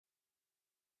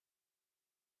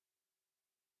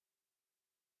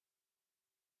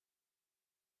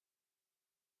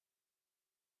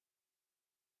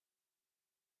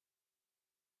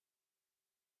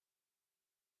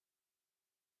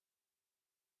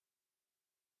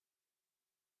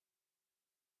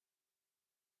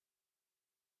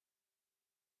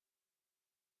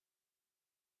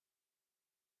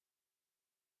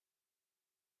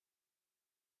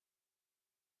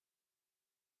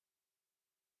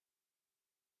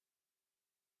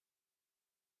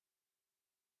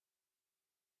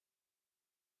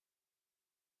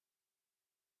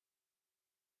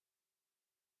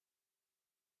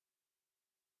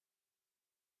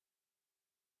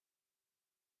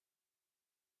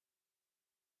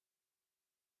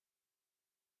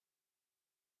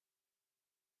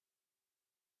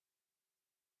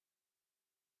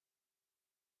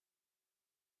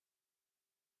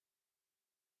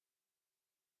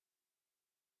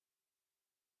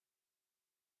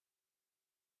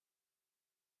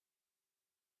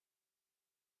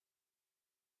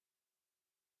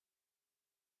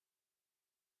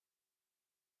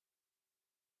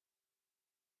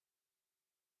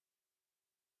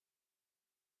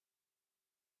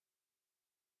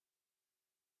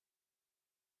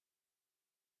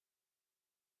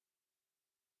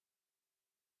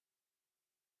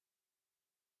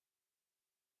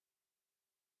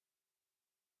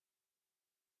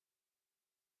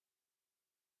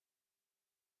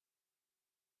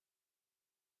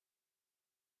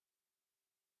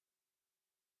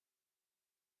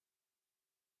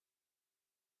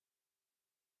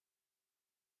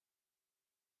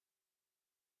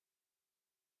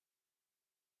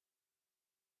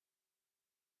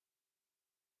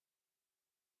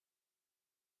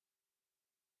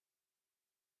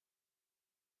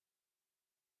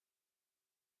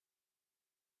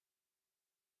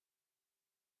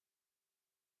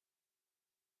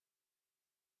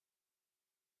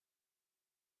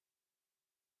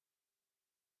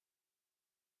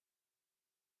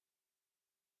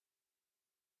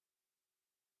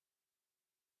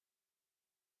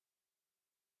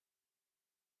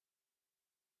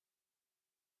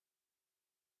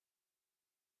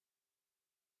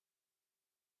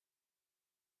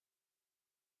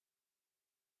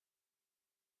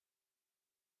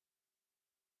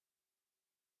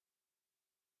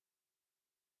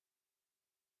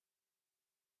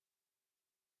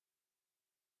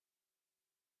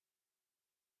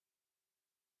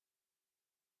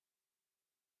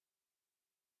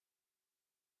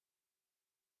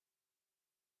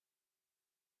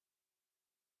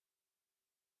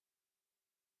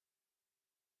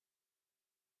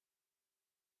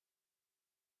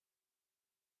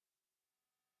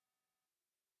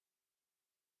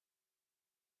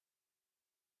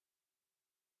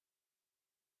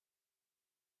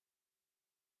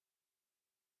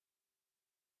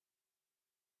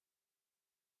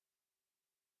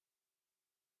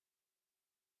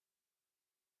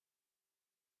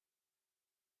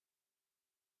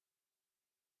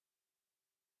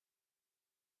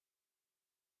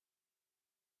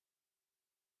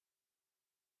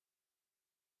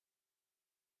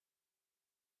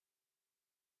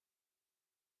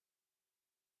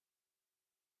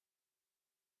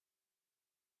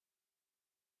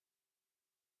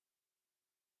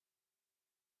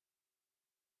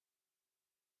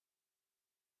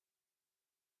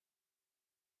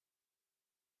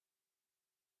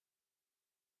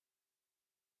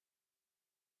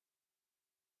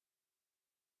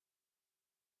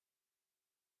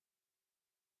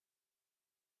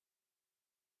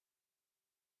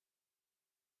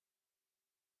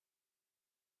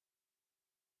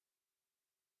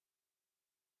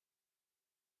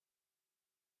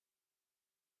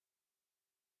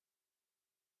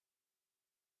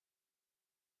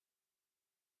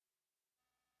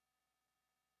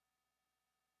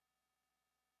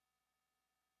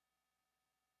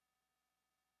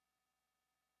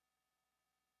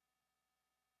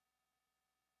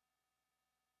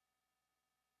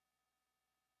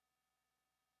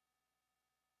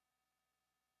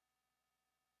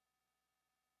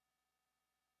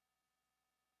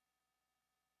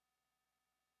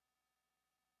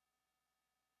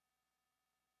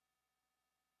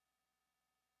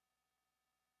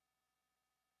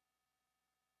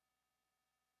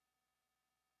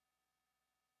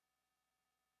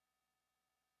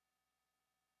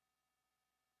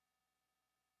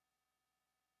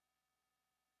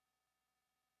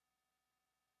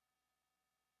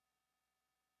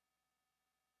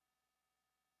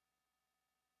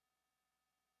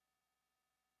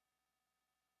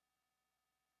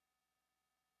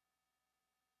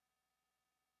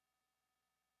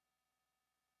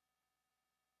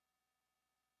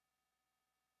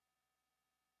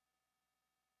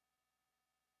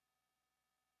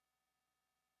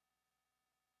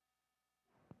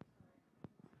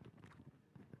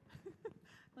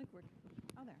Like we're,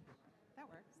 oh, there. That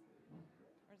works.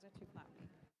 Or is it too flat?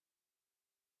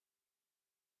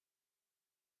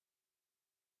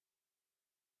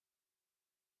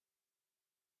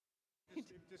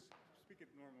 Just speak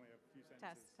it normally, a few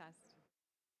sentences. Test.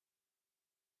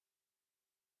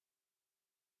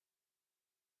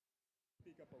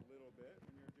 Speak up a little bit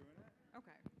when you're doing it.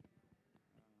 Okay.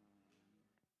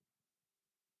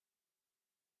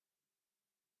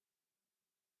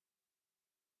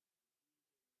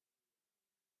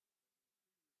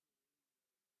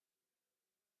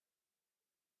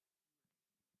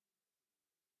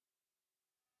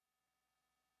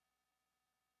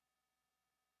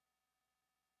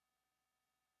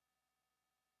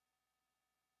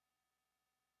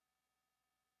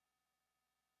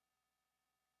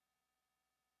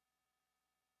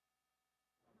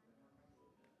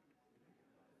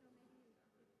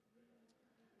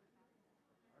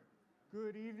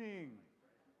 Good evening.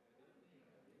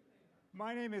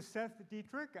 My name is Seth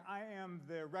Dietrich. I am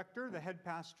the rector, the head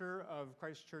pastor of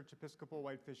Christ Church Episcopal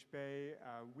Whitefish Bay.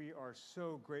 We are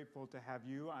so grateful to have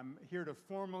you. I'm here to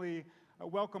formally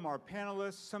welcome our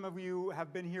panelists. Some of you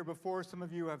have been here before. Some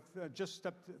of you have just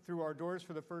stepped through our doors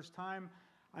for the first time.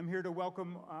 I'm here to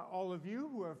welcome all of you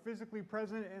who are physically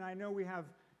present, and I know we have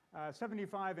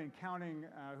 75 and counting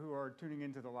who are tuning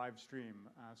into the live stream.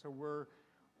 So we're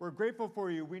grateful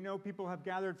for you. We know people have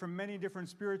gathered from many different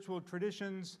spiritual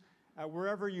traditions.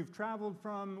 Wherever you've traveled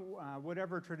from,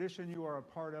 whatever tradition you are a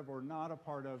part of or not a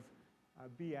part of,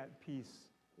 be at peace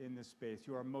in this space.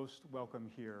 You are most welcome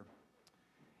here.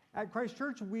 At Christ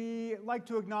Church, we like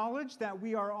to acknowledge that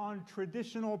we are on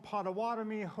traditional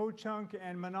Potawatomi, Ho-Chunk,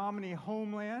 and Menominee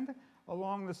homeland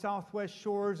along the southwest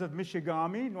shores of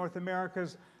Michigamme, North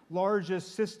America's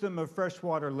largest system of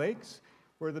freshwater lakes,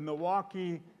 where the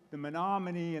Milwaukee, the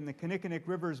Menominee, and the Kinnickinnick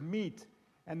rivers meet,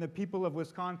 and the people of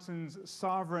Wisconsin's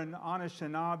sovereign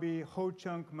Anishinaabe,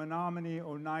 Ho-Chunk, Menominee,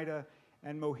 Oneida,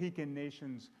 and Mohican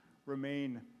nations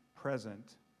remain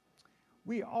present.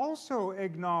 We also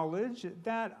acknowledge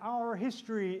that our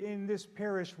history in this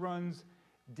parish runs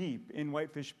deep in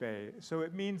Whitefish Bay, so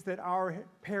it means that our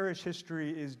parish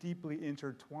history is deeply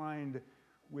intertwined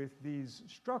with these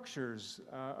structures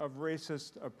of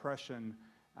racist oppression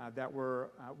that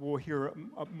we'll hear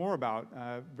more about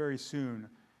very soon.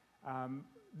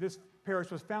 This parish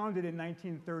was founded in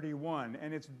 1931,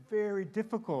 and it's very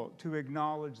difficult to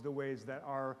acknowledge the ways that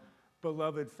our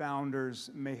beloved founders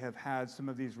may have had some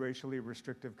of these racially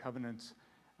restrictive covenants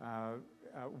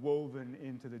woven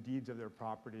into the deeds of their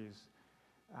properties.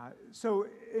 So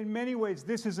in many ways,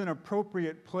 this is an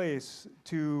appropriate place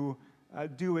to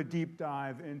do a deep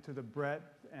dive into the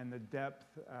breadth and the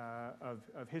depth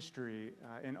of history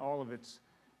in all of its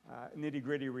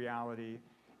nitty-gritty reality.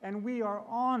 And we are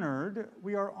honored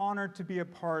to be a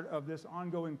part of this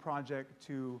ongoing project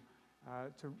to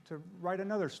write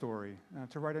another story,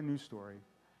 to write a new story.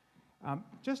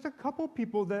 Just a couple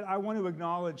people that I want to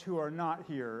acknowledge who are not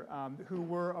here, who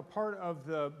were a part of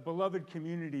the beloved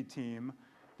community team,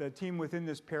 the team within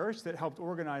this parish that helped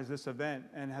organize this event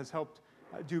and has helped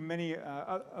do many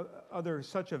other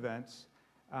such events.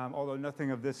 Although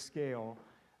nothing of this scale.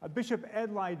 Bishop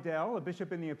Ed Lydell, a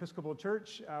bishop in the Episcopal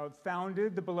Church,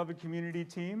 founded the beloved community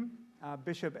team.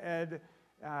 Bishop Ed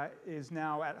is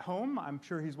now at home. I'm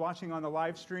sure he's watching on the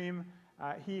live stream.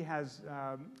 He has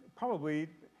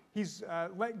he's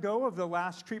let go of the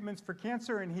last treatments for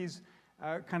cancer, and he's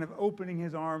kind of opening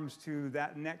his arms to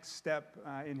that next step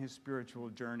in his spiritual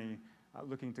journey,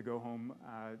 looking to go home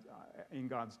in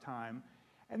God's time.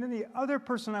 And then the other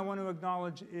person I want to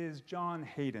acknowledge is John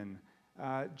Hayden.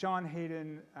 John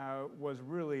Hayden was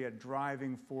really a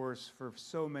driving force for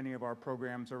so many of our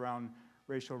programs around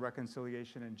racial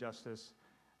reconciliation and justice.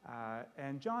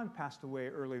 And John passed away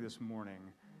early this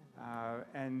morning.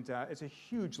 And it's a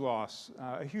huge loss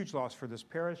for this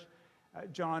parish.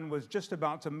 John was just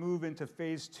about to move into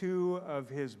phase 2 of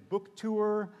his book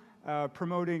tour,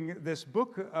 promoting this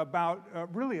book about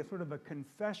really a sort of a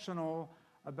confessional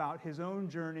about his own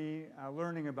journey,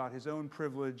 learning about his own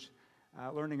privilege,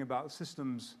 learning about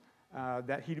systems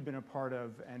that he'd been a part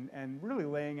of, and really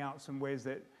laying out some ways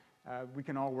that we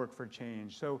can all work for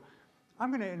change. So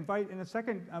I'm going to invite in a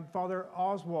second Father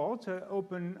Oswald to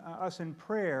open us in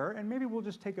prayer, and maybe we'll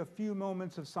just take a few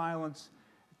moments of silence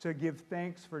to give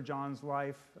thanks for John's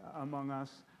life among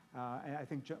us. And I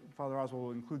think Father Oswald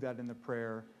will include that in the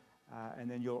prayer, and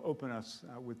then you'll open us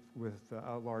with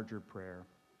a larger prayer.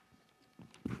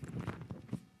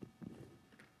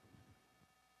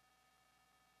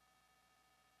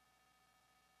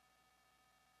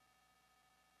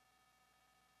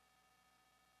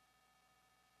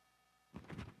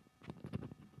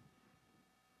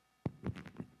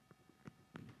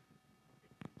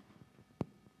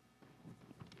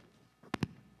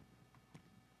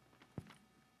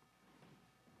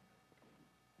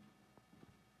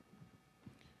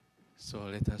 So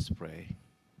let us pray.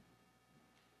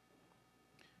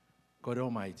 God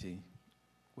Almighty,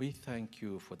 we thank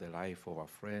you for the life of our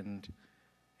friend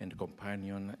and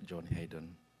companion, John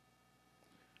Hayden.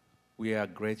 We are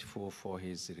grateful for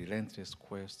his relentless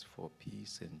quest for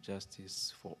peace and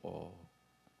justice for all.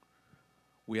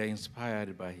 We are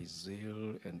inspired by his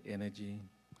zeal and energy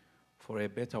for a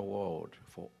better world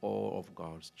for all of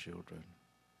God's children.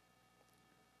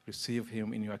 Receive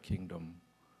him in your kingdom,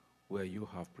 where you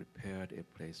have prepared a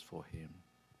place for him.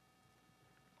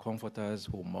 Comfort us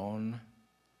who mourn,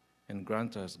 and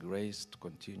grant us grace to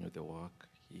continue the work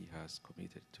he has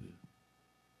committed to.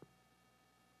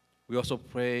 We also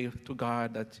pray to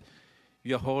God that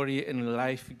your holy and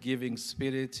life-giving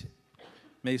Spirit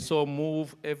may so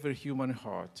move every human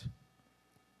heart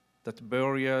that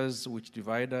barriers which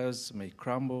divide us may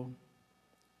crumble,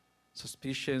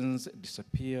 suspicions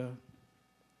disappear,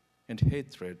 and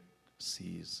hatred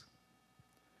cease.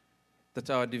 That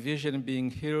our division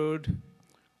being healed,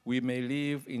 we may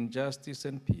live in justice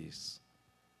and peace.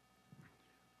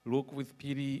 Look with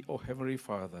pity, O Heavenly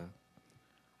Father,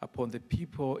 upon the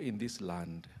people in this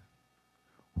land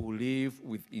who live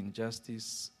with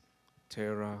injustice,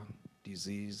 terror,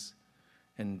 disease,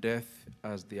 and death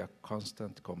as their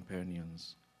constant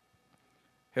companions.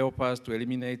 Help us to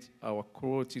eliminate our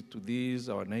cruelty to these,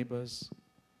 our neighbors.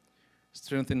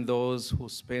 Strengthen those who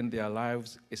spend their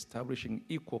lives establishing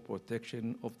equal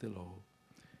protection of the law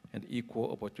and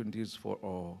equal opportunities for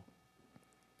all.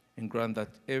 And grant that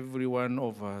every one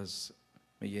of us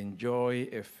may enjoy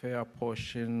a fair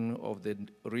portion of the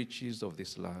riches of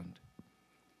this land.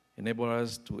 Enable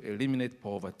us to eliminate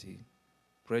poverty,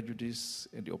 prejudice,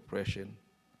 and oppression,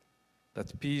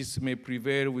 that peace may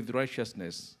prevail with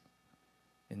righteousness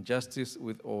and justice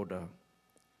with order,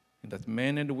 and that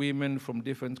men and women from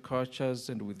different cultures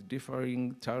and with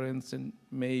differing talents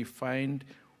may find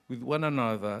with one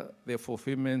another the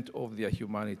fulfillment of their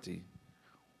humanity.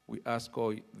 We ask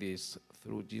all this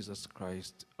through Jesus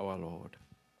Christ our Lord.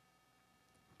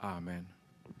 Amen.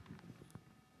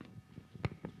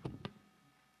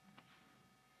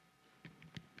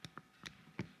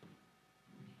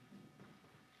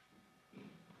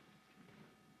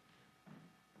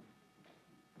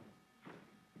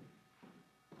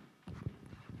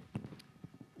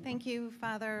 Thank you,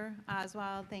 Father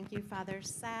Oswald. Thank you, Father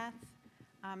Seth.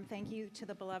 Thank you to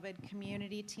the beloved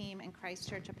community team in Christ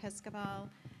Church Episcopal,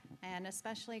 and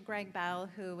especially Greg Bell,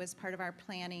 who was part of our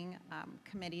planning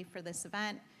committee for this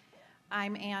event.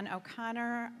 I'm Ann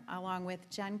O'Connor, along with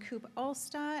Jen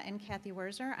Koop-Olsta and Kathy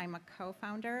Werzer. I'm a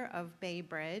co-founder of Bay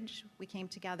Bridge. We came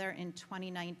together in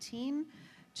 2019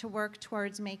 to work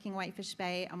towards making Whitefish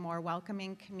Bay a more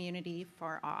welcoming community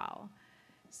for all.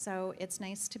 So it's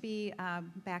nice to be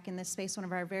back in this space. One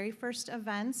of our very first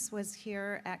events was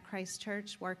here at Christ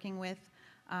Church, working with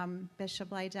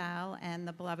Bishop Lydell and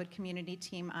the beloved community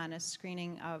team on a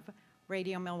screening of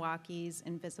Radio Milwaukee's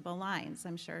Invisible Lines.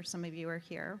 I'm sure some of you are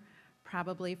here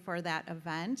probably for that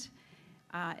event.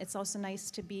 It's also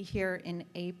nice to be here in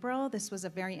April. This was a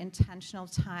very intentional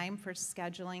time for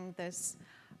scheduling this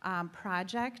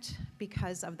project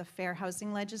because of the fair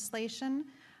housing legislation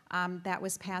that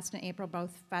was passed in April,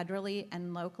 both federally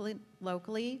and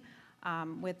locally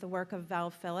with the work of Val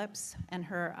Phillips and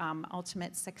her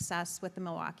ultimate success with the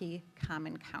Milwaukee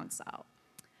Common Council.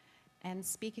 And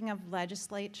speaking of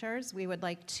legislatures, we would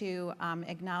like to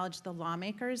acknowledge the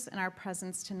lawmakers in our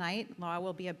presence tonight. Law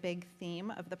will be a big theme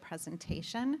of the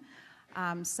presentation.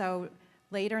 So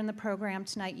later in the program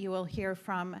tonight, you will hear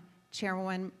from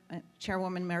Chairwoman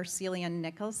Marcelia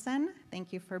Nicholson.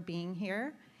 Thank you for being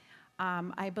here.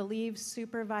 I believe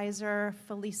Supervisor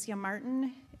Felicia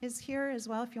Martin is here as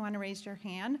well, if you want to raise your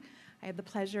hand. I had the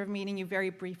pleasure of meeting you very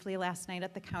briefly last night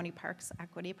at the County Parks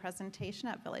Equity presentation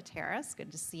at Villa Terrace.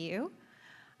 Good to see you.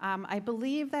 I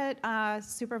believe that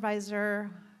Supervisor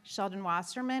Sheldon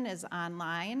Wasserman is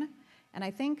online, and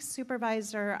I think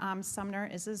Supervisor Sumner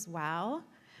is as well.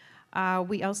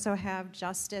 We also have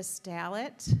Justice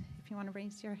Dallett, if you want to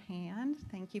raise your hand.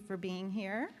 Thank you for being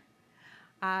here.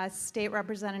 State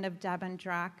Representative Deb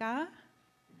Andraka,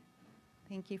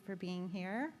 thank you for being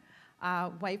here.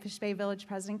 Whitefish Bay Village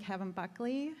President Kevin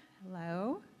Buckley,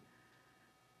 hello.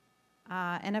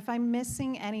 And if I'm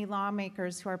missing any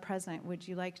lawmakers who are present, would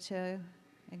you like to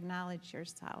acknowledge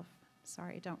yourself?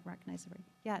 Sorry, I don't recognize everybody.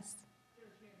 Yes.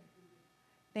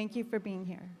 Thank you for being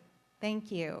here.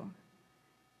 Thank you.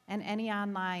 And any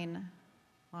online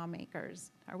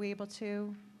lawmakers, are we able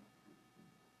to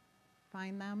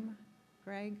find them?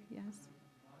 Greg, yes?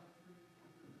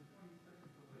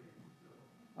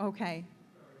 Okay.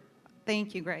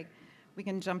 Thank you, Greg. We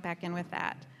can jump back in with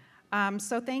that.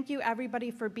 So thank you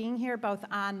everybody for being here, both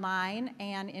online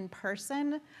and in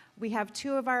person. We have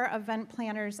two of our event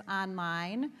planners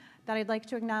online that I'd like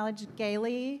to acknowledge,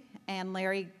 Gailey and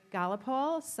Larry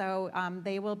Galopol. So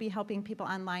they will be helping people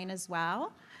online as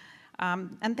well.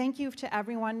 And thank you to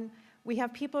everyone. We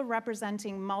have people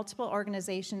representing multiple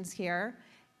organizations here.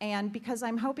 And because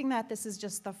I'm hoping that this is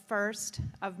just the first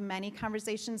of many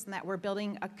conversations and that we're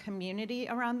building a community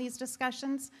around these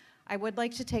discussions, I would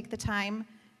like to take the time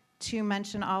to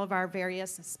mention all of our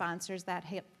various sponsors that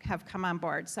have come on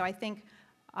board. So I think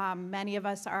many of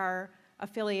us are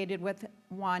affiliated with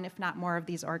one, if not more, of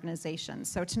these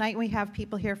organizations. So tonight we have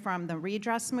people here from the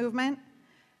Redress Movement,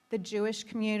 the Jewish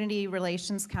Community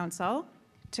Relations Council,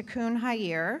 Tikkun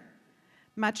Hayir,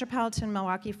 Metropolitan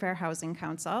Milwaukee Fair Housing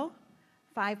Council,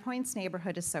 5 Points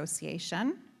Neighborhood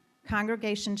Association,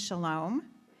 Congregation Shalom,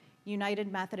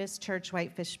 United Methodist Church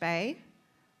Whitefish Bay,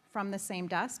 From the Same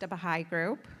Dust, a Baha'i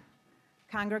group,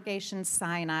 Congregation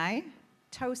Sinai,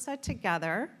 TOSA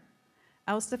Together,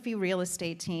 El Safi Real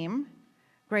Estate Team,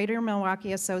 Greater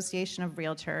Milwaukee Association of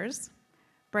Realtors,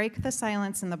 Break the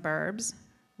Silence in the Burbs,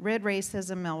 Rid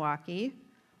Racism Milwaukee,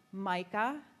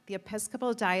 MICA, the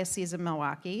Episcopal Diocese of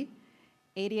Milwaukee,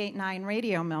 88.9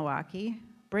 Radio Milwaukee,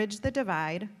 Bridge the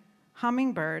Divide,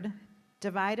 Hummingbird,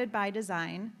 Divided by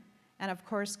Design, and of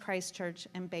course, Christ Church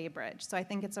and Bay Bridge. So I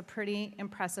think it's a pretty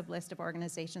impressive list of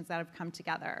organizations that have come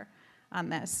together on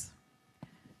this.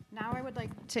 Now I would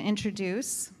like to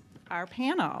introduce our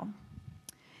panel.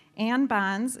 Ann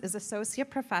Bonds is Associate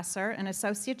Professor and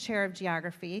Associate Chair of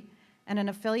Geography and an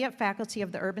affiliate faculty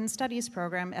of the Urban Studies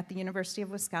program at the University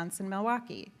of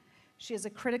Wisconsin-Milwaukee. She is a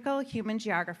critical human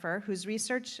geographer whose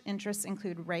research interests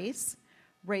include race,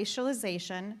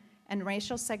 racialization, and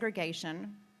racial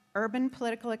segregation, urban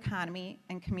political economy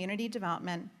and community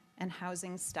development, and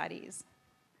housing studies.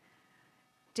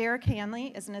 Derek Handley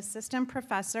is an assistant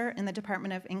professor in the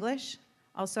Department of English,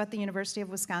 also at the University of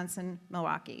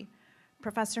Wisconsin-Milwaukee.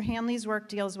 Professor Handley's work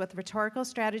deals with rhetorical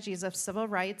strategies of civil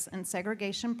rights and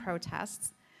segregation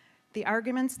protests, the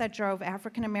arguments that drove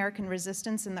African-American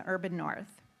resistance in the urban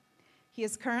North. He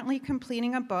is currently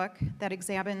completing a book that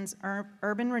examines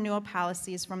urban renewal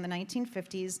policies from the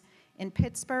 1950s in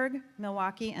Pittsburgh,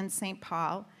 Milwaukee, and St.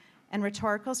 Paul, and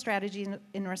rhetorical strategies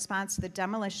in response to the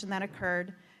demolition that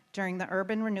occurred during the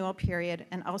urban renewal period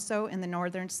and also in the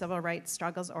northern civil rights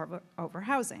struggles over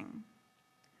housing.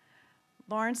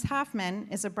 Lawrence Hoffman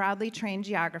is a broadly trained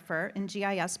geographer and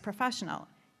GIS professional,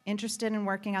 interested in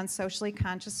working on socially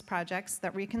conscious projects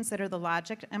that reconsider the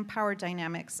logic and power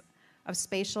dynamics of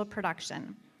spatial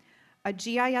production. A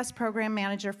GIS program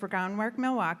manager for Groundwork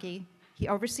Milwaukee, he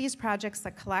oversees projects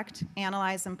that collect,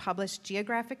 analyze, and publish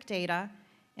geographic data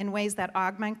in ways that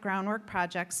augment groundwork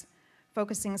projects,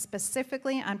 focusing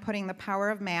specifically on putting the power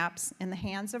of maps in the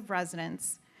hands of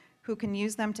residents who can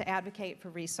use them to advocate for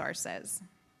resources.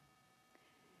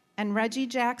 And Reggie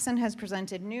Jackson has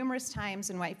presented numerous times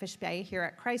in Whitefish Bay here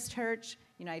at Christ Church,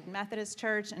 United Methodist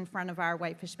Church, in front of our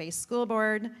Whitefish Bay School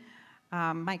Board.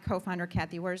 My co-founder,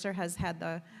 Kathy Werzer, has had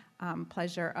the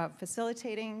pleasure of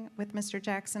facilitating with Mr.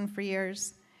 Jackson for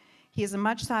years. He is a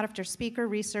much sought-after speaker,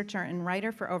 researcher, and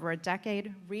writer for over a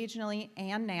decade, regionally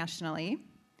and nationally.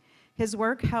 His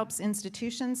work helps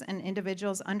institutions and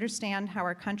individuals understand how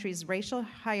our country's racial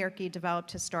hierarchy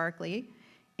developed historically,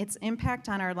 its impact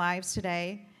on our lives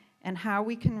today, and how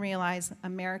we can realize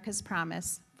America's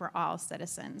promise for all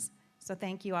citizens. So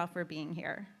thank you all for being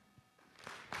here.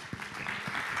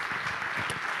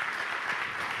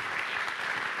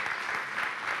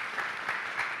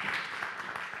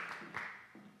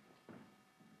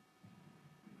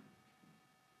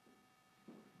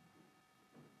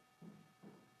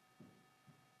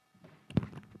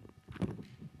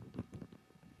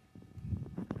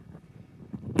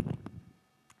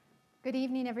 Good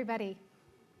evening, everybody.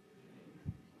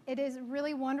 It is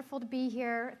really wonderful to be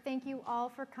here. Thank you all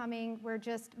for coming. We're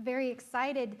just very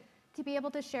excited to be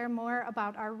able to share more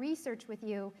about our research with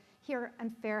you here on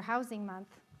Fair Housing Month.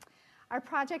 Our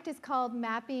project is called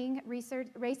Mapping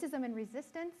Racism and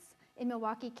Resistance in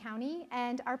Milwaukee County,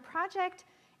 and our project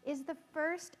is the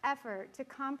first effort to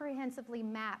comprehensively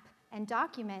map and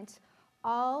document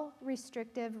all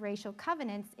restrictive racial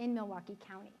covenants in Milwaukee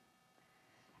County.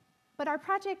 But our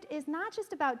project is not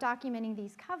just about documenting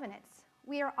these covenants.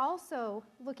 We are also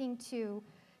looking to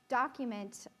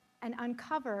document and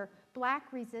uncover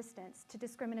Black resistance to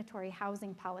discriminatory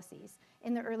housing policies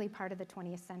in the early part of the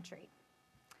 20th century.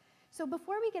 So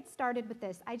before we get started with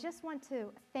this, I just want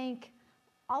to thank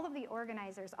all of the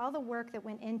organizers, all the work that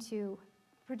went into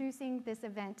producing this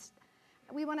event.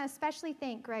 We want to especially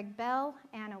thank Greg Bell,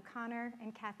 Ann O'Connor,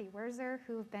 and Kathy Werzer,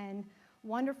 who have been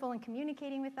wonderful in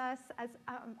communicating with us.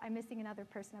 I'm missing another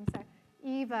person, I'm sorry.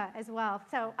 Eva as well.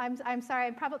 So I'm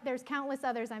sorry, there's countless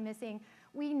others I'm missing.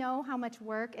 We know how much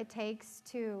work it takes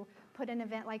to put an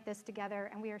event like this together,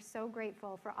 and we are so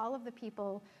grateful for all of the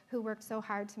people who worked so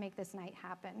hard to make this night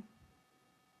happen.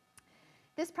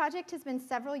 This project has been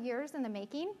several years in the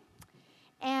making,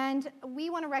 and we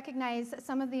want to recognize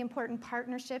some of the important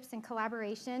partnerships and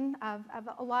collaboration of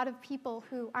a lot of people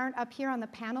who aren't up here on the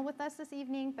panel with us this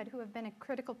evening, but who have been a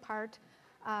critical part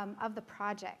of the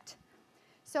project.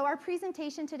 So our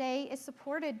presentation today is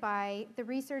supported by the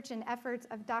research and efforts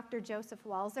of Dr. Joseph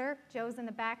Walzer. Joe's in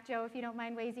the back. Joe, if you don't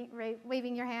mind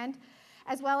waving your hand.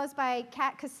 As well as by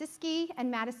Kat Kosiski and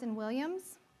Madison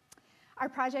Williams. Our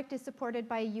project is supported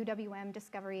by a UWM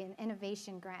Discovery and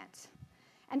Innovation Grant.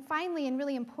 And finally, and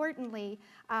really importantly,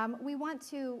 we want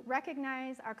to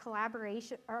recognize our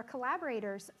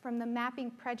collaborators from the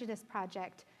Mapping Prejudice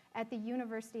Project at the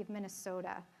University of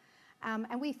Minnesota.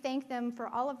 And we thank them for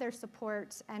all of their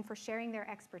support and for sharing their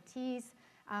expertise.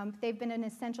 They've been an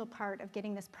essential part of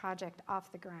getting this project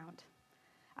off the ground.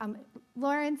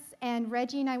 Lawrence and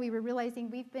Reggie and I, we were realizing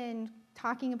we've been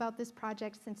talking about this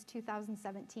project since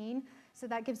 2017, so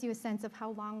that gives you a sense of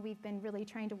how long we've been really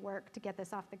trying to work to get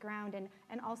this off the ground,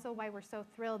 and also why we're so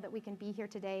thrilled that we can be here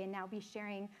today and now be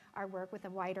sharing our work with a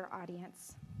wider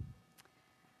audience.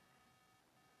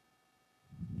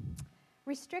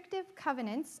 Restrictive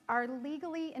covenants are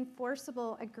legally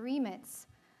enforceable agreements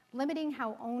limiting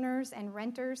how owners and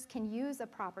renters can use a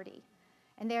property,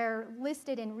 and they're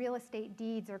listed in real estate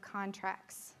deeds or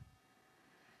contracts.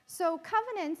 So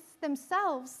covenants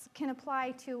themselves can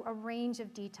apply to a range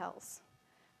of details,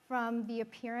 from the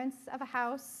appearance of a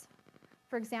house,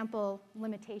 for example,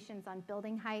 limitations on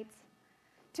building heights,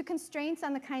 to constraints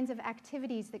on the kinds of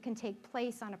activities that can take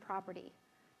place on a property.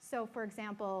 So, for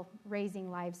example, raising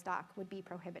livestock would be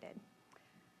prohibited.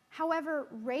 However,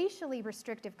 racially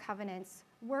restrictive covenants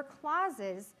were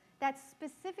clauses that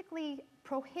specifically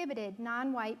prohibited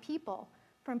non-white people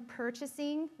from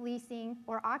purchasing, leasing,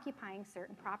 or occupying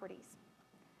certain properties.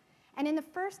 And in the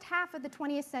first half of the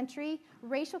 20th century,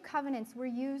 racial covenants were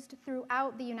used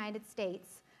throughout the United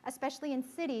States, especially in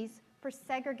cities, for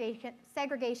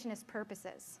segregationist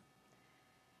purposes.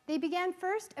 They began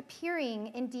first appearing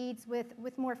in deeds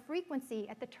with more frequency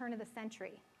at the turn of the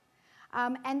century.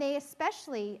 And they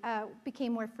especially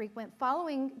became more frequent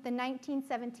following the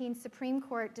 1917 Supreme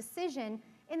Court decision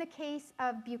in the case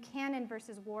of Buchanan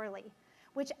versus Worley,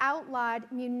 which outlawed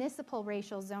municipal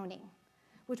racial zoning,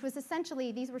 which was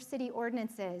essentially, these were city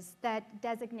ordinances that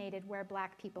designated where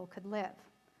black people could live.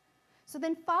 So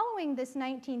then following this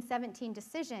 1917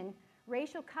 decision,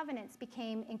 racial covenants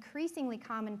became increasingly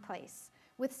commonplace,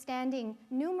 withstanding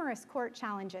numerous court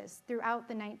challenges throughout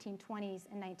the 1920s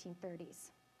and 1930s.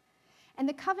 And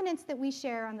the covenants that we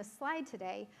share on the slide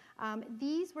today,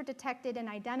 these were detected and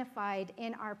identified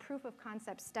in our proof of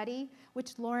concept study,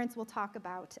 which Lawrence will talk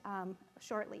about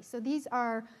shortly. So these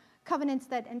are covenants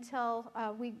that until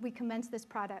we commenced this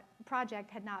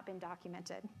project had not been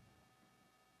documented.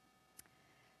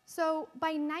 So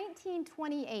by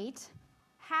 1928,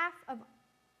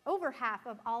 over half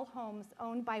of all homes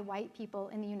owned by white people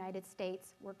in the United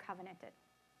States were covenanted.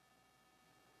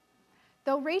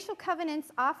 Though racial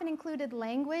covenants often included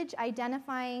language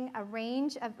identifying a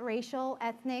range of racial,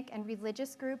 ethnic, and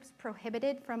religious groups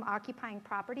prohibited from occupying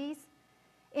properties,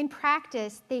 in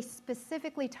practice, they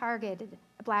specifically targeted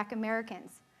Black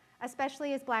Americans,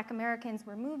 especially as Black Americans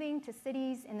were moving to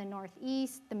cities in the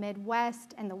Northeast, the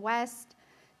Midwest, and the West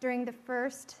during the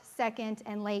first, second,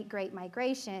 and late Great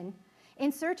Migration,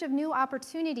 in search of new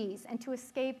opportunities and to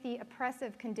escape the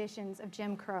oppressive conditions of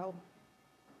Jim Crow.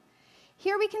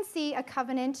 Here we can see a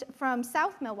covenant from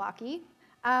South Milwaukee,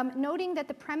 noting that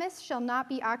the premise shall not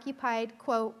be occupied,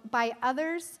 quote, by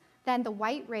others than the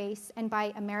white race and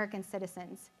by American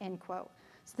citizens, end quote.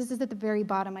 So this is at the very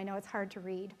bottom. I know it's hard to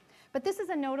read. But this is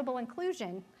a notable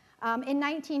inclusion. In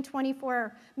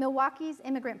 1924, Milwaukee's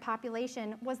immigrant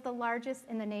population was the largest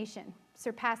in the nation,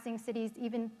 surpassing cities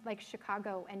even like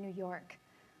Chicago and New York.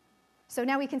 So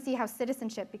now we can see how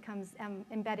citizenship becomes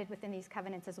embedded within these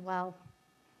covenants as well.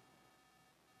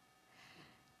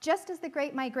 Just as the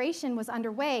Great Migration was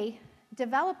underway,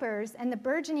 developers and the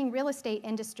burgeoning real estate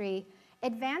industry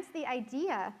advanced the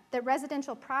idea that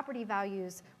residential property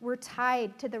values were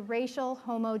tied to the racial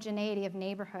homogeneity of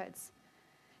neighborhoods.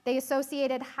 They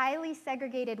associated highly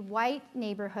segregated white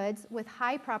neighborhoods with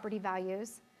high property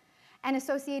values and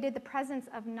associated the presence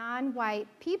of non-white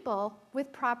people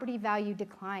with property value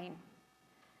decline.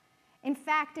 In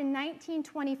fact, in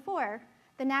 1924,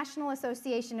 the National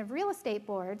Association of Real Estate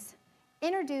Boards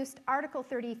introduced Article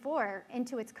 34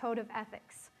 into its code of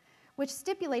ethics, which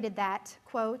stipulated that,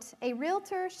 quote, a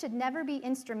realtor should never be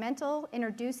instrumental in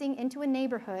introducing into a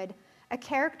neighborhood a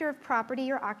character of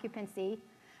property or occupancy,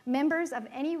 members of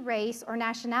any race or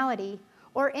nationality,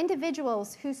 or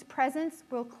individuals whose presence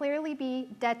will clearly be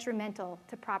detrimental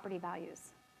to property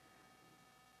values.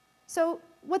 So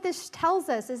what this tells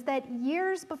us is that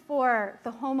years before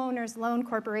the Homeowners Loan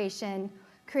Corporation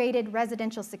created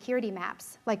residential security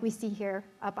maps, like we see here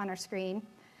up on our screen,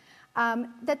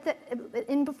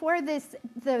 before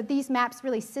these maps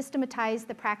really systematized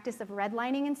the practice of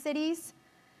redlining in cities,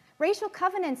 racial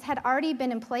covenants had already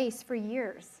been in place for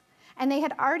years, and they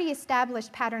had already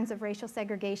established patterns of racial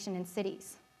segregation in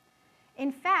cities.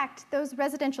 In fact, those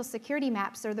residential security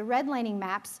maps, or the redlining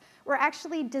maps, were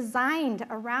actually designed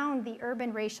around the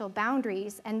urban racial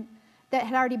boundaries and that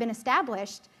had already been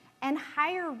established, and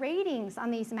higher ratings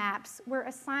on these maps were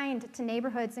assigned to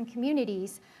neighborhoods and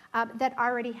communities that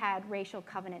already had racial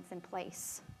covenants in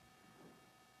place.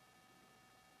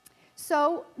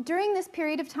 So during this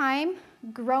period of time,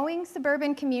 growing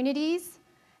suburban communities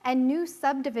and new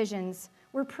subdivisions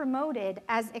were promoted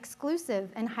as exclusive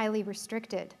and highly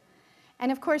restricted.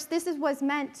 And of course, this was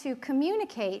meant to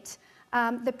communicate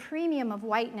the premium of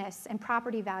whiteness and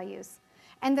property values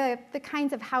and the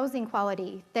kinds of housing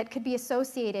quality that could be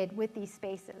associated with these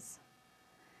spaces.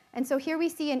 And so here we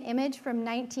see an image from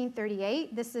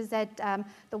 1938. This is at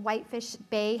the Whitefish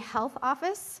Bay Health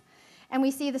Office. And we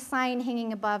see the sign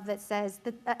hanging above that says,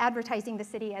 advertising the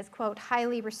city as, quote,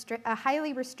 a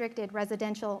highly restricted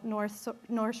residential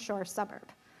North Shore suburb.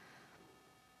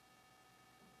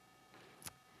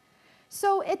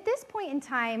 So at this point in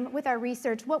time with our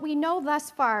research, what we know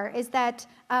thus far is that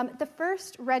the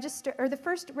first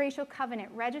racial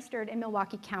covenant registered in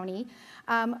Milwaukee County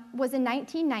was in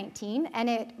 1919, and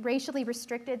it racially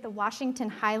restricted the Washington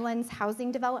Highlands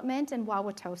housing development in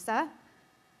Wauwatosa.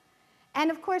 And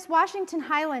of course, Washington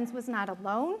Highlands was not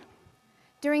alone.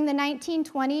 During the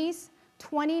 1920s,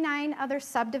 29 other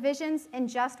subdivisions in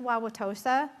just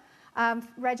Wauwatosa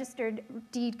registered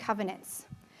deed covenants.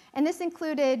 And this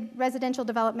included residential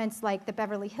developments like the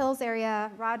Beverly Hills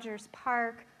area, Rogers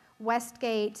Park,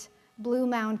 Westgate, Blue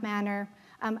Mound Manor,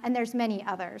 and there's many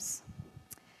others.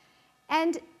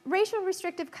 And racial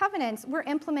restrictive covenants were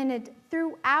implemented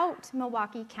throughout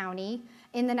Milwaukee County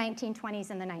in the 1920s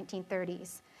and the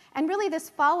 1930s. And really this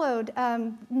followed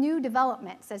new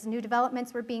developments. As new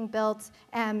developments were being built,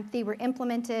 they were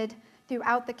implemented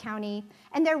throughout the county.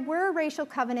 And there were racial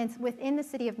covenants within the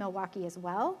city of Milwaukee as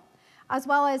well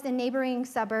as in neighboring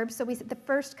suburbs. So the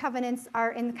first covenants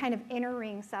are in the kind of inner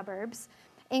ring suburbs,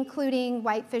 including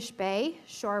Whitefish Bay,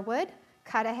 Shorewood,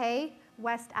 Cudahy,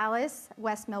 West Allis,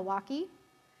 West Milwaukee.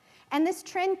 And this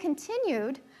trend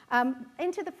continued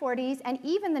into the 40s and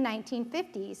even the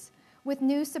 1950s with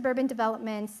new suburban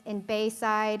developments in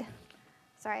Bayside.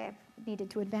 Sorry, I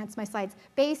needed to advance my slides.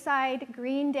 Bayside,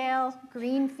 Greendale,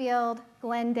 Greenfield,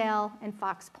 Glendale, and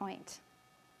Fox Point.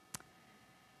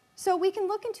 So we can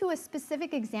look into a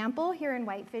specific example here in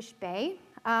Whitefish Bay.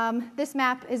 This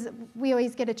map we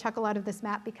always get a chuckle out of this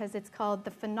map because it's called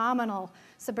the Phenomenal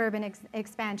Suburban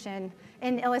Expansion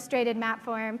in illustrated map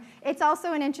form. It's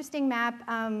also an interesting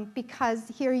map because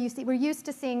here you see, we're used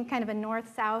to seeing kind of a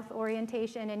north-south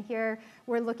orientation, and here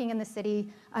we're looking in the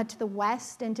city to the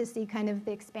west and to see kind of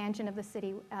the expansion of the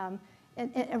city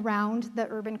around the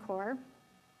urban core.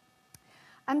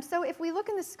 So if we look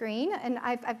in the screen, and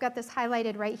I've got this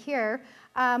highlighted right here,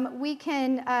 we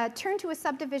can turn to a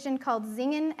subdivision called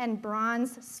Zingen and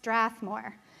Bronze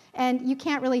Strathmore. And you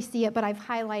can't really see it, but I've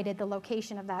highlighted the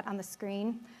location of that on the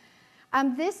screen.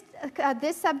 This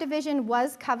subdivision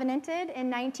was covenanted in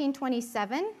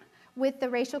 1927 with the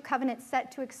racial covenant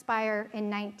set to expire in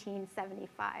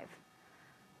 1975.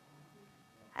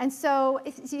 And so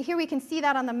here we can see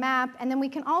that on the map, and then we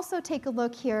can also take a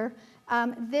look here.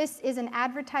 This is an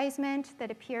advertisement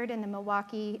that appeared in the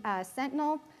Milwaukee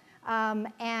Sentinel,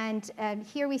 and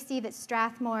here we see that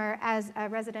Strathmore, as a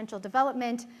residential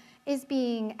development, is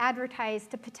being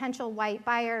advertised to potential white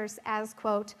buyers as,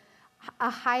 quote, a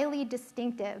highly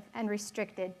distinctive and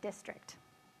restricted district.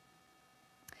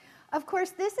 Of course,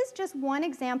 this is just one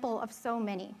example of so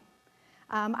many.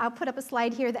 I'll put up a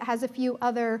slide here that has a few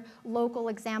other local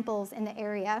examples in the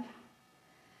area.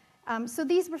 So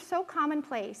these were so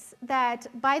commonplace that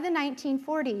by the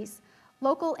 1940s,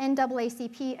 local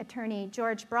NAACP attorney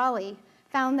George Brawley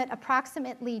found that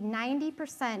approximately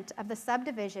 90% of the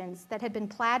subdivisions that had been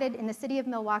platted in the city of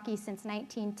Milwaukee since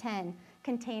 1910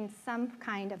 contained some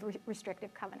kind of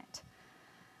restrictive covenant.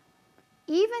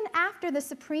 even after the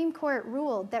Supreme Court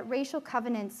ruled that racial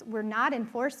covenants were not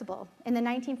enforceable in the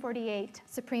 1948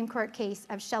 Supreme Court case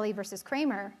of Shelley versus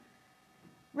Kramer,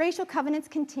 racial covenants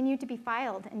continued to be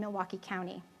filed in Milwaukee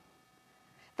County.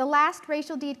 The last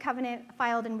racial deed covenant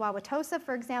filed in Wauwatosa,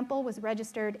 for example, was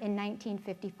registered in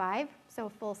 1955, so a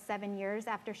full 7 years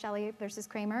after Shelley versus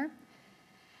Kramer.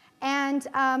 And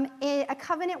a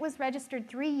covenant was registered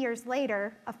 3 years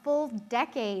later, a full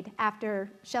decade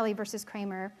after Shelley versus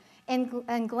Kramer, in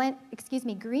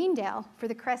Greendale for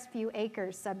the Crestview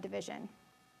Acres subdivision.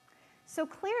 So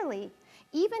clearly,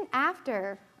 even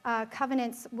after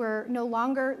covenants were no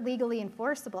longer legally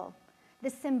enforceable,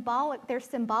 their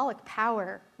symbolic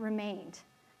power remained,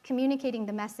 communicating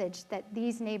the message that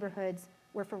these neighborhoods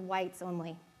were for whites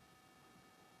only.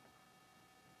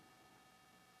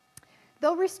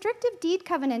 Though restrictive deed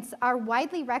covenants are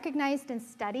widely recognized and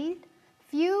studied,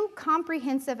 few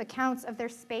comprehensive accounts of their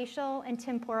spatial and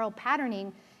temporal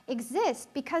patterning exist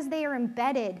because they are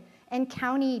embedded in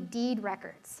county deed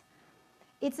records.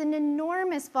 It's an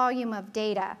enormous volume of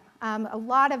data, a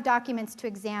lot of documents to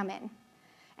examine.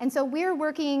 And so we're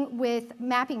working with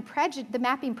the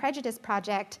Mapping Prejudice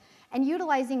Project and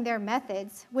utilizing their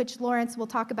methods, which Lawrence will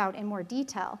talk about in more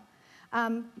detail,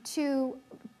 to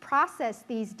process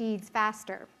these deeds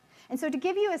faster. And so to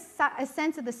give you a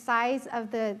sense of the size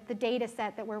of the data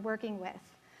set that we're working with,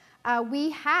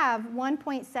 we have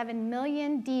 1.7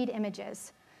 million deed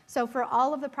images. So for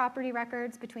all of the property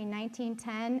records between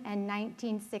 1910 and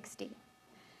 1960.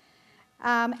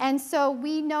 And so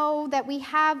we know that we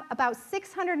have about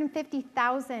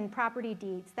 650,000 property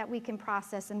deeds that we can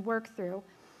process and work through.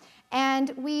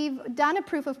 And we've done a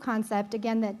proof of concept,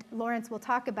 again, that Lawrence will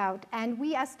talk about, and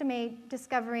we estimate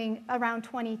discovering around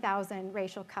 20,000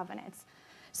 racial covenants.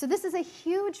 So this is a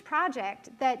huge project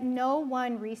that no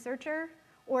one researcher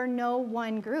or no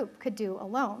one group could do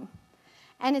alone.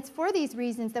 And it's for these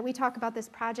reasons that we talk about this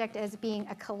project as being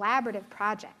a collaborative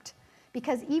project.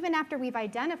 Because even after we've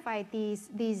identified these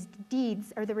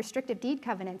deeds, or the restrictive deed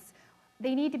covenants,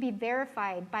 they need to be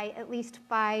verified by at least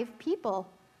 5 people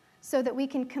so that we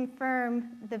can confirm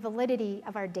the validity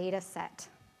of our data set.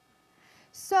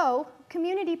 So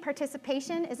community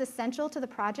participation is essential to the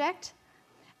project.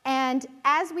 And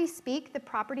as we speak, the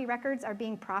property records are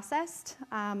being processed.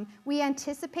 We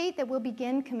anticipate that we'll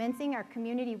begin commencing our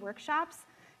community workshops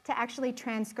to actually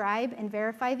transcribe and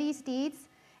verify these deeds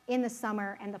in the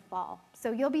summer and the fall.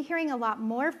 So you'll be hearing a lot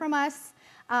more from us.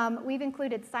 We've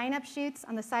included sign-up sheets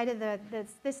on the side of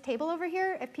this table over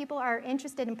here if people are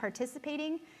interested in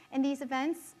participating in these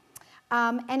events.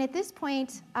 And at this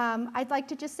point, I'd like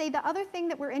to just say the other thing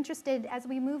that we're interested as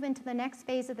we move into the next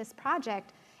phase of this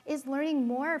project is learning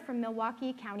more from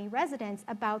Milwaukee County residents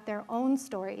about their own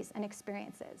stories and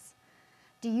experiences.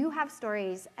 Do you have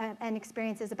stories and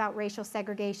experiences about racial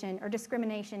segregation or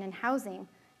discrimination in housing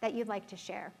that you'd like to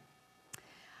share?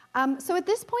 So at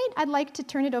this point, I'd like to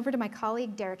turn it over to my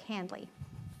colleague, Derek Handley.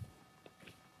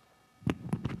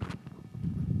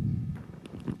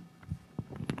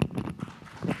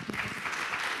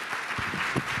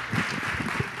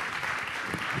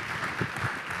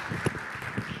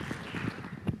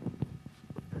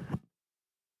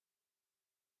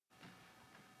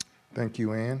 Thank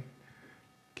you, Ann.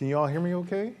 Can you all hear me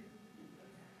okay?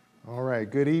 All right,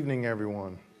 good evening,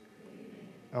 everyone.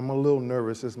 I'm a little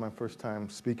nervous. This is my first time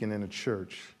speaking in a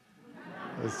church.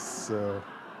 I'm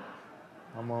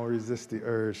gonna resist the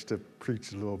urge to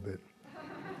preach a little bit.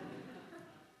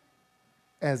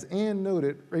 As Ann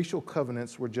noted, racial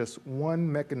covenants were just one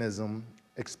mechanism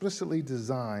explicitly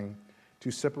designed to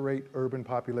separate urban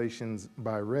populations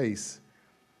by race.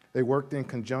 They worked in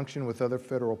conjunction with other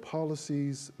federal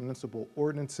policies, municipal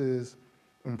ordinances,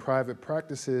 and private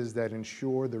practices that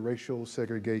ensure the racial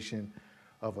segregation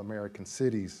of American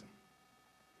cities.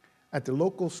 At the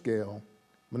local scale,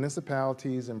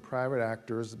 municipalities and private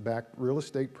actors backed real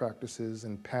estate practices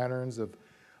and patterns of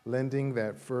lending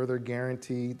that further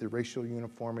guaranteed the racial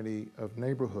uniformity of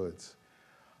neighborhoods.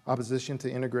 Opposition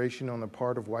to integration on the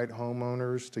part of white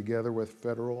homeowners, together with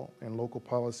federal and local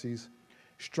policies,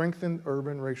 strengthened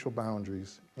urban racial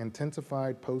boundaries,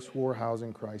 intensified post-war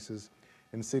housing crisis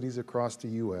in cities across the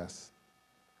U.S.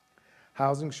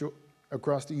 Housing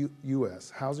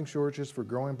shortages for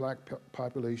growing black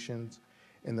populations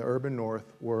in the urban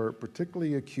north were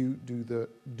particularly acute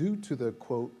due to the,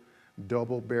 quote,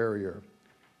 double barrier,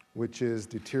 which is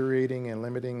deteriorating and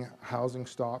limiting housing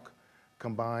stock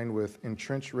combined with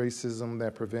entrenched racism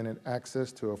that prevented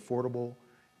access to affordable,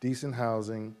 decent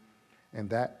housing, and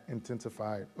that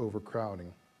intensified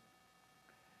overcrowding.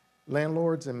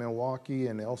 Landlords in Milwaukee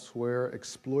and elsewhere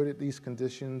exploited these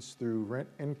conditions through rent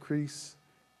increase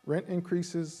Rent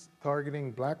increases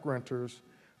targeting black renters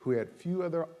who had few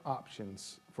other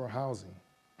options for housing.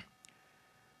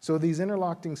 So these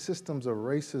interlocking systems of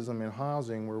racism in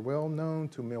housing were well known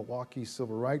to Milwaukee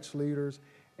civil rights leaders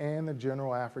and the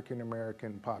general African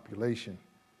American population.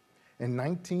 In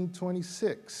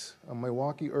 1926, a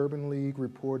Milwaukee Urban League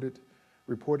reported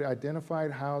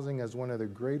identified housing as one of the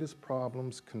greatest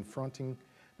problems confronting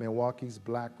Milwaukee's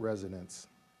black residents,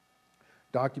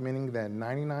 documenting that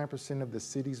 99% of the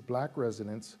city's black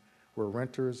residents were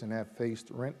renters and had faced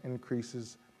rent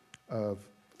increases of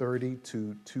 30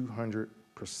 to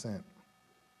 200%.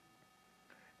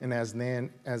 And as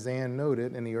Ann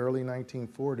noted, in the early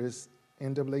 1940s,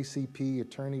 NAACP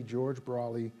attorney George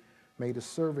Brawley made a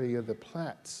survey of the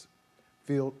plats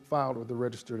filed with the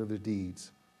Register of the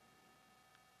Deeds,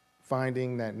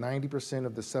 finding that 90%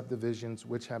 of the subdivisions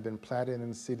which have been platted in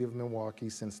the city of Milwaukee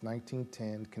since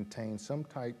 1910 contain some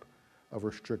type of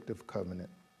restrictive covenant.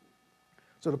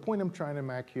 So the point I'm trying to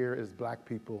make here is black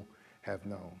people have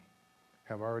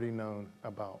already known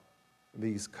about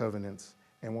these covenants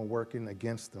and were working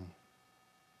against them.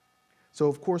 So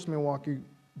of course,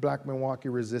 black Milwaukee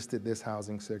resisted this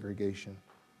housing segregation.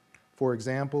 For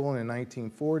example, in the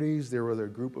 1940s, there was a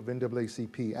group of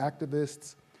NAACP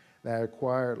activists that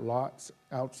acquired lots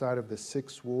outside of the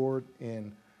 6th Ward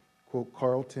in, quote,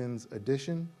 Carlton's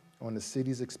Addition on the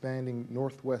city's expanding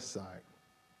northwest side.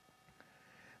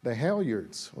 The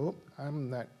Halyards, I'm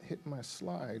not hitting my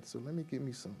slide, so let me give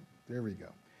me some, there we go.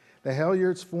 The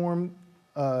Halyards formed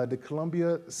the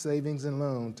Columbia Savings and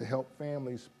Loan to help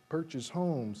families purchase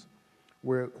homes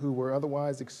who were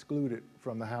otherwise excluded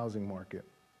from the housing market.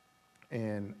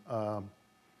 And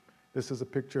this is a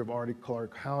picture of Artie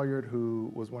Clark Halyard,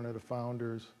 who was one of the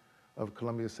founders of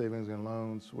Columbia Savings and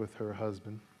Loans with her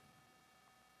husband.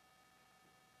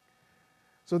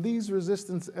 So these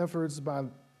resistance efforts by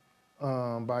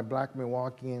black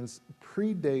Milwaukeeans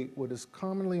predate what is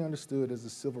commonly understood as the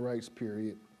civil rights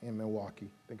period in Milwaukee,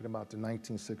 thinking about the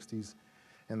 1960s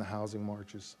and the housing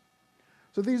marches.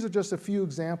 So these are just a few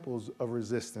examples of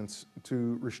resistance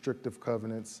to restrictive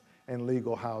covenants and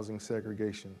legal housing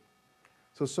segregation.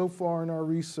 So far in our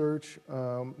research,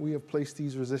 we have placed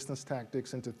these resistance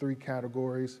tactics into 3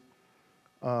 categories.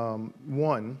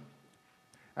 1,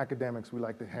 academics, we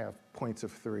like to have points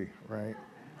of 3, right?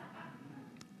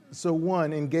 So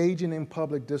 1, engaging in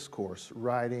public discourse,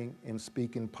 writing and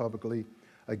speaking publicly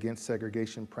against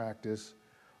segregation practice.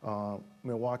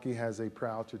 Milwaukee has a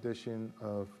proud tradition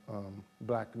of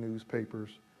black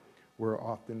newspapers where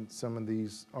often some of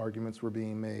these arguments were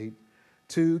being made.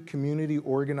 2, community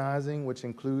organizing, which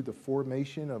include the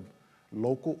formation of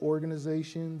local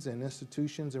organizations and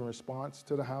institutions in response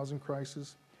to the housing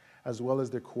crisis, as well as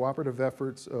the cooperative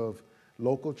efforts of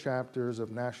local chapters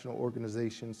of national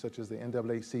organizations such as the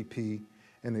NAACP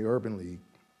and the Urban League.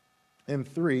 And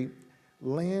 3,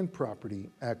 land property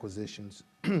acquisitions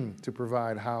to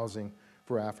provide housing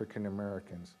for African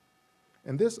Americans.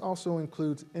 And this also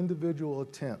includes individual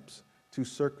attempts to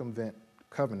circumvent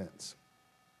covenants.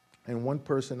 And one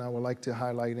person I would like to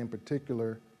highlight in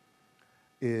particular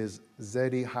is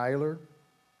Zeddy Hyler,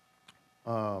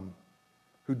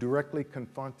 who directly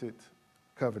confronted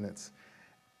covenants.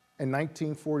 In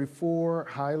 1944,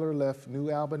 Hyler left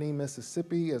New Albany,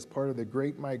 Mississippi as part of the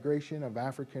Great Migration of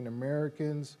African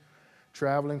Americans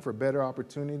traveling for better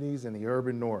opportunities in the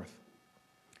urban north.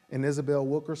 In Isabel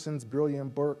Wilkerson's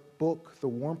brilliant book, The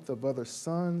Warmth of Other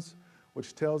Suns,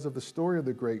 which tells of the story of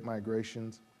the Great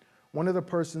Migrations, one of the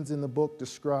persons in the book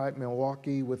described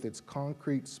Milwaukee with its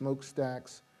concrete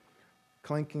smokestacks,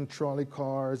 clanking trolley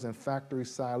cars, and factory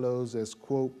silos as,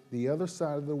 quote, the other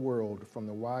side of the world from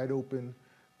the wide open,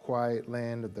 quiet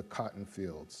land of the cotton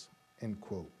fields, end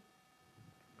quote.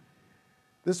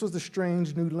 This was the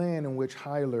strange new land in which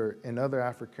Hyler and other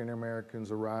African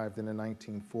Americans arrived in the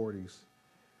 1940s.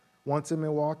 Once in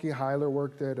Milwaukee, Hyler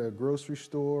worked at a grocery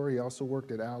store. He also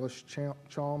worked at Alice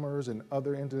Chalmers and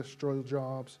other industrial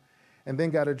jobs, and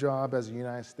then got a job as a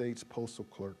United States postal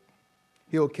clerk.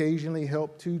 He occasionally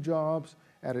helped 2 jobs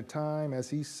at a time, as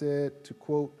he said, to,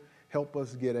 quote, help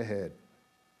us get ahead.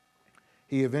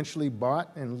 He eventually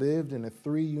bought and lived in a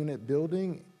 3-unit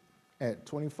building at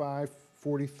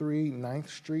 2543 9th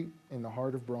Street in the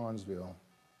heart of Bronzeville.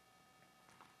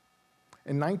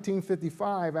 In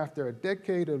 1955, after a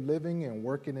decade of living and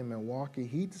working in Milwaukee,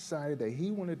 he decided that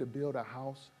he wanted to build a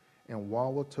house in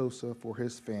Wauwatosa for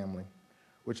his family,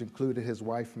 which included his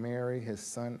wife Mary, his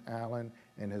son Alan,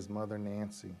 and his mother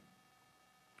Nancy.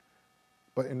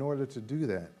 But in order to do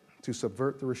that, to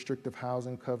subvert the restrictive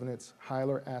housing covenants,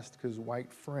 Hyler asked his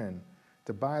white friend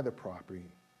to buy the property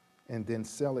and then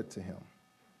sell it to him.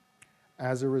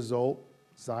 As a result,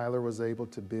 Zyler was able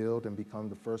to build and become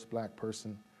the first black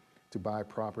person to buy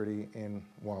property in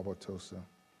Wauwatosa.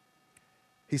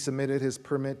 He submitted his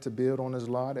permit to build on his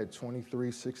lot at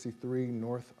 2363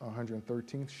 North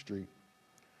 113th Street.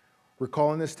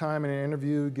 Recalling this time in an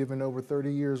interview given over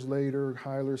 30 years later,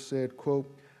 Hyler said, quote,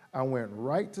 "I went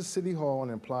right to City Hall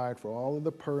and applied for all of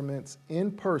the permits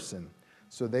in person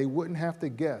so they wouldn't have to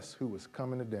guess who was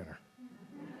coming to dinner."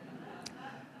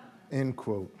 End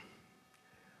quote.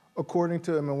 According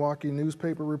to a Milwaukee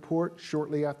newspaper report,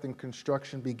 shortly after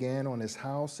construction began on his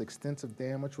house, extensive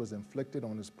damage was inflicted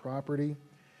on his property,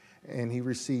 and he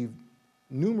received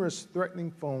numerous threatening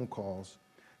phone calls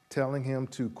telling him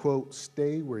to, quote,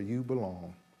 "stay where you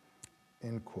belong,"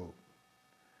 end quote.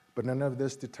 But none of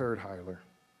this deterred Hyler.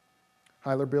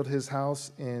 Hyler built his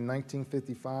house in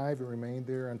 1955 and remained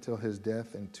there until his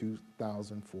death in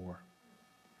 2004.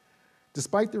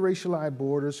 Despite the racialized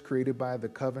borders created by the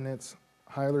covenants,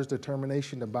 Hyler's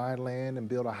determination to buy land and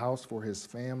build a house for his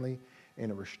family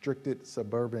in a restricted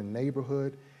suburban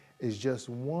neighborhood is just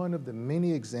one of the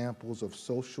many examples of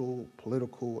social,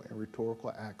 political, and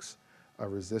rhetorical acts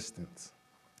of resistance.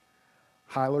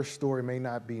 Hyler's story may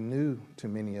not be new to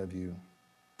many of you.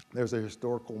 There's a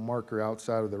historical marker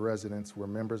outside of the residence where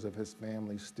members of his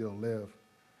family still live.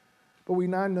 But we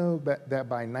now know that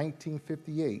by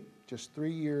 1958, just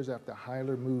 3 years after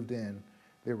Hyler moved in,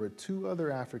 there were 2 other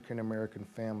African-American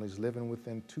families living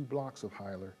within 2 blocks of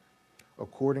Hyler,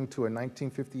 according to a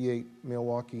 1958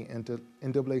 Milwaukee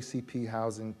NAACP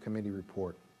Housing Committee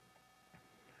report.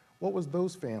 What was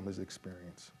those families'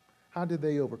 experience? How did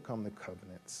they overcome the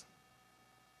covenants?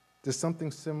 Did something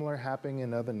similar happen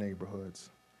in other neighborhoods?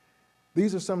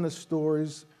 These are some of the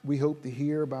stories we hope to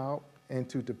hear about and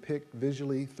to depict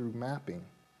visually through mapping,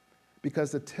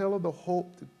 because to tell the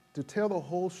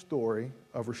whole story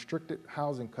of restricted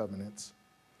housing covenants,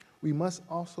 we must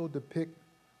also depict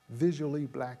visually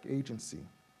black agency.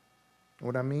 And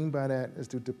what I mean by that is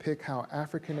to depict how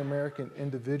African-American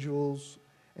individuals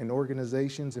and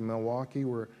organizations in Milwaukee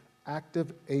were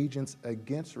active agents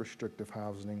against restrictive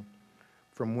housing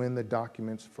from when the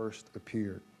documents first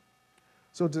appeared.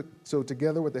 So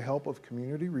together with the help of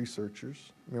community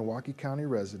researchers, Milwaukee County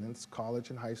residents, college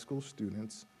and high school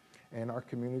students, and our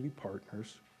community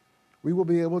partners, we will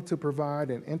be able to provide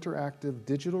an interactive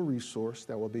digital resource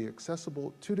that will be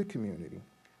accessible to the community,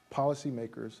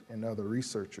 policymakers, and other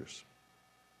researchers.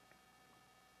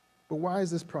 But why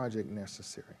is this project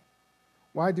necessary?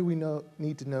 Why do we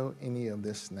need to know any of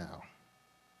this now?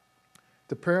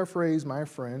 To paraphrase my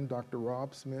friend, Dr.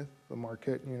 Rob Smith of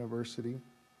Marquette University,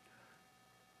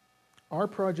 our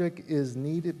project is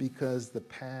needed because the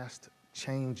past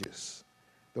changes.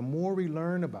 The more we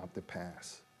learn about the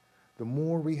past, the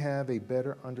more we have a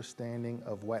better understanding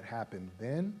of what happened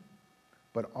then,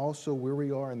 but also where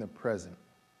we are in the present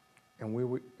and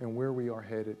where we are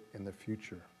headed in the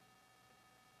future.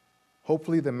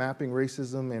 Hopefully, the Mapping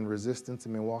Racism and Resistance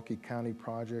in Milwaukee County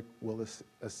project will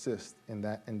assist in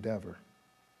that endeavor.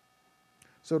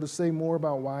 So to say more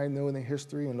about why knowing the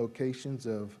history and locations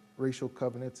of racial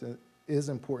covenants is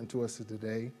important to us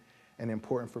today and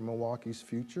important for Milwaukee's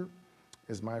future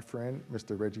is my friend,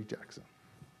 Mr. Reggie Jackson.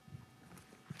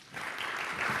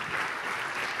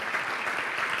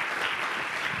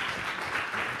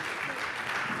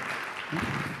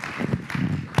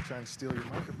 Trying to steal your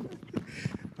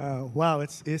microphone. Wow,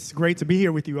 it's great to be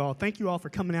here with you all. Thank you all for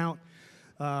coming out.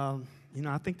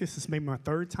 I think this is maybe my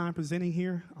 3rd time presenting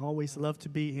here. I always love to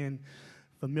be in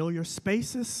familiar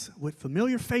spaces with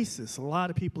familiar faces. A lot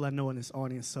of people I know in this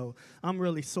audience, so I'm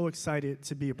really so excited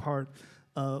to be a part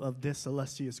of this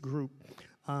illustrious group.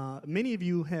 Many of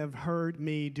you have heard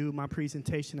me do my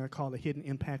presentation I call The Hidden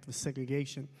Impact of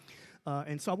Segregation.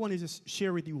 And so I want to just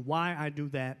share with you why I do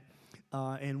that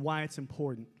and why it's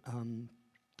important.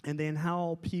 And then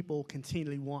how people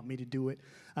continually want me to do it.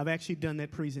 I've actually done that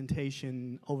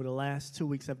presentation over the last 2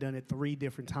 weeks. I've done it 3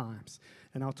 different times.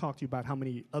 And I'll talk to you about how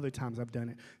many other times I've done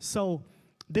it. So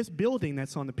this building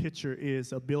that's on the picture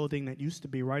is a building that used to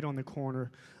be right on the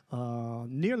corner,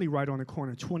 nearly right on the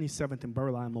corner, 27th and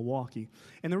Burleigh in Milwaukee.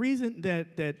 And the reason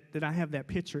that I have that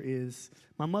picture is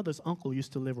my mother's uncle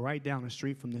used to live right down the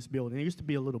street from this building. There used to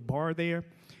be a little bar there,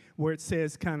 where it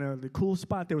says kind of the cool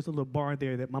spot. There was a little bar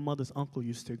there that my mother's uncle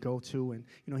used to go to,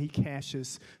 and he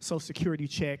cashes Social Security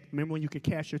check. Remember when you could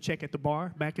cash your check at the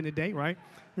bar back in the day, right?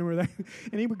 Remember that?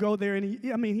 And he would go there, and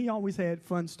he always had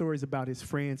fun stories about his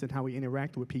friends and how he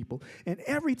interacted with people. And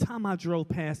every time I drove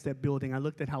past that building, I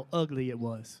looked at how ugly it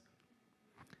was.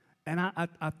 And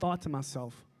I thought to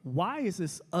myself, why is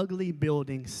this ugly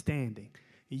building standing?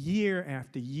 year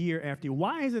after year after year.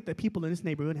 Why is it that people in this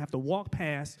neighborhood have to walk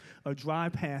past or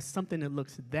drive past something that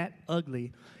looks that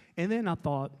ugly? And then I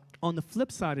thought, on the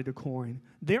flip side of the coin,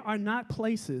 there are not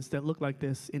places that look like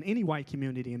this in any white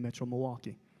community in Metro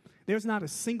Milwaukee. There's not a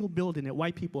single building that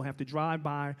white people have to drive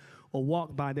by or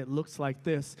walk by that looks like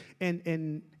this.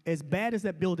 And as bad as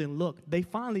that building looked, they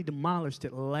finally demolished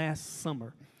it last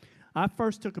summer. I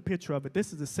first took a picture of it.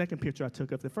 This is the second picture I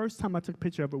took of it. The first time I took a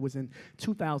picture of it was in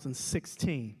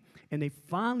 2016, and they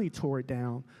finally tore it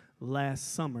down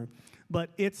last summer.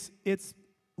 But it's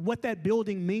what that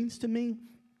building means to me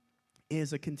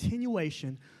is a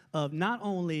continuation of not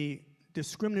only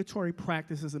discriminatory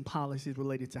practices and policies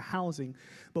related to housing,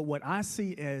 but what I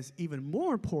see as even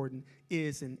more important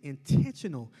is an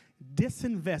intentional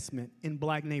disinvestment in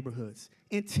black neighborhoods.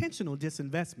 Intentional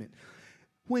disinvestment.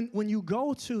 When you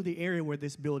go to the area where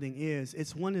this building is,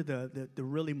 it's one of the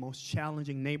really most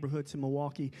challenging neighborhoods in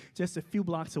Milwaukee. Just a few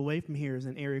blocks away from here is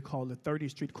an area called the 30th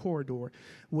Street Corridor,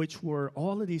 which were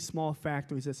all of these small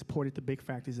factories that supported the big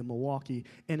factories in Milwaukee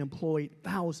and employed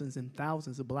thousands and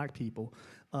thousands of black people.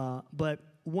 But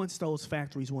once those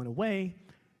factories went away,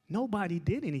 nobody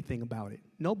did anything about it.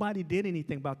 Nobody did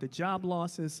anything about the job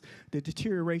losses, the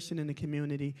deterioration in the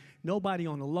community. Nobody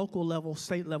on the local level,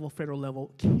 state level, federal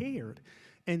level cared.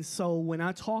 And so when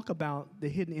I talk about the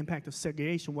hidden impact of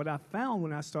segregation, what I found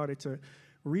when I started to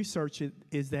research it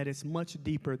is that it's much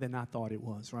deeper than I thought it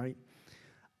was, right?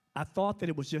 I thought that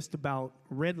it was just about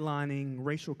redlining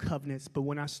racial covenants, but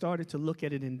when I started to look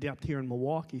at it in depth here in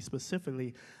Milwaukee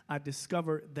specifically, I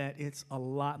discovered that it's a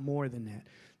lot more than that.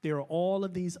 There are all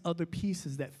of these other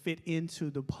pieces that fit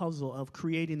into the puzzle of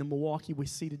creating the Milwaukee we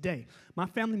see today. My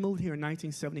family moved here in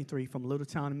 1973 from a little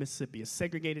town in Mississippi, a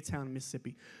segregated town in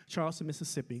Mississippi, Charleston,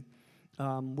 Mississippi.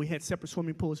 We had separate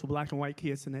swimming pools for black and white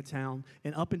kids in that town,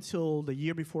 and up until the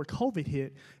year before COVID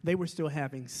hit, they were still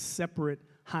having separate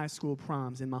high school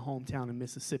proms in my hometown in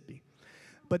Mississippi.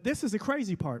 But this is the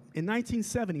crazy part. In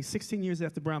 1970, 16 years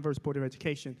after Brown versus Board of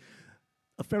Education,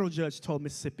 a federal judge told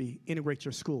Mississippi, integrate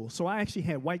your school. So I actually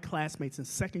had white classmates in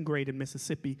second grade in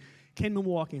Mississippi, came to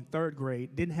Milwaukee in third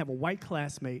grade, didn't have a white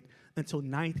classmate until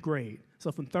ninth grade.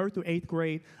 So from third through eighth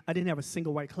grade, I didn't have a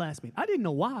single white classmate. I didn't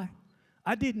know why.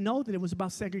 I didn't know that it was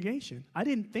about segregation. I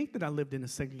didn't think that I lived in a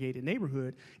segregated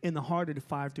neighborhood in the heart of the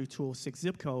 53206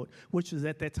 zip code, which was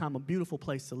at that time a beautiful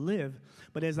place to live.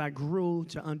 But as I grew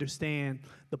to understand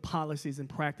the policies and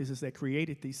practices that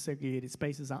created these segregated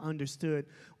spaces, I understood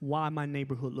why my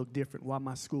neighborhood looked different, why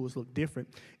my schools looked different.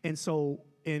 And so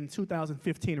in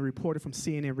 2015, a reporter from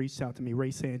CNN reached out to me, Ray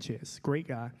Sanchez, great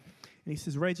guy. And he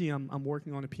says, Reggie, I'm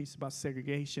working on a piece about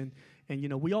segregation. And, you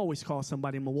know, we always call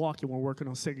somebody in Milwaukee when we're working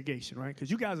on segregation, right?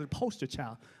 Because you guys are the poster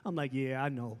child. I'm like, yeah, I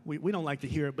know. We don't like to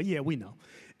hear it, but yeah, we know.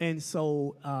 And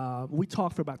so we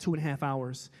talked for about 2.5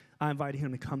 hours. I invited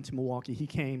him to come to Milwaukee. He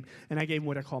came, and I gave him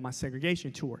what I call my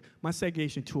segregation tour. My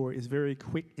segregation tour is very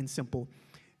quick and simple.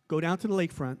 Go down to the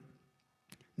lakefront,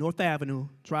 North Avenue,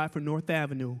 drive from North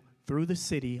Avenue through the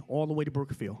city all the way to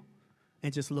Brookfield,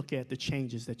 and just look at the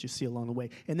changes that you see along the way.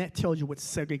 And that tells you what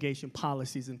segregation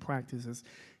policies and practices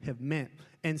have meant.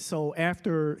 And so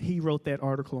after he wrote that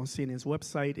article on CNN's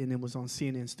website, and it was on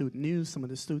CNN Student News, some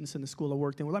of the students in the school I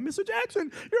worked in were like, Mr.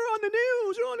 Jackson, you're on the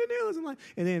news, you're on the news.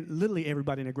 And then literally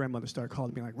everybody and their grandmother started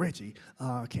calling me like, Reggie,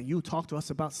 can you talk to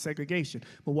us about segregation?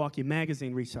 Milwaukee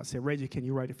Magazine reached out, said, Reggie, can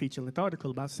you write a feature-length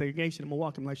article about segregation in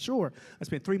Milwaukee? I'm like, sure. I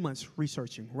spent 3 months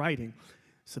researching, writing,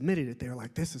 submitted it. They were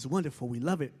like, this is wonderful, we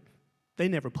love it. They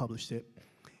never published it.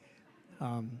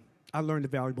 I learned a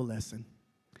valuable lesson.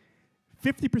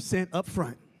 50% up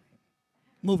front,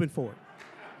 moving forward.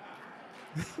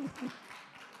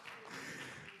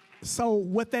 So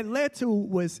what that led to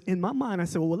was, in my mind, I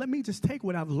said, well, let me just take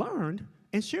what I've learned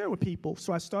and share it with people.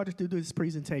 So I started to do this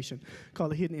presentation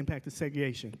called The Hidden Impact of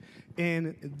Segregation.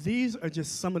 And these are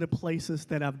just some of the places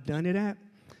that I've done it at.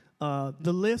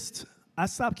 The list, I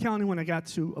stopped counting when I got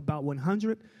to about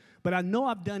 100. But I know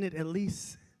I've done it at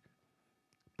least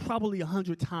probably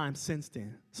 100 times since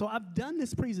then. So I've done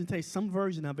this presentation, some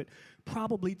version of it,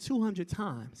 probably 200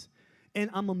 times.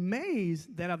 And I'm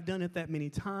amazed that I've done it that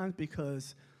many times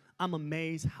because I'm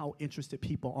amazed how interested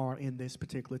people are in this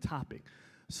particular topic.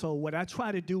 So what I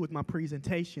try to do with my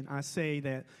presentation, I say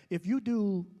that if you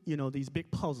do, you know, these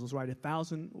big puzzles, right,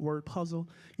 1,000-word puzzle,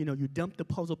 you know, you dump the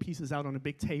puzzle pieces out on a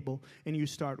big table and you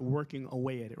start working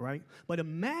away at it, right? But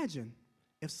imagine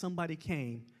if somebody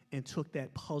came and took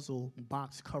that puzzle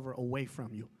box cover away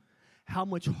from you, how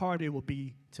much harder it would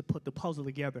be to put the puzzle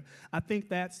together. I think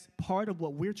that's part of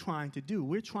what we're trying to do.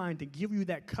 We're trying to give you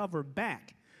that cover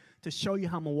back to show you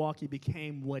how Milwaukee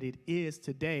became what it is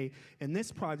today. And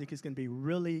this project is going to be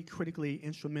really critically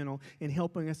instrumental in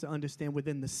helping us to understand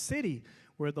within the city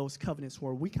where those covenants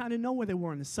were. We kind of know where they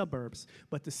were in the suburbs,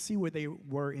 but to see where they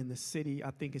were in the city,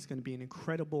 I think it's going to be an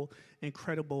incredible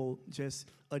just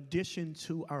addition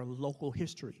to our local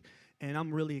history. And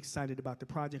I'm really excited about the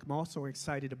project. I'm also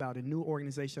excited about a new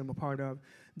organization I'm a part of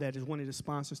that is one of the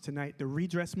sponsors tonight, the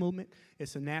Redress Movement.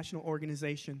 It's a national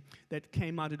organization that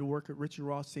came out of the work of Richard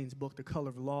Rothstein's book, The Color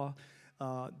of Law.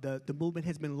 The movement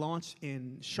has been launched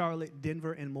in Charlotte,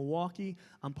 Denver, and Milwaukee.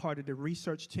 I'm part of the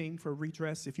research team for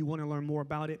Redress. If you want to learn more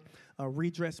about it,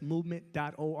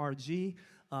 redressmovement.org.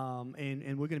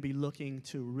 And we're going to be looking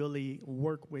to really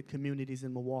work with communities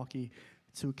in Milwaukee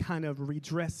to kind of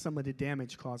redress some of the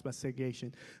damage caused by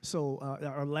segregation. So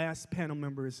our last panel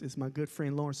member is my good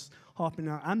friend Lawrence Hoffman.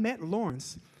 Now, I met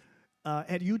Lawrence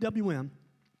at UWM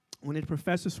when the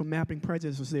professors from Mapping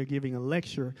Prejudice was there giving a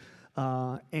lecture.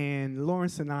 And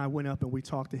Lawrence and I went up and we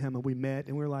talked to him and we met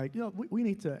and we were like, you know, we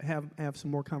need to have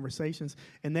some more conversations.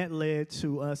 And that led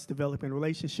to us developing a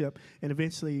relationship and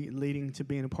eventually leading to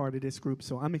being a part of this group.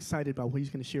 So I'm excited about what he's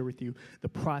going to share with you, the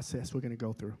process we're going to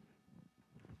go through.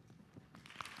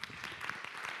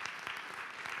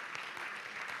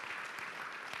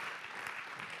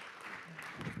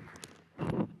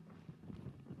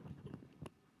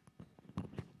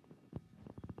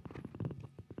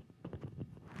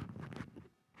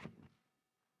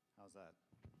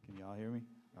 Can y'all hear me?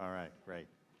 All right, great.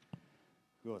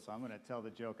 Cool, so I'm going to tell the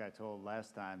joke I told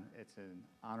last time. It's an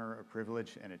honor, a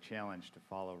privilege, and a challenge to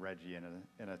follow Reggie in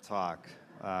a talk.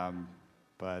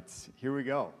 But here we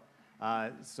go.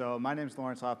 So my name is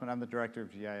Lawrence Hoffman. I'm the director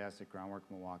of GIS at Groundwork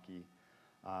Milwaukee.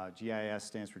 GIS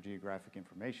stands for Geographic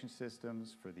Information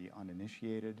Systems for the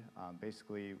uninitiated.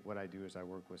 Basically, what I do is I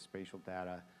work with spatial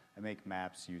data. I make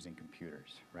maps using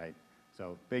computers, right?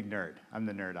 So, big nerd. I'm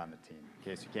the nerd on the team, in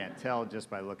case you can't tell just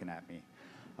by looking at me.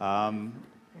 My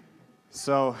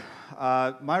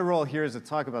role here is to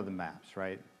talk about the maps,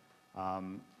 right?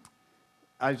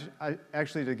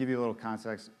 Actually, to give you a little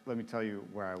context, let me tell you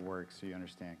where I work so you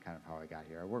understand kind of how I got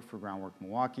here. I work for Groundwork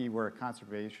Milwaukee. We're a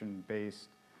conservation-based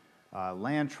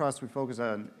land trust. We focus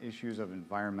on issues of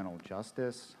environmental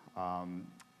justice.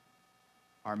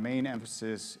 Our main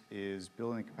emphasis is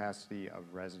building the capacity of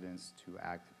residents to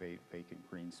activate vacant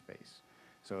green space.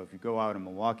 So if you go out in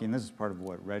Milwaukee, and this is part of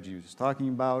what Reggie was talking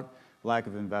about, lack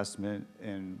of investment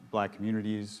in Black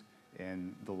communities,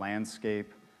 in the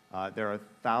landscape, there are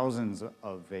thousands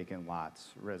of vacant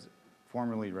lots,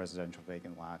 formerly residential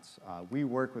vacant lots. We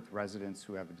work with residents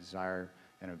who have a desire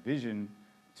and a vision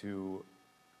to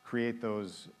create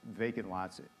those vacant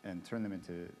lots and turn them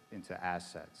into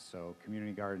assets. So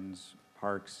community gardens,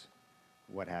 parks,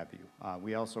 what have you.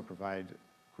 We also provide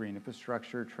green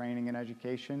infrastructure training and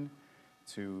education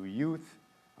to youth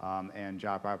and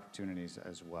job opportunities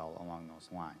as well along those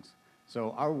lines.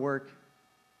 So our work,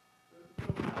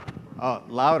 oh,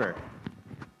 louder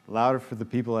for the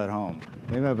people at home.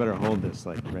 Maybe I better hold this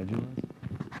like Reggie was.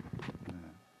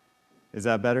 Is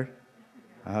that better?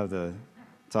 I have to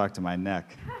talk to my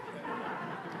neck.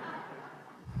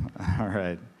 All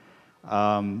right.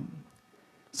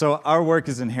 So our work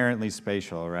is inherently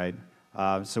spatial, right?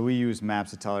 So we use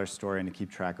maps to tell our story and to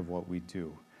keep track of what we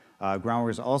do.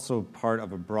 Groundwork is also part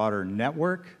of a broader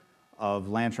network of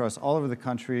land trusts all over the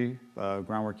country,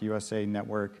 Groundwork USA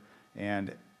network,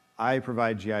 and I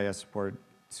provide GIS support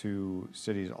to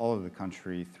cities all over the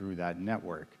country through that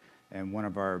network. And one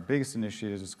of our biggest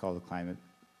initiatives is called the Climate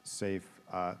Safe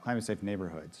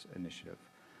Neighborhoods Initiative.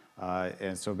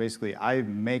 And so basically I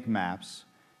make maps,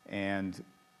 and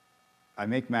I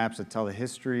make maps that tell the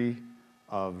history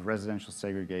of residential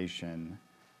segregation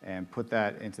and put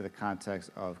that into the context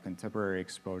of contemporary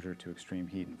exposure to extreme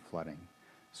heat and flooding.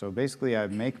 So basically I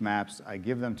make maps, I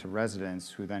give them to residents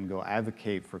who then go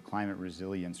advocate for climate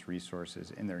resilience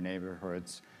resources in their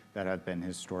neighborhoods that have been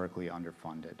historically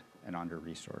underfunded and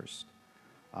under-resourced.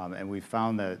 And we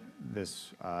found that this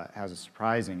has a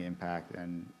surprising impact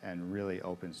and really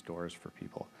opens doors for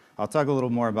people. I'll talk a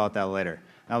little more about that later.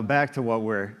 Now back to what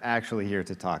we're actually here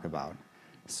to talk about.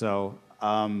 So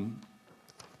I'm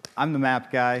the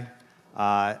map guy.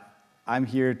 I'm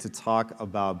here to talk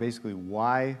about basically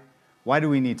why do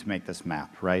we need to make this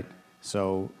map, right?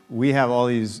 So we have all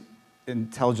these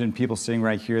intelligent people sitting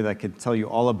right here that can tell you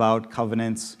all about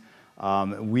covenants.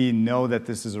 We know that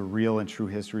this is a real and true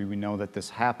history. We know that this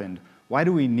happened. Why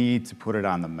do we need to put it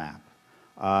on the map?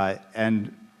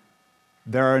 And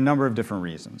there are a number of different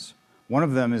reasons. One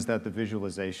of them is that the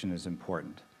visualization is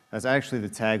important. That's actually the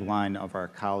tagline of our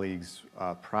colleagues'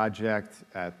 project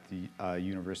at the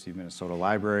University of Minnesota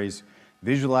Libraries.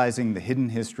 visualizing the hidden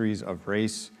histories of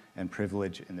race and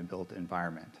privilege in the built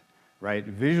environment, right?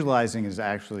 Visualizing is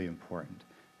actually important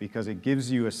because it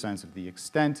gives you a sense of the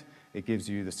extent, it gives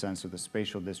you the sense of the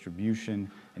spatial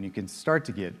distribution, and you can start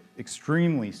to get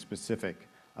extremely specific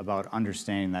about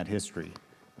understanding that history.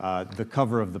 The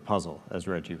cover of the puzzle, as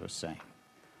Reggie was saying.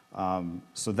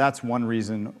 So that's one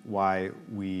reason why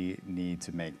we need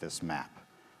to make this map.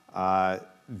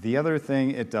 The other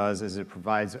thing it does is it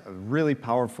provides a really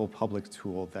powerful public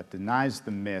tool that denies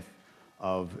the myth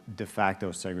of de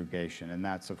facto segregation, and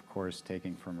that's, of course,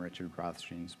 taken from Richard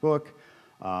Rothstein's book,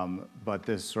 but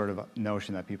this sort of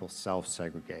notion that people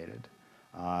self-segregated.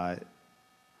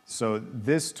 So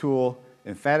this tool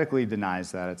emphatically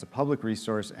denies that. It's a public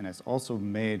resource, and it's also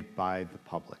made by the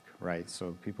public, right?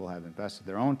 So people have invested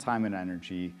their own time and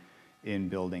energy in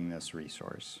building this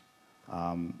resource.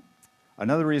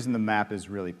 Another reason the map is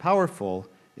really powerful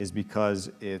is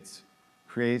because it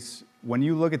creates, when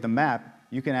you look at the map,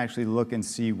 you can actually look and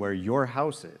see where your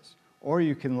house is, or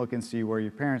you can look and see where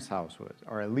your parents' house was,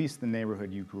 or at least the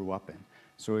neighborhood you grew up in.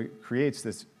 So it creates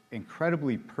this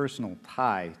incredibly personal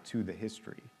tie to the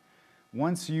history.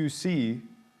 Once you see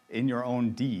in your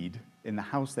own deed, in the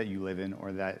house that you live in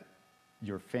or that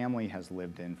your family has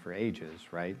lived in for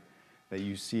ages, right, that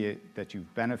you see it, that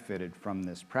you've benefited from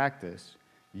this practice,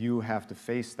 you have to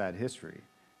face that history.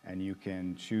 And you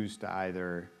can choose to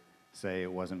either say,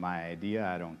 it wasn't my idea,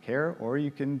 I don't care, or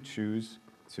you can choose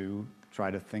to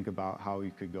try to think about how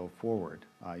you could go forward.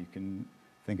 You can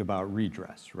think about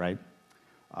redress, right?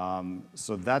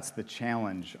 So that's the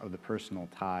challenge of the personal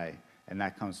tie, and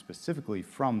that comes specifically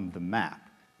from the map,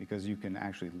 because you can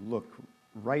actually look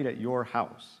right at your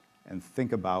house and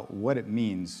think about what it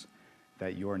means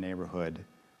that your neighborhood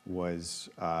was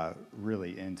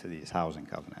really into these housing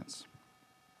covenants.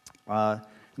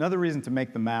 Another reason to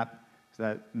make the map is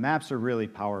that maps are really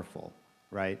powerful,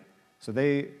 right? So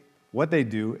what they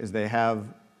do is they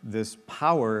have this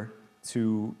power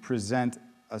to present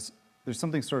us, there's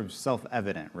something sort of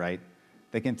self-evident, right?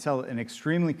 They can tell an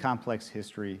extremely complex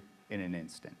history in an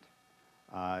instant,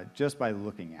 just by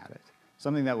looking at it.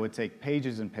 Something that would take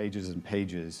pages and pages and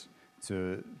pages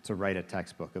to write a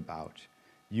textbook about.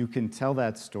 You can tell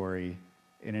that story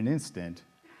in an instant,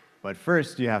 but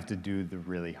first you have to do the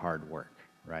really hard work,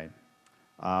 right?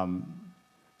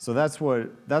 So that's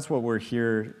what we're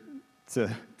here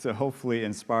to hopefully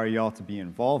inspire y'all to be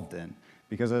involved in,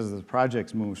 because as the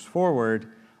project moves forward,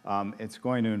 it's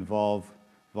going to involve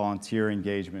volunteer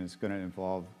engagement. It's going to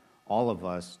involve all of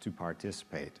us to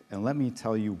participate. And let me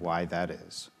tell you why that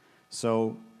is.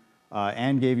 So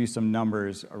Anne gave you some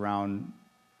numbers around,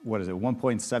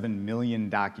 1.7 million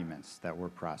documents that we're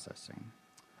processing.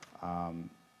 And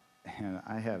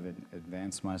I haven't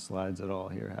advanced my slides at all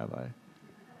here, have I?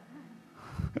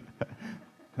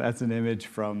 That's an image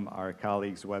from our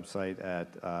colleagues' website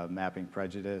at Mapping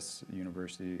Prejudice,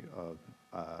 University of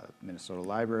Minnesota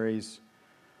Libraries.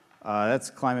 That's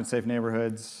Climate Safe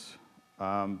Neighborhoods.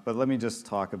 But let me just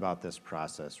talk about this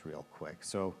process real quick.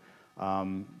 So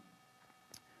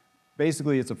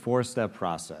basically, it's a 4-step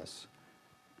process.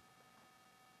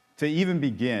 To even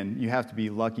begin, you have to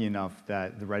be lucky enough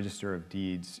that the Register of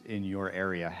Deeds in your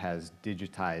area has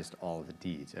digitized all of the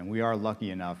deeds. And we are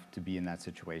lucky enough to be in that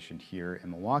situation here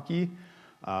in Milwaukee.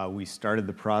 We started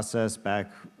the process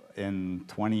back in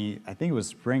I think it was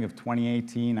spring of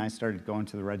 2018. I started going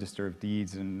to the Register of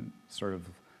Deeds and sort of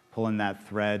pulling that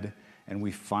thread. And we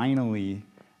finally,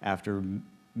 after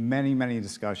many, many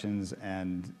discussions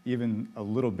and even a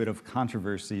little bit of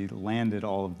controversy, landed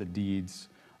all of the deeds.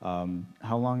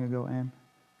 How long ago, Anne?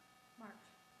 March.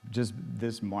 Just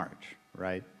this March,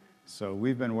 right? So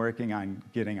we've been working on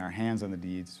getting our hands on the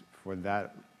deeds for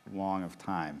that long of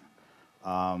time.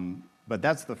 But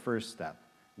that's the first step.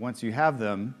 Once you have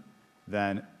them,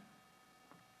 then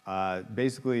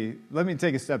basically, let me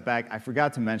take a step back. I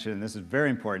forgot to mention, and this is very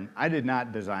important, I did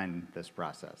not design this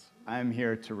process. I am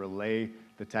here to relay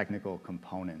the technical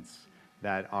components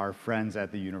that our friends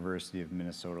at the University of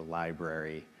Minnesota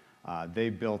Library, they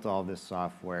built all this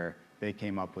software, they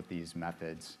came up with these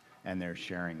methods, and they're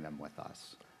sharing them with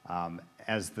us.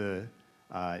 As the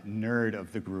nerd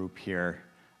of the group here,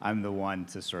 I'm the one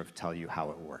to sort of tell you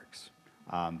how it works.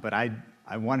 But I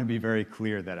want to be very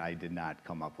clear that I did not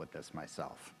come up with this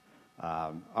myself.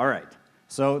 All right,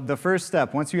 so the first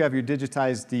step, once you have your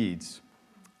digitized deeds,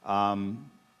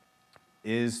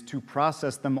 is to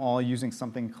process them all using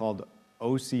something called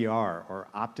OCR, or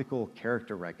optical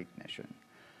character recognition.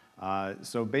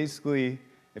 So basically,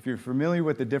 if you're familiar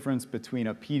with the difference between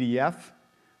a PDF,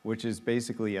 which is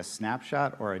basically a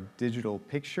snapshot or a digital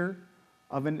picture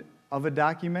of a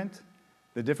document,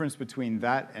 The difference between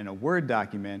that and a Word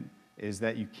document is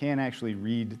that you can't actually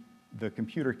read, the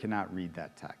computer cannot read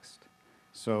that text.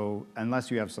 So unless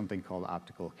you have something called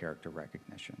optical character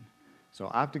recognition. So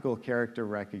optical character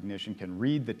recognition can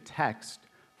read the text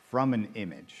from an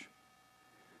image.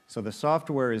 So the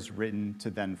software is written to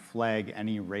then flag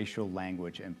any racial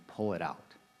language and pull it out.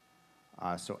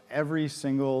 So every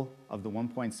single of the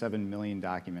 1.7 million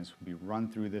documents will be run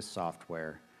through this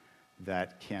software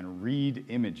that can read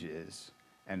images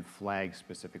and flag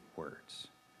specific words.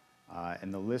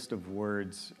 And the list of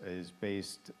words is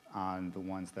based on the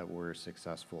ones that were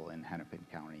successful in Hennepin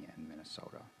County and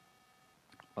Minnesota.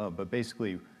 But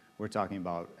basically, we're talking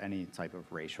about any type of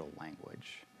racial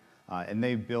language. And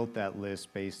they built that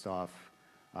list based off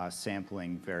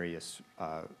sampling various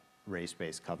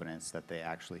race-based covenants that they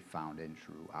actually found and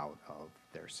drew out of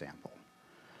their sample.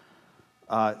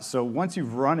 So once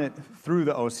you've run it through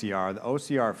the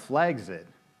OCR flags it,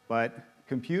 but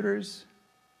computers,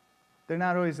 they're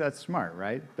not always that smart,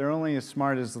 right? They're only as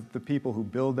smart as the people who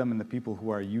build them and the people who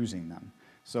are using them.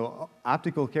 So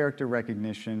optical character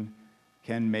recognition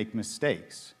can make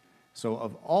mistakes. So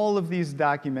of all of these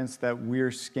documents that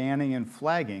we're scanning and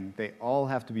flagging, they all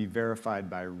have to be verified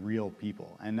by real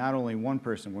people. And not only one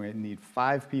person, we need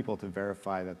 5 people to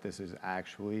verify that this is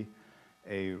actually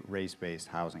a race-based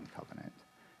housing covenant.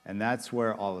 And that's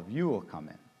where all of you will come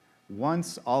in.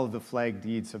 Once all of the flagged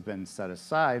deeds have been set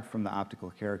aside from the optical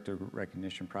character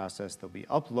recognition process, they'll be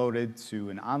uploaded to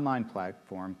an online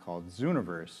platform called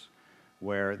Zooniverse,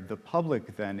 where the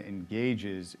public then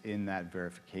engages in that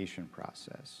verification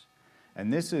process.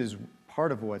 And this is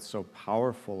part of what's so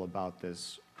powerful about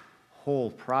this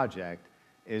whole project,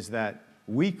 is that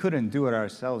we couldn't do it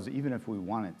ourselves even if we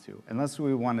wanted to, unless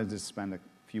we wanted to spend a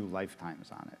few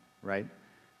lifetimes on it, right?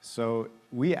 So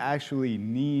we actually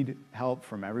need help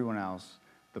from everyone else.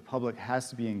 The public has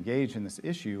to be engaged in this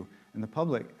issue, and the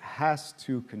public has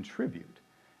to contribute.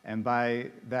 And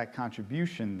by that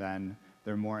contribution, then,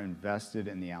 they're more invested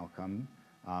in the outcome,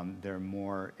 they're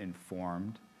more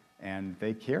informed, and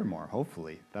they care more,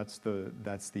 hopefully. That's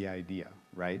the idea,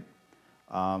 right?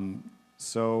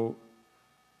 So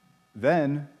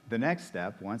then the next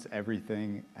step, once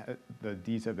everything, the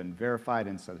deeds have been verified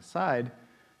and set aside,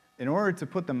 in order to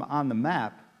put them on the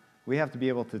map, we have to be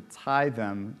able to tie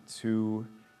them to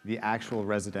the actual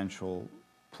residential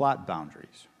plot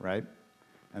boundaries, right?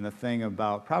 And the thing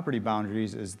about property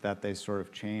boundaries is that they sort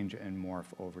of change and morph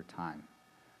over time.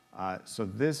 So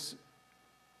this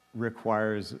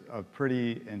requires a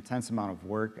pretty intense amount of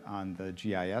work on the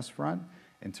GIS front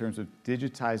in terms of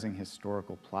digitizing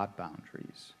historical plot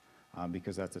boundaries,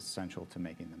 because that's essential to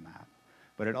making the map.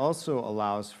 But it also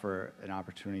allows for an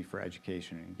opportunity for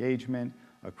education and engagement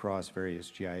across various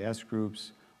GIS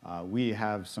groups. We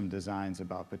have some designs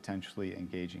about potentially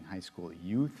engaging high school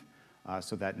youth,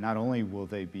 so that not only will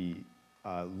they be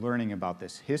learning about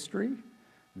this history,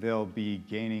 they'll be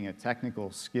gaining a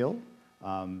technical skill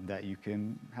that you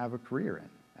can have a career in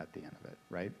at the end of it,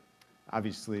 right?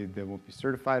 Obviously, they won't be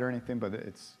certified or anything, but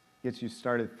it gets you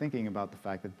started thinking about the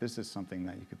fact that this is something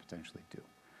that you could potentially do.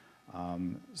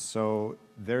 So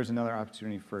there's another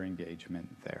opportunity for engagement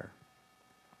there.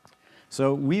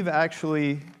 So we've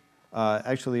actually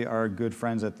our good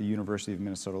friends at the University of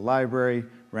Minnesota Library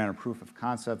ran a proof of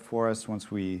concept for us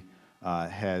once we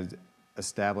had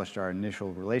established our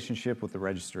initial relationship with the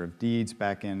Register of Deeds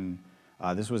back in,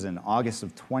 this was in August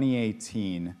of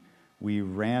 2018. We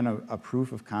ran a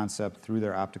proof of concept through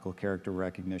their optical character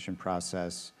recognition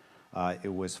process.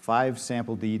 It was 5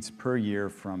 sample deeds per year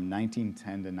from 1910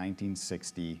 to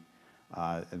 1960.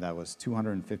 That was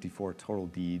 254 total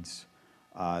deeds.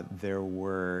 There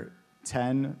were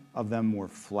 10 of them were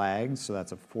flagged, so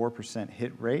that's a 4%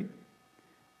 hit rate.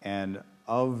 And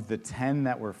of the 10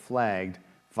 that were flagged,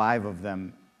 5 of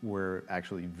them were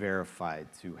actually verified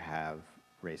to have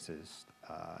racist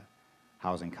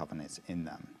housing covenants in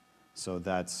them. So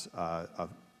that's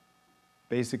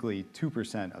basically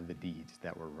 2% of the deeds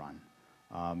that were run.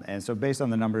 And so based on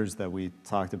the numbers that we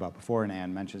talked about before, and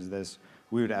Ann mentions this,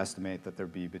 we would estimate that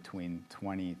there'd be between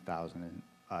 20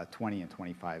 and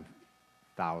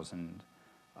 25,000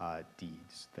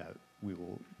 deeds that we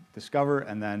will discover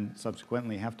and then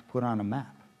subsequently have to put on a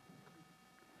map.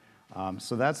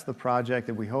 So that's the project,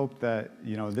 and we hope that,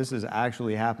 you know, this is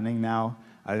actually happening now.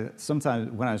 Sometimes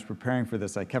when I was preparing for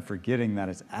this, I kept forgetting that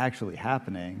it's actually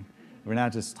happening. We're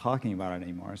not just talking about it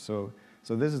anymore. So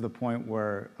this is the point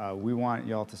where we want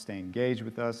y'all to stay engaged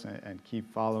with us and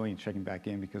keep following and checking back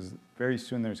in, because very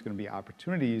soon there's going to be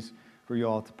opportunities for you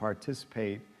all to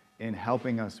participate in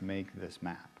helping us make this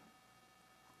map.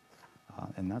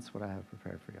 And that's what I have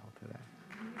prepared for y'all today.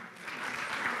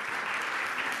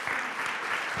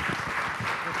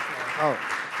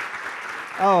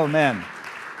 Oh, man.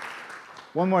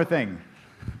 One more thing.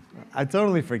 I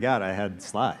totally forgot I had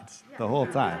slides the whole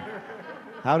time.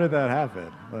 How did that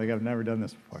happen? Like, I've never done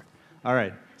this before. All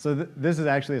right, so this is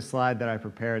actually a slide that I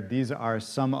prepared. These are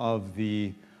some of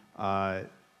the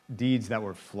deeds that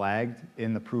were flagged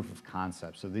in the proof of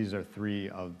concept. So these are 3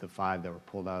 of the 5 that were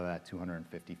pulled out of that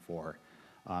 254.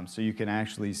 So you can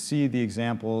actually see the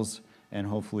examples and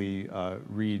hopefully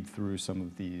read through some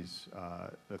of these,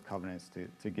 the covenants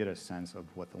to get a sense of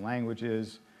what the language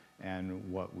is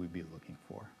and what we'd be looking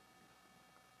for.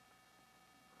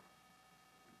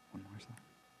 One more slide.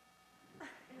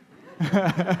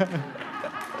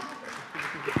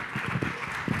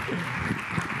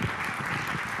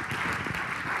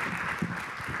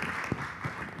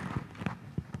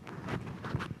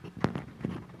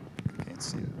 Can't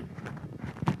see it.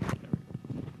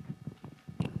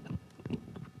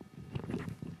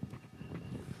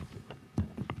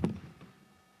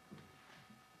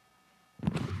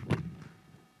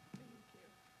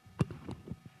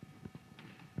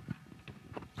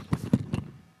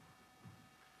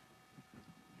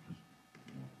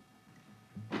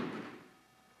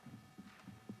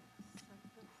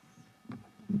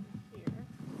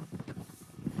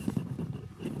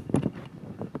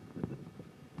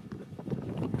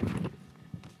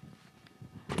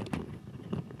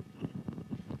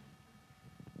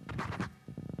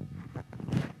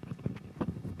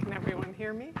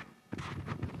 Hear me?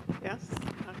 Yes?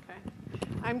 Okay.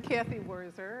 I'm Kathy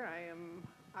Wurzer. I am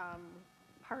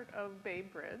part of Bay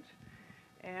Bridge,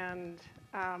 and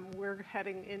we're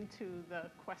heading into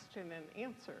the question and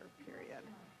answer period.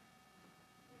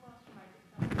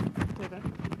 Did I?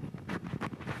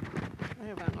 I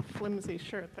have on a flimsy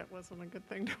shirt. That wasn't a good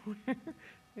thing to wear.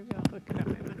 Maybe I'll look it at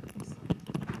my necklace.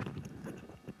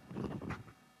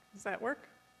 Does that work?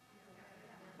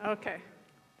 Okay.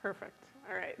 Perfect.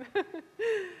 All right.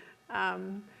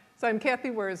 So I'm Kathy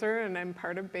Wurzer, and I'm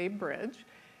part of Bay Bridge.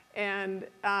 And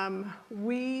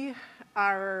we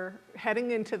are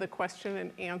heading into the question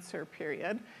and answer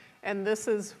period. And this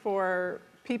is for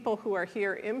people who are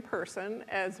here in person,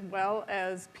 as well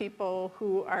as people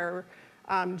who are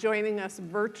joining us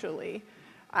virtually.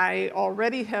 I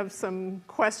already have some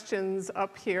questions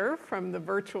up here from the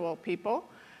virtual people.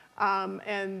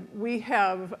 And we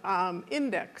have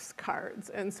index cards.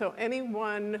 And so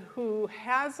anyone who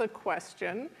has a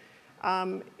question,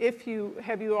 have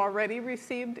you already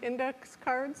received index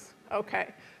cards?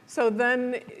 Okay. So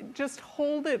then just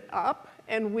hold it up,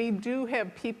 and we do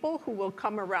have people who will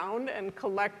come around and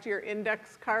collect your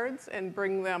index cards and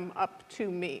bring them up to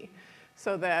me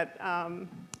so that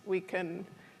we can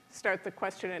start the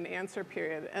question and answer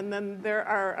period. And then there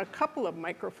are a couple of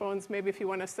microphones. Maybe if you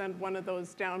want to send one of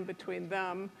those down between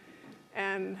them.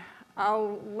 And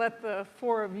I'll let the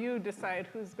 4 of you decide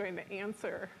who's going to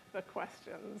answer the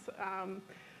questions.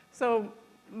 So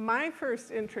my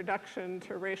first introduction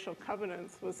to racial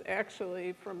covenants was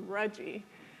actually from Reggie.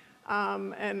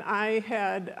 And I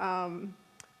had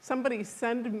somebody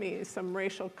send me some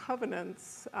racial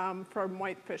covenants from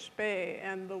Whitefish Bay,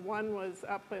 and the one was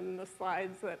up in the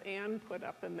slides that Ann put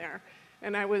up in there.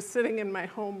 And I was sitting in my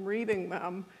home reading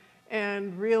them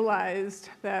and realized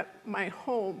that my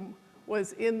home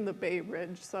was in the Bay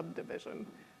Ridge subdivision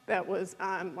that was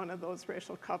on one of those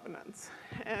racial covenants.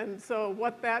 And so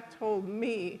what that told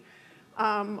me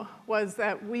was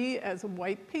that we as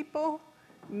white people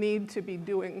need to be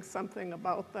doing something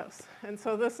about this. And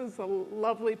so this is a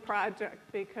lovely project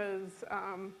because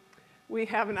we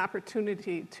have an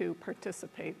opportunity to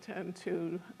participate and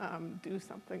to do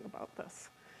something about this.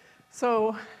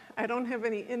 So I don't have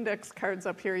any index cards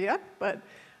up here yet, but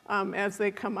as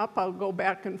they come up, I'll go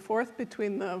back and forth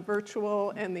between the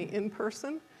virtual and the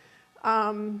in-person.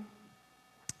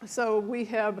 So we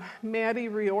have Maddie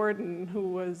Riordan, who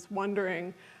was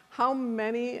wondering, how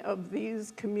many of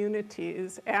these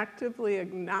communities actively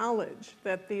acknowledge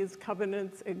that these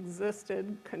covenants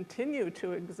existed, continue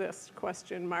to exist, ?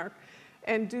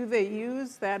 And do they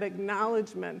use that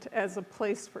acknowledgement as a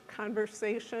place for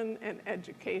conversation and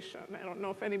education? I don't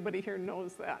know if anybody here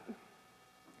knows that.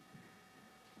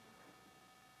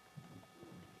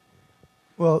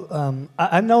 Well,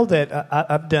 I know that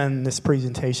I've done this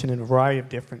presentation in a variety of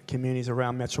different communities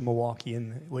around Metro Milwaukee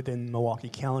and within Milwaukee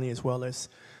County, as well as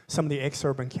some of the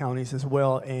exurban counties as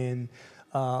well. And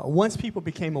once people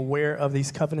became aware of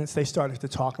these covenants, they started to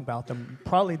talk about them.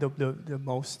 Probably the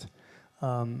most,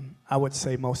 I would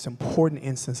say, most important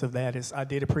instance of that is I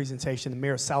did a presentation. The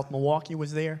mayor of South Milwaukee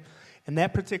was there. And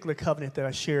that particular covenant that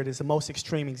I shared is the most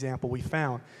extreme example we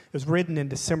found. It was written in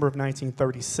December of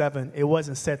 1937. It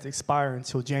wasn't set to expire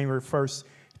until January 1st,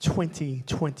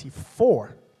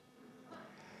 2024.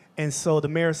 And so the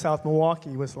mayor of South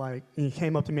Milwaukee was like, he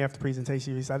came up to me after the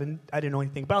presentation. He said, I didn't know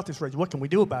anything about this, Reggie. What can we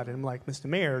do about it? I'm like, Mr.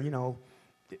 Mayor,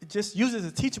 just use it as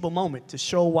a teachable moment to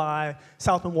show why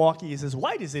South Milwaukee is as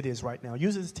white as it is right now.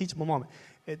 Use it as a teachable moment.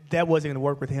 That wasn't going to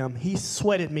work with him. He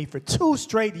sweated me for 2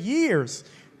 straight years.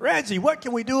 Reggie, what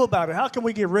can we do about it? How can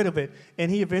we get rid of it? And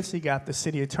he eventually got the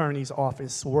city attorney's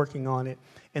office working on it,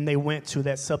 and they went to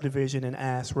that subdivision and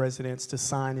asked residents to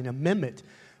sign an amendment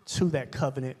to that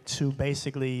covenant to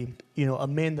basically,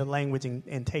 amend the language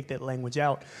and take that language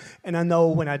out. And I know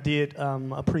when I did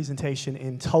a presentation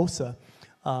in Tulsa,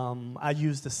 I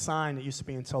used the sign that used to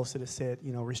be in Tulsa that said,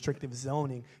 restrictive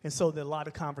zoning. And so there are a lot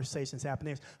of conversations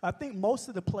happening. I think most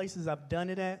of the places I've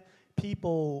done it at,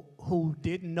 people who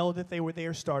didn't know that they were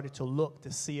there started to look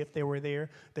to see if they were there.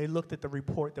 They looked at the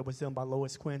report that was done by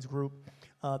Lois Quinn's group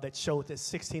that showed that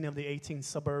 16 of the 18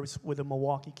 suburbs within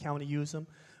Milwaukee County use them.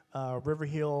 River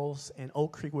Hills and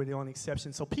Oak Creek were the only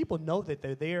exception. So people know that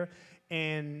they're there,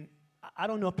 and I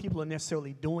don't know if people are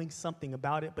necessarily doing something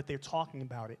about it, but they're talking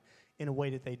about it in a way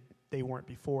that they weren't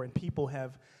before. And people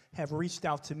have reached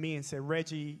out to me and said,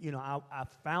 Reggie, I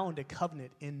found a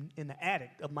covenant in the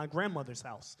attic of my grandmother's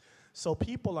house. So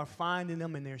people are finding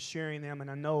them and they're sharing them, and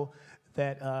I know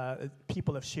that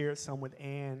people have shared some with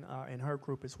Ann and her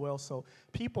group as well. So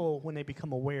people, when they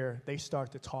become aware, they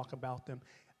start to talk about them.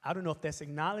 I don't know if that's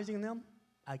acknowledging them.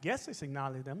 I guess it's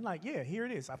acknowledging them. Like, yeah, here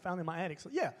it is. I found it in my attic.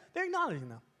 So, yeah, they're acknowledging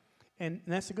them. And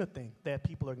that's a good thing, that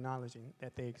people are acknowledging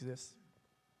that they exist.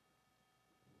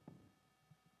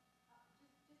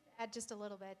 Add just a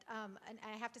little bit. And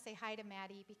I have to say hi to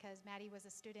Maddie, because Maddie was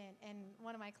a student in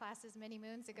one of my classes many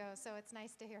moons ago, so it's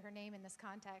nice to hear her name in this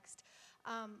context.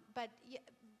 But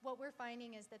what we're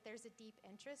finding is that there's a deep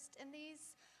interest in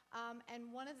these.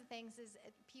 And one of the things is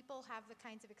people have the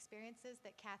kinds of experiences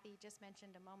that Kathy just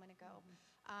mentioned a moment ago.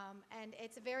 And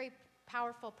it's a very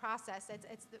powerful process.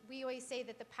 We always say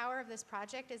that the power of this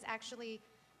project is actually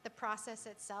the process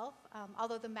itself.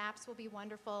 Although the maps will be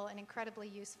wonderful and incredibly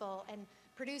useful, and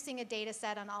producing a data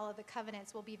set on all of the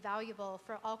covenants will be valuable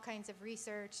for all kinds of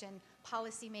research and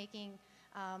policy making,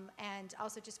 and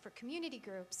also just for community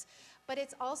groups. But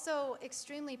it's also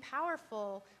extremely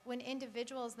powerful when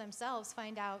individuals themselves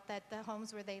find out that the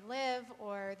homes where they live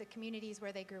or the communities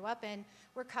where they grew up in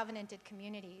were covenanted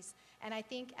communities. And I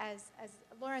think, as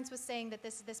Lawrence was saying, that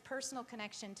this personal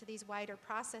connection to these wider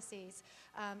processes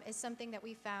is something that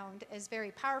we found is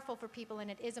very powerful for people, and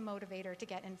it is a motivator to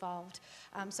get involved.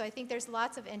 So I think there's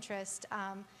lots of interest.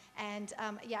 I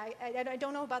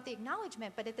don't know about the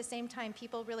acknowledgement, but at the same time,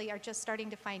 people really are just starting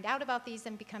to find out about these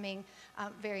and becoming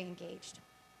very engaged.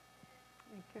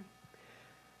 Thank you.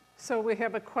 So we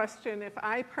have a question. If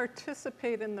I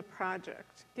participate in the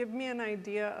project, give me an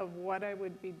idea of what I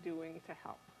would be doing to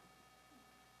help.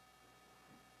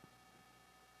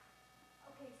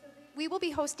 Okay, so we will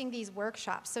be hosting these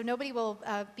workshops, so nobody will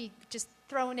be just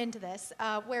thrown into this,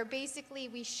 where basically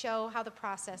we show how the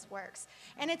process works.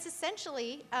 And it's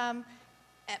essentially,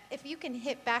 if you can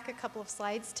hit back a couple of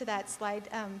slides to that slide,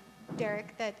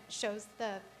 Derek, that shows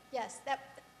the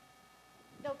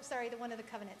one of the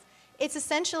covenants. It's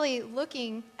essentially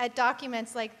looking at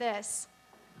documents like this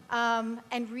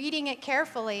and reading it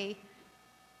carefully,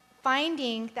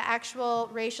 finding the actual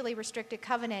racially restricted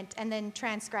covenant, and then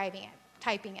transcribing it,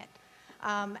 typing it.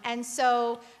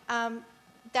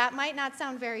 That might not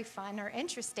sound very fun or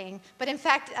interesting, but in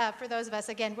fact, for those of us,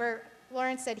 again,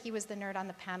 Lawrence said he was the nerd on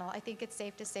the panel. I think it's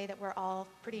safe to say that we're all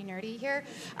pretty nerdy here,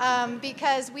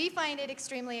 because we find it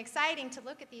extremely exciting to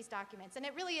look at these documents. And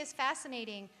it really is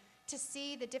fascinating to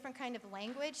see the different kind of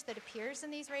language that appears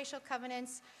in these racial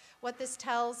covenants, what this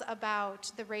tells about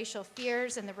the racial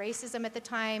fears and the racism at the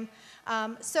time.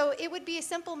 So it would be a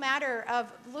simple matter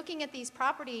of looking at these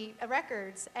property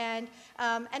records, and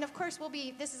of course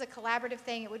this is a collaborative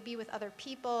thing. It would be with other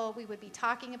people. We would be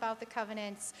talking about the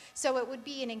covenants. So it would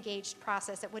be an engaged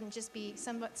process. It wouldn't just be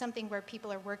something where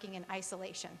people are working in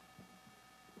isolation.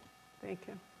 Thank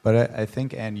you. But I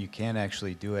think, Ann, you can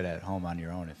actually do it at home on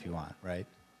your own if you want, right?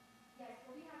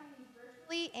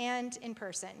 And in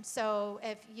person. So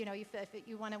if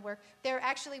you want to work there,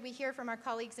 actually we hear from our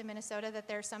colleagues in Minnesota that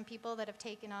there are some people that have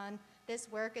taken on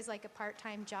this work as like a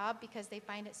part-time job because they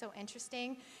find it so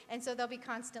interesting, and so they'll be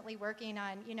constantly working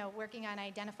on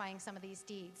identifying some of these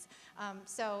deeds.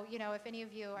 So if any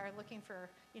of you are looking for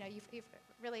you're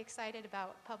really excited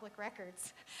about public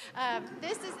records,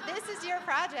 this is your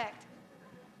project.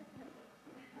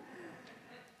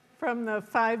 From the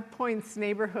 5 Points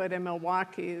neighborhood in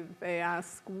Milwaukee, they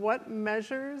ask, what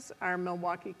measures are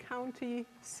Milwaukee County,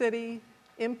 city,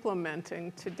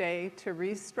 implementing today to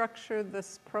restructure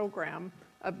this program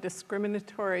of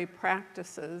discriminatory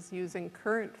practices using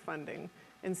current funding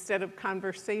instead of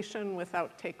conversation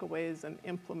without takeaways and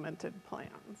implemented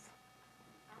plans?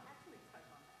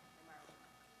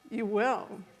 You will?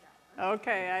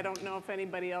 Okay, I don't know if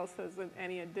anybody else has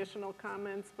any additional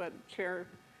comments, but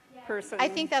Chairperson I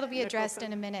think that'll be addressed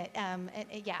Nicholson? in a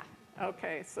minute. Yeah.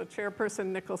 Okay, so Chairperson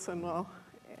Nicholson will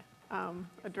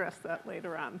address that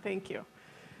later on. Thank you.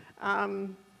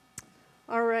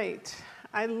 All right,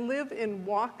 I live in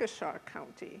Waukesha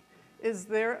County. Is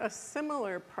there a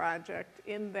similar project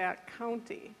in that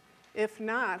county? If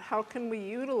not, how can we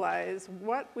utilize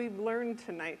what we've learned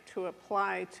tonight to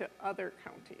apply to other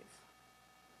counties?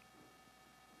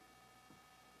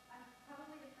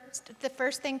 The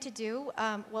first thing to do,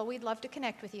 well, we'd love to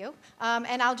connect with you.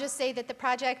 And I'll just say that the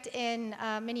project in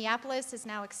Minneapolis is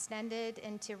now extended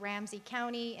into Ramsey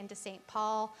County, into St.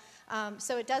 Paul.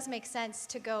 So it does make sense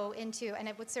to go into, and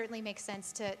it would certainly make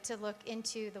sense to look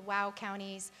into the WOW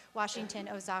counties, Washington,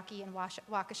 Ozaukee, and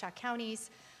Waukesha counties.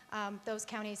 Those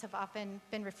counties have often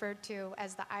been referred to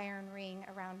as the Iron Ring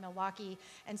around Milwaukee,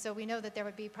 and so we know that there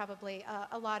would be probably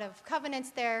a lot of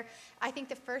covenants there. I think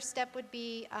the first step would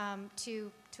be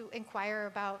to inquire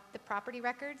about the property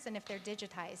records and if they're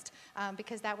digitized,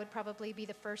 because that would probably be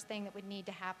the first thing that would need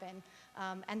to happen.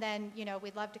 And then, you know,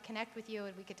 we'd love to connect with you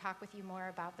and we could talk with you more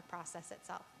about the process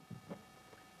itself.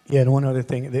 Yeah, and one other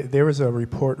thing, there was a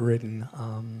report written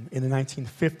in the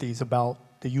 1950s about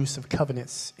the use of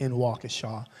covenants in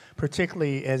Waukesha,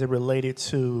 particularly as it related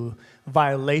to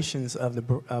violations of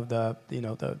the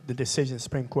decision the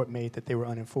Supreme Court made that they were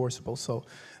unenforceable. So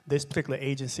this particular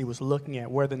agency was looking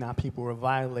at whether or not people were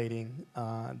violating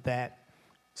that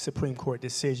Supreme Court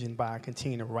decision by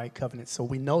continuing to write covenants. So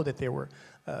we know that there were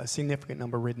a significant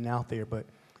number written out there, but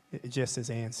just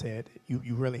as Ann said,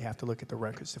 you really have to look at the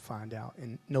records to find out,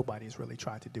 and nobody's really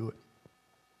tried to do it.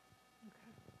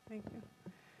 Okay, thank you.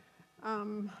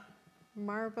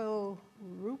 Marvel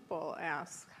Rupel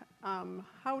asks,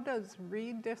 how does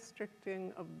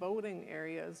redistricting of voting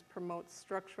areas promote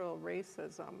structural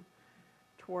racism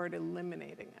toward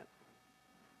eliminating it?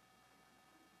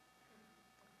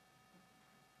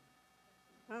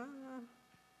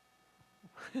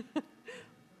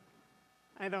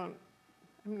 I'm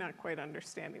not quite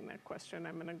understanding that question.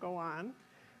 I'm going to go on.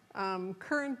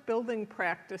 Current building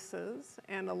practices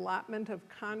and allotment of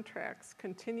contracts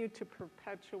continue to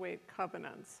perpetuate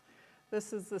covenants.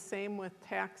 This is the same with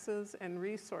taxes and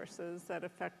resources that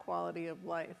affect quality of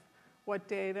life. What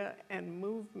data and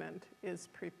movement is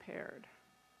prepared?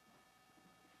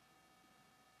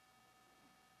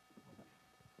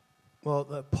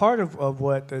 Well, part of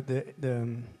what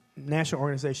the national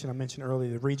organization I mentioned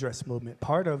earlier, the redress movement,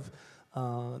 part of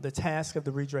the task of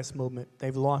the redress movement,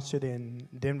 they've launched it in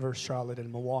Denver, Charlotte,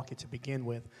 and Milwaukee to begin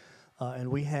with.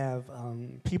 And we have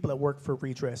people that work for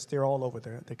redress. They're all over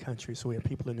the country. So we have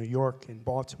people in New York, in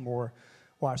Baltimore,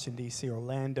 Washington, D.C.,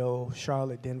 Orlando,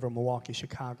 Charlotte, Denver, Milwaukee,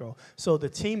 Chicago. So the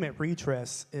team at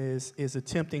redress is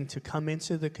attempting to come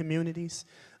into the communities.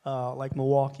 Like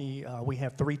Milwaukee, we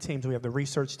have 3 teams. We have the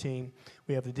research team,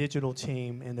 we have the digital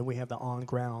team, and then we have the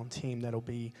on-ground team that'll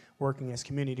be working as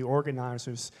community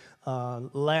organizers.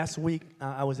 Last week,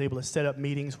 I was able to set up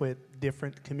meetings with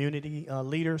different community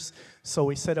leaders. So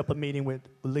we set up a meeting with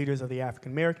leaders of the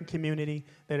African-American community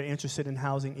that are interested in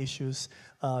housing issues,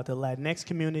 the Latinx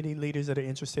community leaders that are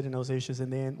interested in those issues,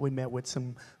 and then we met with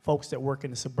some folks that work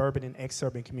in the suburban and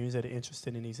exurban communities that are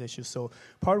interested in these issues. So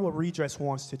part of what Redress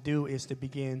wants to do is to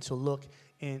begin to look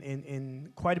in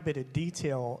quite a bit of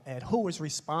detail at who is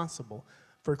responsible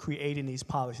for creating these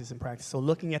policies and practices. So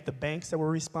looking at the banks that were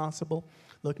responsible,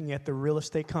 looking at the real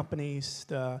estate companies,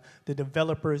 the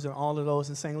developers and all of those,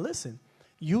 and saying, listen,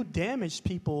 you damaged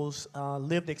people's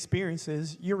lived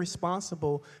experiences. You're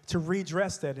responsible to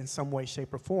redress that in some way,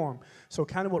 shape, or form. So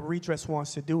kind of what Redress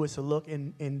wants to do is to look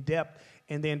in depth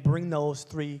and then bring those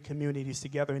 3 communities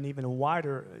together and even a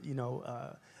wider,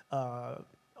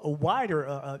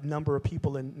 number of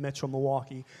people in Metro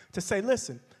Milwaukee to say,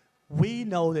 listen, we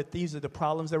know that these are the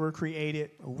problems that were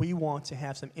created. We want to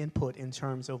have some input in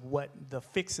terms of what the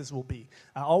fixes will be.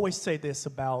 I always say this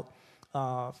about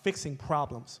fixing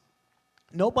problems.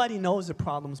 Nobody knows the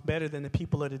problems better than the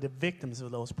people that are the victims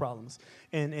of those problems.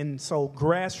 And so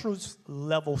grassroots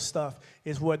level stuff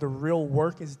is where the real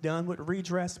work is done with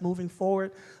Redress moving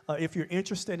forward. If you're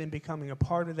interested in becoming a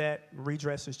part of that,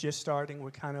 Redress is just starting.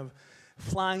 We're kind of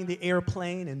flying the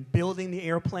airplane and building the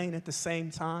airplane at the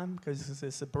same time because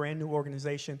it's a brand new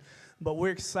organization. But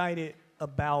we're excited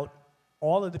about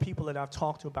all of the people that I've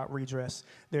talked to about redress,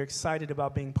 they're excited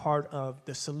about being part of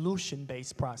the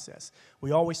solution-based process.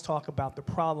 We always talk about the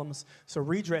problems, so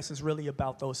redress is really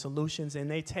about those solutions, and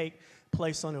they take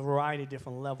place on a variety of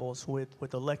different levels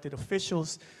with elected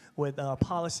officials, with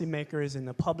policymakers in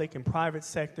the public and private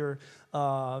sector,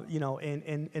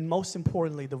 and most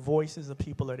importantly, the voices of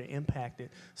people that are impacted.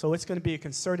 So it's going to be a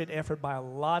concerted effort by a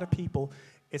lot of people.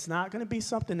 It's not going to be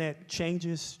something that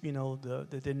changes,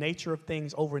 the nature of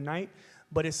things overnight,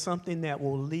 but it's something that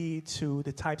will lead to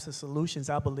the types of solutions.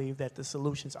 I believe that the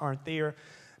solutions aren't there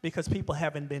because people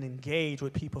haven't been engaged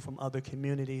with people from other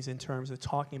communities in terms of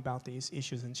talking about these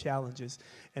issues and challenges.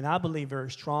 And I believe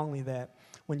very strongly that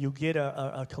when you get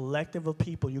a collective of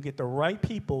people, you get the right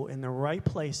people in the right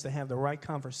place to have the right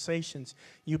conversations,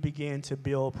 you begin to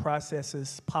build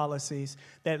processes, policies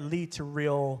that lead to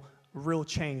real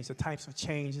change, the types of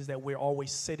changes that we're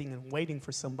always sitting and waiting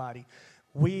for somebody.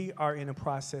 We are in a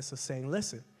process of saying,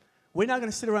 listen, we're not going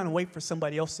to sit around and wait for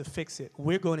somebody else to fix it.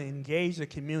 We're going to engage the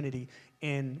community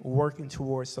in working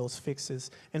towards those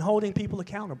fixes and holding people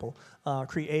accountable,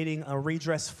 creating a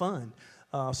redress fund.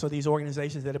 So these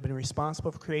organizations that have been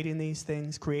responsible for creating these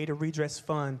things create a redress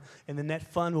fund, and then that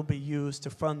fund will be used to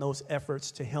fund those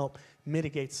efforts to help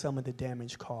mitigate some of the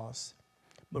damage caused.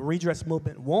 The redress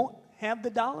movement won't have the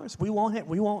dollars. We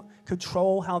won't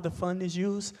control how the fund is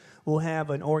used. We'll have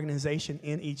an organization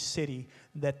in each city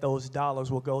that those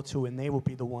dollars will go to, and they will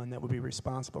be the one that will be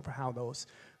responsible for how those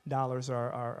dollars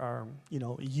are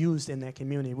used in that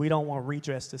community. We don't want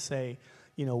redress to say,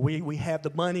 we have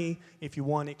the money. If you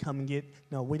want it, come and get.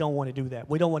 No, we don't want to do that.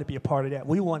 We don't want to be a part of that.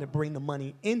 We want to bring the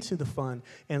money into the fund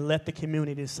and let the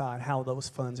community decide how those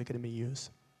funds are going to be used.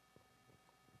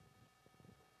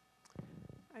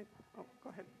 Go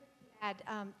ahead. Add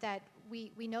that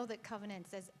we know that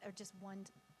covenants are just one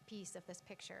piece of this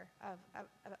picture of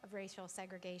racial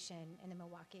segregation in the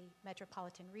Milwaukee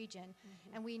metropolitan region.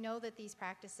 Mm-hmm. And we know that these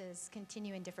practices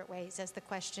continue in different ways, as the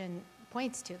question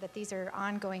points to, that these are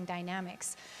ongoing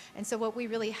dynamics. And so what we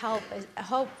really hope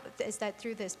is that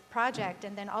through this project,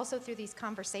 and then also through these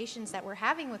conversations that we're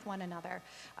having with one another,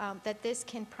 that this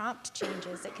can prompt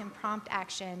changes, it can prompt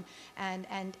action,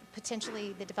 and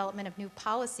potentially the development of new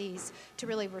policies to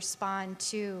really respond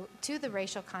to the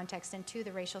racial context and to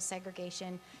the racial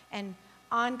segregation and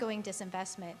ongoing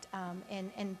disinvestment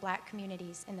in Black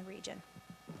communities in the region.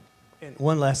 And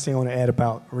one last thing I want to add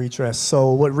about redress.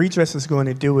 So what redress is going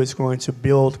to do is going to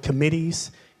build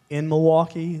committees in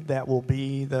Milwaukee that will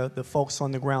be the folks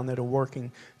on the ground that are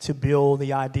working to build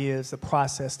the ideas, the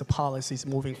process, the policies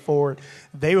moving forward.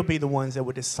 They will be the ones that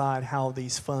will decide how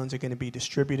these funds are going to be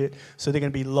distributed. So they're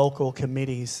going to be local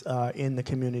committees in the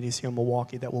communities here in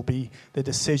Milwaukee that will be the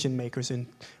decision makers. And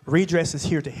redress is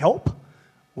here to help.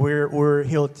 We're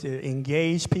here to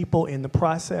engage people in the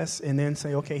process and then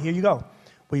say, okay, here you go.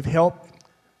 We've helped.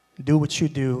 Do what you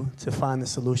do to find the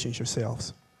solutions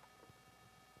yourselves.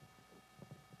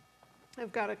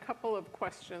 I've got a couple of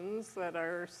questions that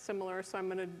are similar, so I'm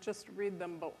going to just read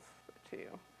them both to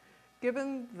you.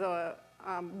 Given the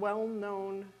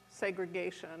well-known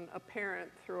segregation apparent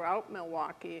throughout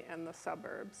Milwaukee and the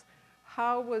suburbs,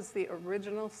 how was the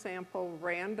original sample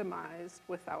randomized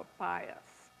without bias?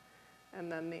 And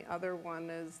then the other one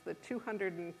is the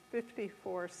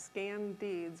 254 scanned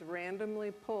deeds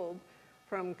randomly pulled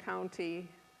from county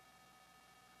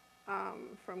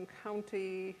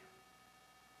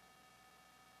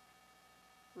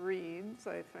reads,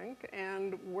 I think,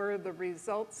 and were the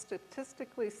results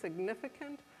statistically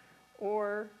significant,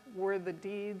 or were the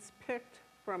deeds picked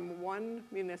from one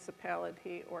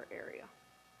municipality or area?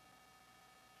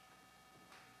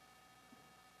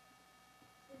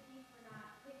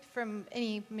 From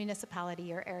any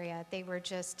municipality or area. They were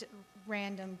just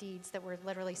random deeds that were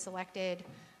literally selected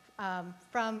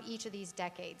from each of these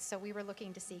decades. So we were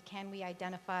looking to see, can we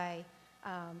identify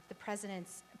the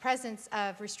presence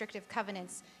of restrictive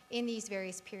covenants in these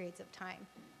various periods of time?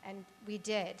 And we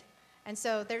did. And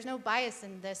so there's no bias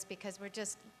in this because we're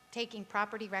just taking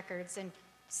property records and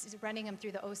running them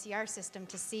through the OCR system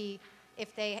to see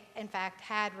if they, in fact,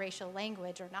 had racial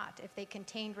language or not. If they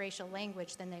contained racial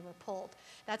language, then they were pulled.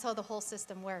 That's how the whole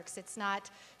system works. It's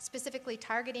not specifically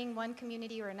targeting one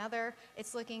community or another.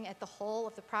 It's looking at the whole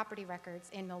of the property records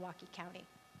in Milwaukee County.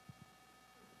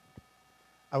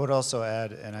 I would also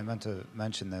add, and I meant to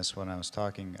mention this when I was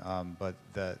talking, but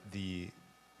the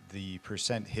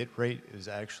percent hit rate is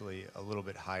actually a little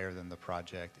bit higher than the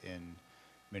project in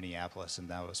Minneapolis, and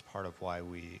that was part of why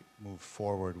we moved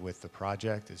forward with the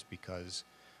project, is because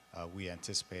we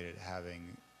anticipated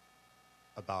having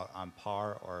about on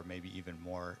par or maybe even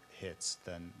more hits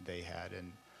than they had.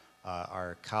 And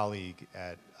our colleague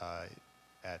at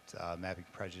at Mapping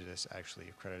Prejudice actually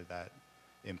accredited that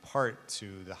in part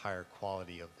to the higher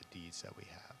quality of the deeds that we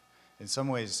have. In some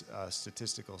ways,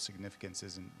 statistical significance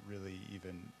isn't really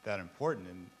even that important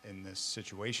in this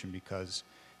situation, because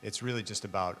it's really just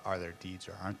about, are there deeds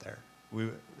or aren't there?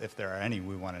 If there are any,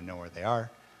 we want to know where they are,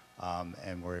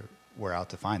 and we're out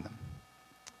to find them.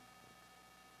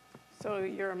 So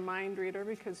you're a mind reader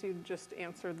because you just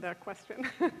answered that question.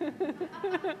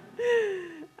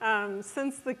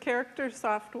 Since the character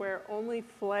software only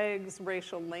flags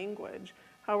racial language,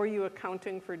 how are you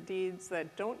accounting for deeds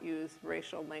that don't use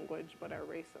racial language but are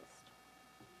racist?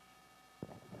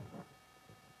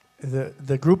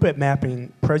 The group at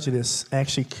Mapping Prejudice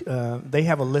actually, they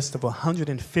have a list of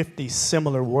 150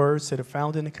 similar words that are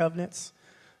found in the covenants.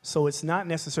 So it's not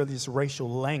necessarily just racial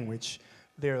language.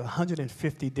 There are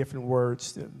 150 different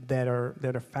words that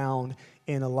are found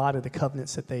in a lot of the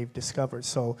covenants that they've discovered.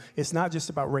 So it's not just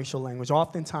about racial language.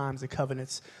 Oftentimes the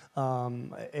covenants,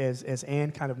 as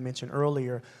Ann kind of mentioned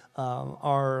earlier,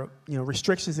 are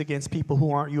restrictions against people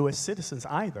who aren't U.S. citizens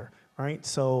either. Right?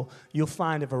 So you'll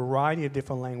find a variety of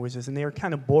different languages, and they're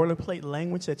kind of boilerplate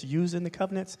language that's used in the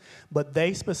covenants, but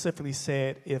they specifically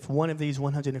said if one of these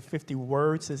 150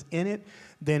 words is in it,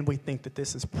 then we think that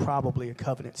this is probably a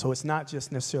covenant. So it's not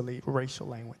just necessarily racial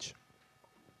language.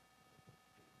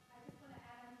 I just want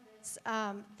to add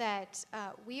on this,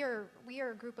 that we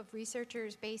are a group of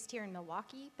researchers based here in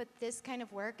Milwaukee, but this kind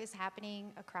of work is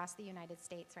happening across the United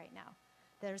States right now.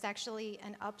 There's actually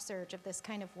an upsurge of this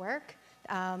kind of work.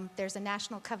 There's a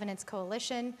National Covenants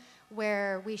Coalition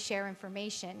where we share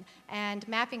information. And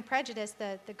Mapping Prejudice,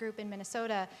 the group in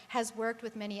Minnesota, has worked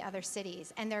with many other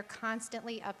cities, and they're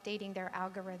constantly updating their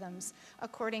algorithms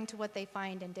according to what they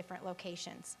find in different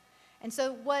locations. And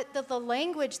so what the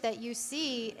language that you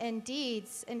see in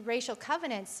deeds and racial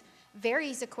covenants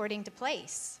varies according to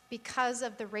place because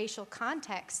of the racial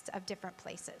context of different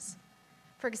places.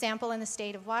 For example, in the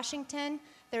state of Washington,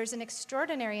 there's an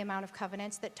extraordinary amount of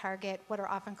covenants that target what are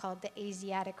often called the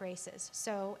Asiatic races,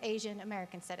 so Asian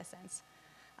American citizens.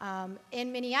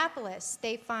 In Minneapolis,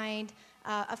 they find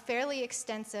a fairly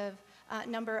extensive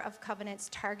number of covenants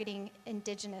targeting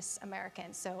indigenous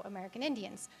Americans, so American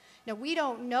Indians. Now, we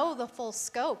don't know the full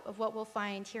scope of what we'll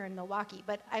find here in Milwaukee,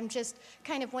 but I'm just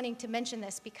kind of wanting to mention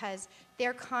this because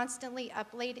they're constantly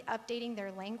updating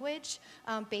their language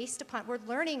based upon, we're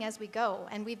learning as we go,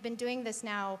 and we've been doing this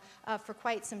now for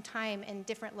quite some time in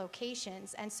different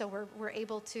locations, and so we're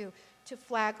able to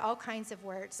flag all kinds of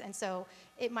words, and so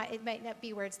it might not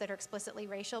be words that are explicitly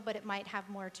racial, but it might have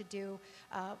more to do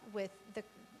with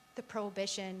the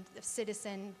prohibition, the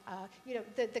citizen,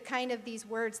 the kind of these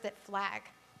words that flag.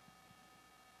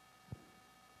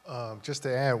 Just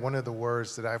to add, one of the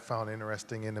words that I found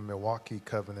interesting in the Milwaukee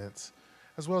covenants,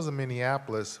 as well as in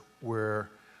Minneapolis, where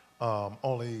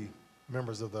only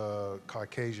members of the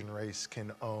Caucasian race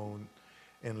can own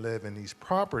and live in these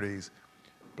properties,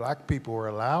 black people are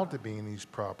allowed to be in these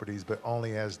properties, but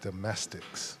only as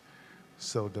domestics.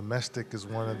 So domestic is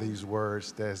one of these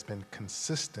words that has been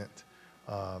consistent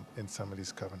in some of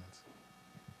these covenants.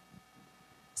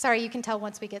 Sorry, you can tell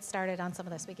once we get started on some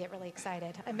of this, we get really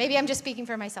excited. Maybe I'm just speaking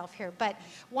for myself here, but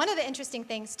one of the interesting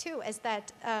things, too, is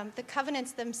that the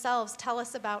covenants themselves tell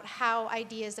us about how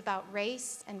ideas about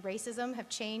race and racism have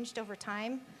changed over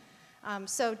time.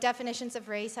 So definitions of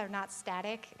race are not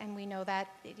static, and we know that,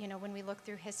 when we look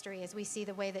through history, as we see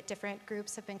the way that different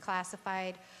groups have been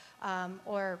classified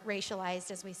or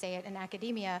racialized, as we say it in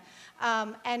academia.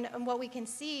 And what we can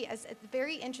see is a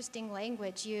very interesting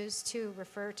language used to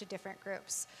refer to different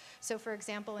groups. So for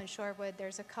example, in Shorewood,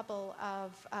 there's a couple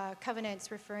of covenants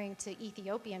referring to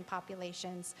Ethiopian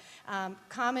populations.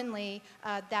 Commonly,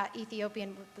 that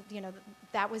Ethiopian,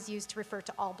 that was used to refer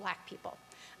to all black people.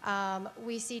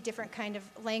 We see different kind of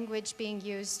language being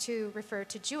used to refer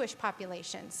to Jewish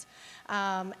populations.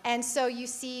 And so you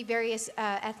see various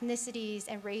ethnicities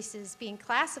and races being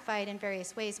classified in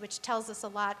various ways, which tells us a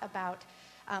lot about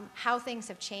how things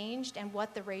have changed and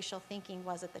what the racial thinking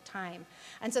was at the time.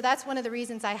 And so that's one of the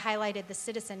reasons I highlighted the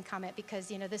citizen comment, because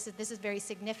this is very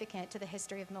significant to the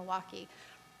history of Milwaukee.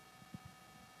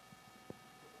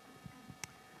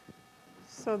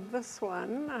 So this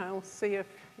one, I'll see if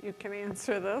you can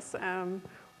answer this.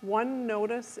 One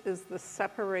notice is the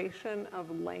separation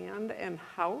of land and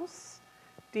house.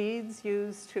 Deeds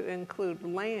used to include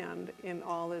land in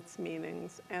all its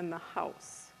meanings and the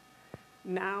house.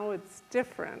 Now it's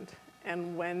different,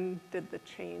 and when did the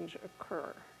change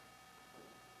occur?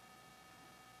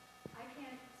 I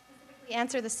can't specifically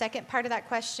answer the second part of that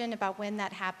question about when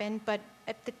that happened, but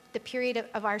at the period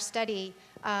of our study,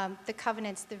 the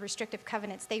covenants, the restrictive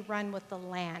covenants, they run with the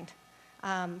land.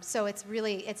 So it's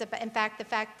really, in fact, the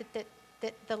fact that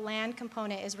the land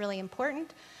component is really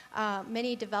important.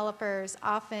 Many developers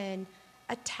often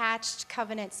attached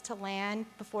covenants to land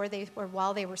before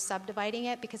while they were subdividing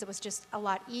it, because it was just a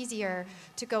lot easier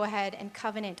to go ahead and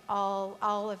covenant all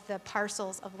of the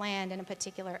parcels of land in a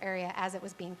particular area as it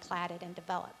was being platted and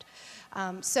developed.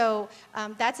 So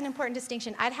that's an important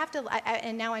distinction. I'd have to,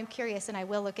 and now I'm curious, and I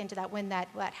will look into that when that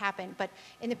happened, but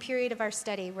in the period of our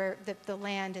study where the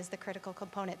land is the critical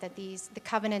component, that the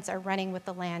covenants are running with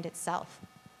the land itself.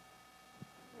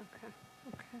 Okay.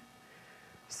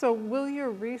 So will your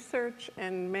research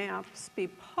and maps be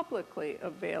publicly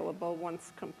available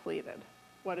once completed?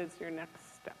 What is your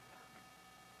next step?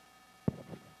 You're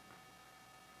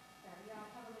all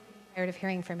probably getting tired of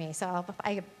hearing from me, so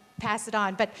I pass it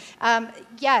on. But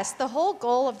yes, the whole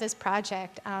goal of this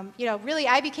project, really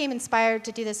I became inspired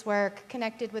to do this work,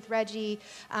 connected with Reggie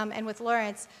and with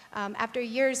Lawrence, after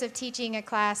years of teaching a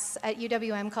class at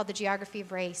UWM called the Geography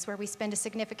of Race, where we spend a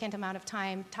significant amount of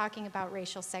time talking about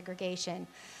racial segregation.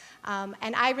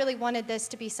 And I really wanted this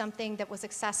to be something that was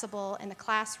accessible in the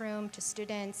classroom to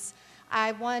students.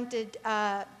 I wanted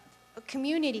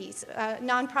communities,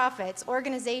 nonprofits,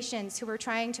 organizations who were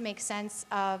trying to make sense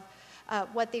of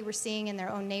what they were seeing in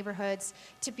their own neighborhoods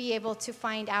to be able to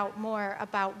find out more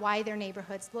about why their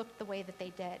neighborhoods looked the way that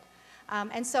they did.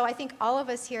 And so I think all of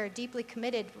us here are deeply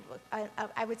committed.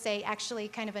 I would say actually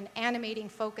kind of an animating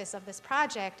focus of this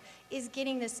project is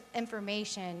getting this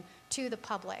information to the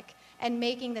public and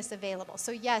making this available.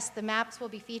 So yes, the maps will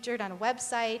be featured on a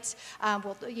website.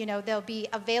 They'll be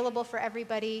available for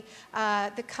everybody.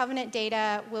 The covenant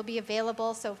data will be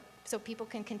available so people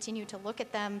can continue to look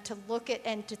at them,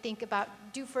 and to think about,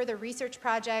 do further research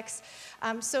projects.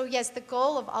 So yes, the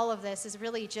goal of all of this is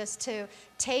really just to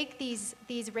take these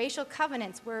racial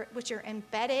covenants which are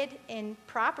embedded in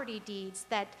property deeds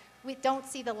that we don't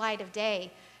see the light of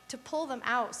day, to pull them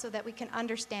out so that we can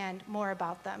understand more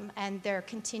about them and their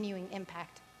continuing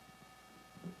impact.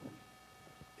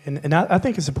 And I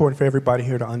think it's important for everybody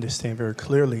here to understand very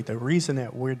clearly the reason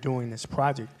that we're doing this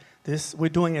project. We're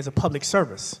doing it as a public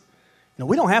service.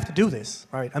 We don't have to do this,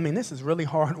 right? I mean, this is really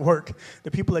hard work.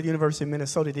 The people at the University of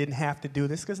Minnesota didn't have to do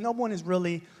this because no one has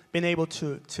really been able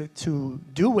to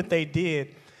do what they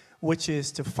did, which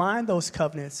is to find those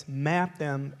covenants, map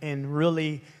them, and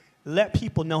really let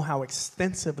people know how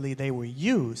extensively they were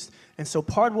used. And so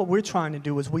part of what we're trying to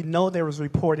do is, we know there was a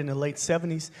report in the late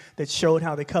 70s that showed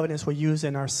how the covenants were used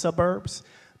in our suburbs,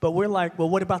 but we're like, well,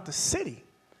 what about the city?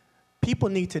 People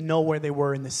need to know where they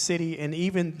were in the city, and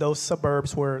even those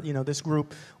suburbs where, this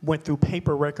group went through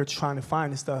paper records trying to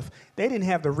find this stuff, they didn't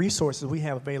have the resources we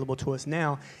have available to us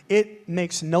now. It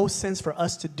makes no sense for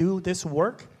us to do this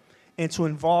work and to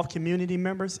involve community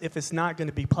members if it's not going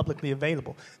to be publicly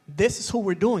available. This is who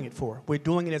we're doing it for. We're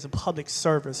doing it as a public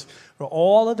service for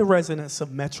all of the residents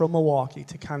of Metro Milwaukee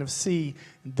to kind of see,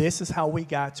 this is how we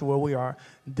got to where we are.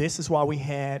 This is why we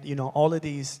had, all of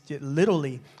these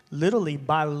literally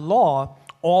by law,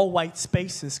 all white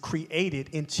spaces created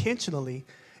intentionally,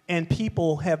 and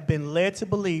people have been led to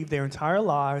believe their entire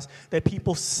lives that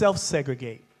people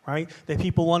self-segregate. Right? That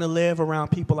people want to live around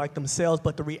people like themselves.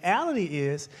 But the reality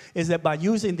is that by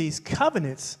using these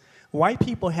covenants, white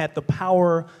people had the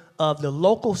power of the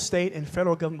local, state, and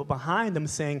federal government behind them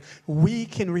saying, we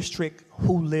can restrict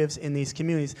who lives in these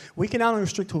communities. We can not only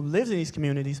restrict who lives in these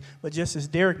communities, but just as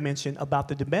Derek mentioned about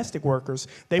the domestic workers,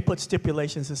 they put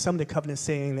stipulations in some of the covenants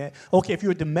saying that, okay, if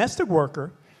you're a domestic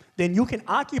worker, then you can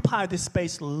occupy this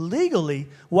space legally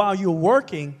while you're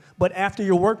working, but after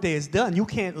your workday is done, you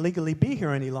can't legally be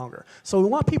here any longer. So we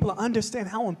want people to understand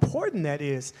how important that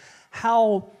is,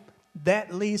 how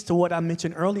that leads to what I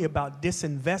mentioned earlier about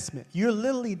disinvestment. You're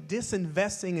literally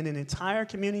disinvesting in an entire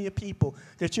community of people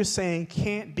that you're saying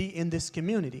can't be in this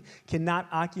community, cannot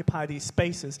occupy these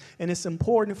spaces. And it's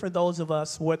important for those of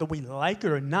us, whether we like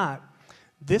it or not,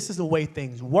 this is the way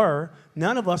things were.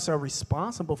 None of us are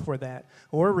responsible for that.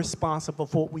 We're responsible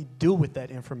for what we do with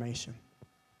that information.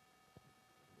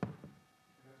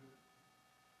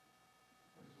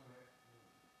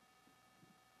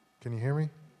 Can you hear me?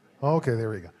 Okay, there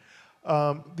we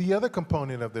go. The other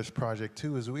component of this project,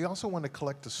 too, is we also want to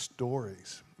collect the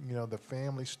stories, the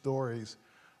family stories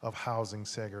of housing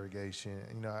segregation.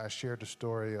 I shared the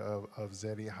story of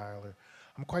Zeddy Heiler.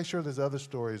 I'm quite sure there's other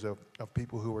stories of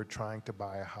people who were trying to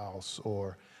buy a house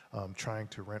or trying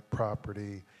to rent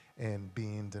property and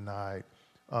being denied.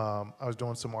 I was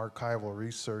doing some archival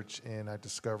research, and I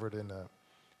discovered in a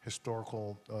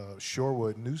historical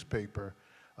Shorewood newspaper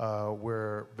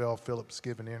where Vel Phillips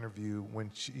gave an interview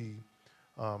when she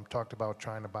talked about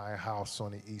trying to buy a house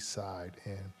on the east side.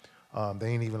 And They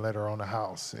ain't even let her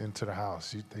into the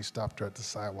house. They stopped her at the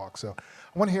sidewalk. So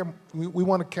I want to hear, we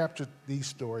want to capture these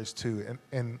stories too.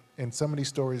 And some of these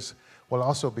stories will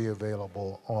also be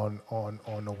available on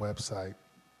the website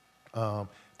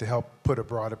to help put a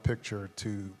broader picture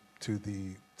to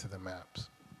the maps.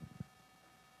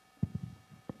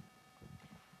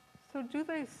 So do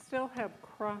they still have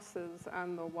crosses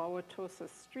on the Wauwatosa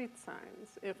street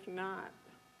signs? If not,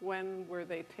 when were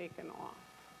they taken off?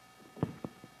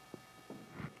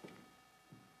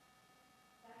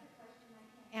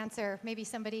 Answer. Maybe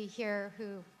somebody here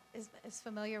who is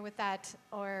familiar with that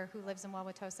or who lives in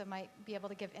Wauwatosa might be able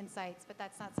to give insights, but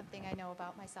that's not something I know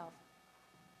about myself.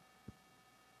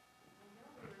 I know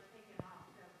they were taken off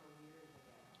several years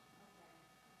ago. Okay.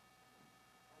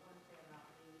 I want to say about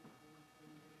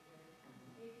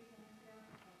 8 years ago.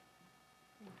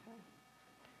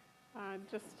 Okay.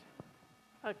 Just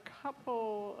a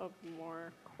couple of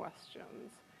more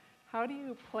questions. How do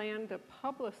you plan to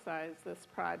publicize this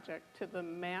project to the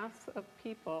mass of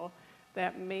people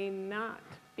that may not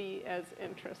be as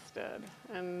interested?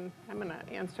 And I'm going to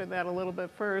answer that a little bit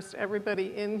first.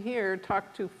 Everybody in here,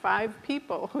 talk to 5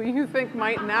 people who you think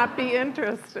might not be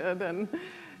interested and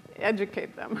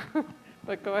educate them.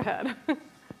 But go ahead.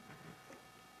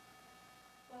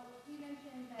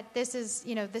 This is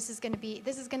going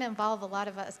to involve a lot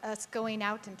of us going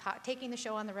out and taking the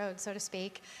show on the road, so to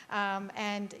speak,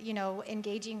 and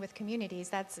engaging with communities.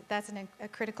 That's a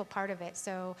critical part of it.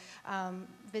 So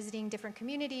visiting different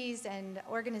communities and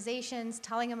organizations,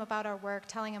 telling them about our work,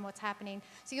 telling them what's happening.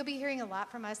 So you'll be hearing a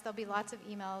lot from us. There'll be lots of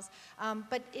emails,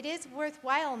 but it is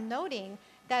worthwhile noting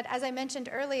that, as I mentioned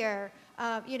earlier,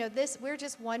 we're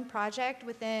just one project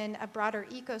within a broader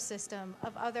ecosystem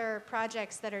of other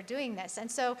projects that are doing this. And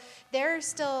so there's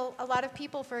still a lot of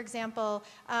people, for example,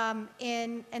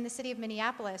 in the city of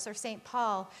Minneapolis or St.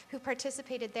 Paul who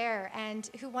participated there and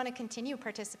who want to continue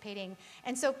participating.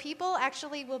 And so people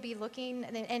actually will be looking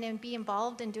and be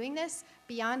involved in doing this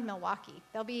beyond Milwaukee.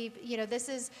 They'll be, this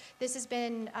has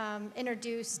been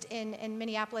introduced in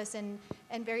Minneapolis in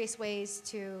various ways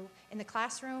in the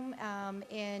classroom,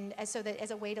 so that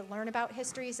as a way to learn about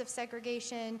histories of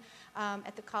segregation.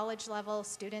 At the college level,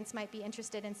 students might be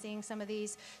interested in seeing some of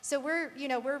these. So we're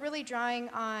really drawing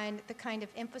on the kind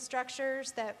of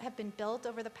infrastructures that have been built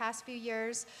over the past few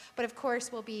years, but of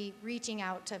course we'll be reaching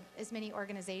out to as many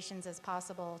organizations as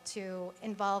possible to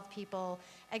involve people,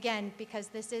 again, because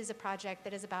this is a project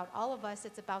that is about all of us,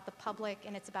 it's about the public,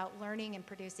 and it's about learning and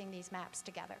producing these maps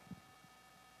together.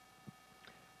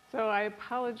 So I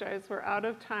apologize, we're out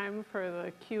of time for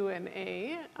the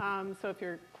Q&A. So if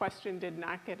your question did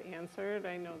not get answered,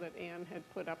 I know that Anne had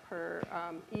put up her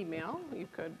email. You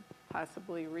could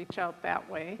possibly reach out that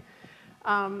way.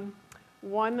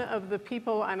 One of the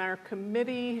people on our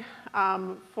committee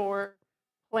for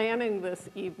planning this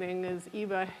evening is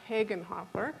Eva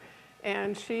Hagenhofer,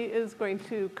 and she is going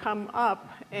to come up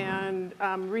and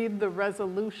read the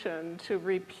resolution to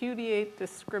repudiate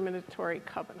discriminatory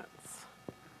covenants.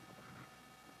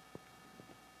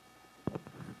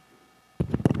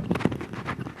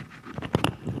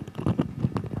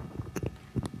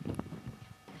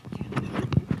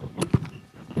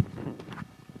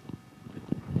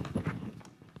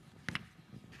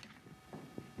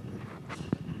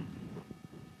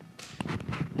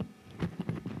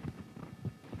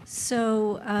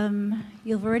 So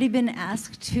you've already been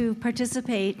asked to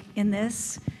participate in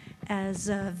this as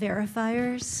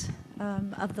verifiers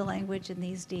of the language in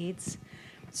these deeds.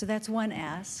 So that's one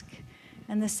ask.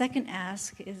 And the second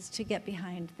ask is to get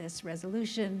behind this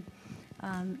resolution,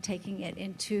 taking it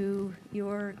into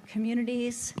your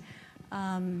communities,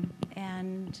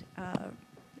 and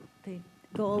the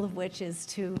goal of which is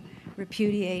to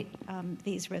repudiate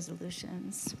these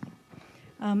resolutions.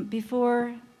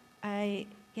 Before I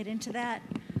get into that,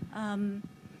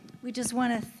 we just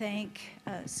want to thank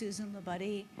Susan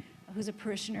Labuddy, who's a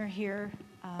parishioner here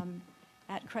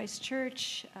at Christ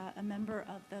Church, a member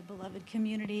of the Beloved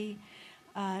Community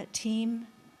team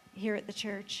here at the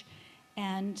church,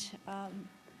 and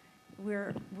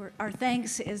our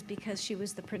thanks is because she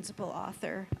was the principal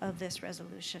author of this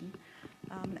resolution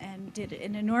and did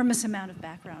an enormous amount of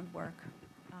background work,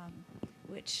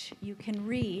 which you can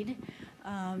read.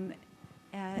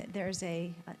 There's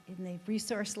in the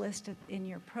resource list in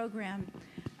your program,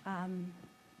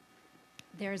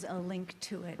 there's a link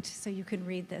to it, so you can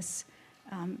read this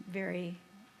very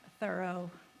thorough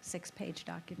 6-page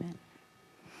document.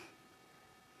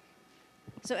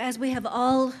 So as we have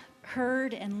all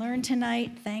heard and learned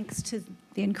tonight, thanks to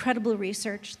the incredible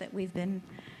research that we've been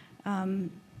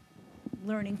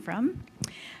learning from,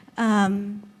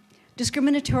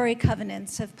 Discriminatory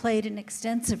covenants have played an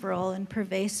extensive role in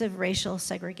pervasive racial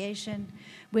segregation,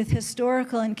 with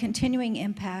historical and continuing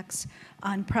impacts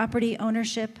on property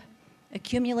ownership,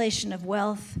 accumulation of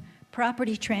wealth,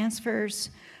 property transfers,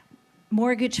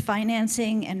 mortgage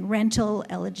financing and rental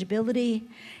eligibility,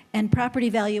 and property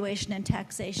valuation and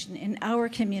taxation in our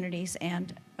communities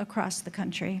and across the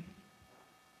country.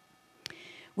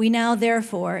 We now,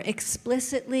 therefore,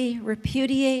 explicitly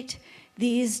repudiate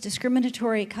these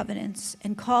discriminatory covenants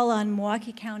and call on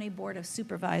Milwaukee County Board of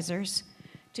Supervisors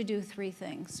to do three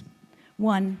things.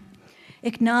 One,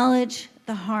 acknowledge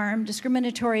the harm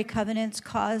discriminatory covenants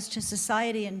cause to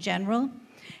society in general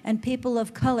and people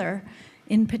of color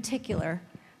in particular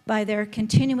by their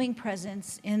continuing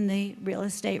presence in the real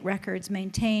estate records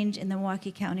maintained in the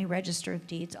Milwaukee County Register of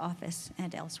Deeds office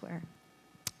and elsewhere.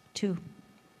 Two,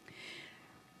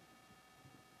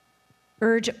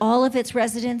 urge all of its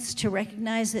residents to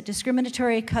recognize that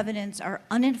discriminatory covenants are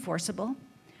unenforceable,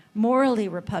 morally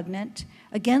repugnant,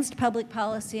 against public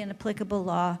policy and applicable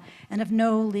law, and of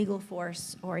no legal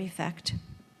force or effect.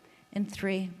 And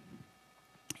three,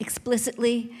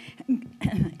 explicitly,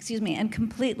 and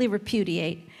completely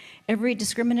repudiate every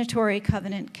discriminatory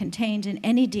covenant contained in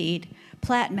any deed,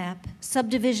 plat map,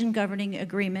 subdivision governing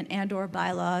agreement and/or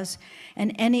bylaws,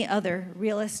 and any other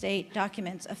real estate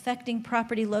documents affecting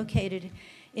property located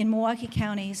in Milwaukee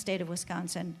County, state of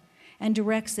Wisconsin, and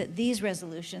directs that these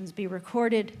resolutions be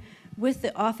recorded with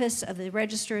the Office of the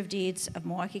Register of Deeds of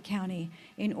Milwaukee County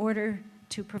in order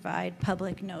to provide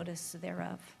public notice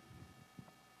thereof.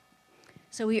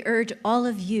 So we urge all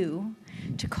of you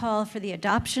to call for the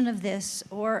adoption of this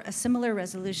or a similar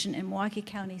resolution in Milwaukee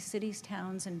County cities,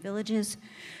 towns, and villages.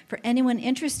 For anyone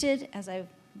interested, as I've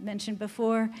mentioned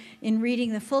before, in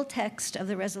reading the full text of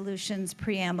the resolution's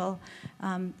preamble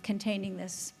containing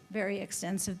this very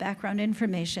extensive background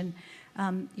information,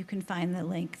 you can find the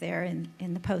link there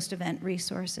in the post-event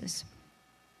resources.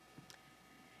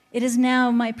 It is now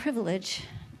my privilege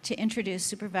to introduce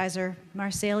Supervisor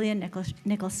Marcelia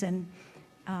Nicholson,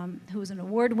 who is an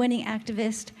award-winning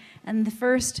activist and the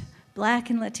first Black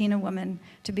and Latina woman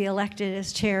to be elected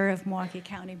as chair of Milwaukee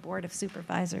County Board of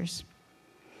Supervisors.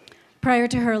 Prior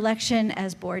to her election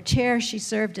as board chair, she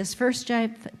served as first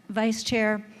vice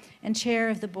chair and chair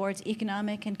of the board's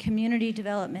Economic and Community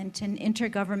Development and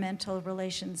Intergovernmental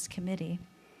Relations Committee.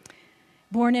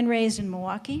 Born and raised in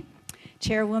Milwaukee,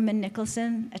 Chairwoman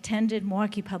Nicholson attended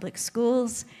Milwaukee Public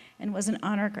Schools and was an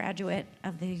honor graduate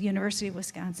of the University of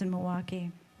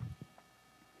Wisconsin-Milwaukee.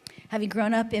 Having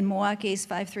grown up in Milwaukee's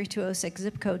 53206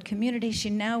 zip code community, she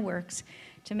now works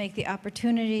to make the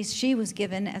opportunities she was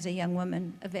given as a young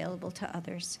woman available to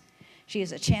others. She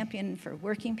is a champion for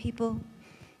working people,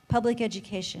 public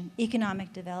education,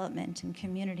 economic development, and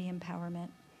community empowerment.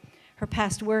 Her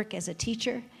past work as a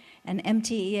teacher, an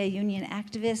MTEA union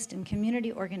activist, and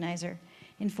community organizer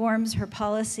informs her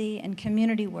policy and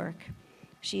community work.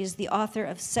 She is the author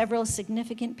of several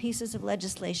significant pieces of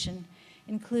legislation,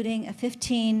 including a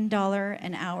 $15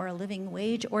 an hour living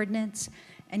wage ordinance,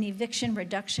 an eviction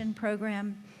reduction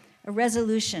program, a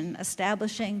resolution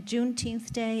establishing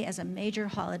Juneteenth Day as a major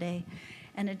holiday,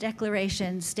 and a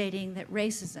declaration stating that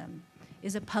racism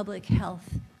is a public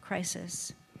health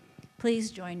crisis.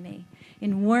 Please join me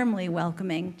in warmly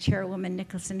welcoming Chairwoman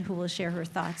Nicholson, who will share her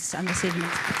thoughts on this evening.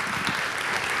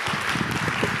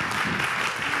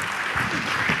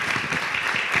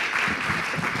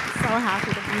 So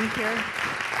happy to be here.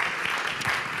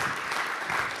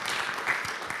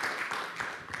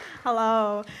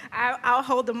 Hello. I'll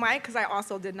hold the mic because I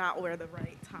also did not wear the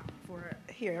right top for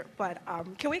here. But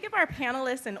can we give our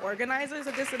panelists and organizers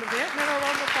of this event a round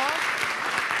of applause?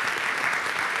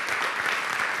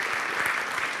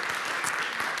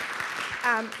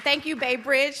 Thank you, Bay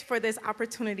Bridge, for this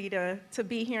opportunity to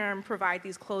be here and provide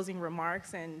these closing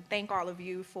remarks. And thank all of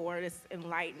you for this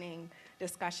enlightening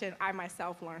discussion. I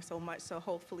myself learned so much, so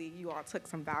hopefully you all took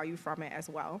some value from it as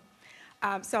well.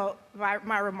 So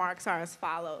my remarks are as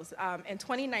follows. In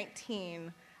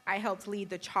 2019, I helped lead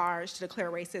the charge to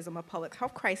declare racism a public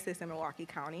health crisis in Milwaukee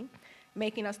County,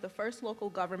 making us the first local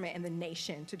government in the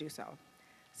nation to do so.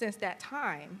 Since that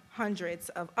time, hundreds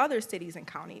of other cities and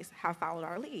counties have followed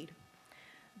our lead.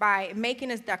 By making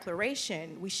this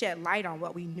declaration, we shed light on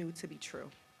what we knew to be true,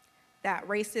 that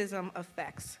racism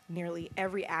affects nearly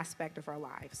every aspect of our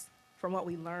lives, from what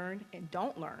we learn and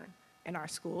don't learn in our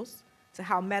schools to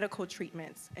how medical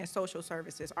treatments and social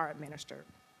services are administered.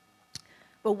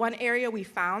 But one area we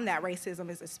found that racism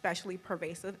is especially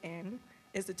pervasive in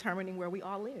is determining where we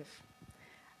all live.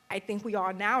 I think we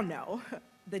all now know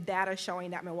the data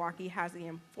showing that Milwaukee has the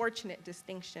unfortunate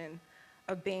distinction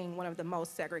of being one of the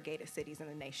most segregated cities in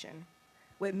the nation,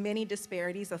 with many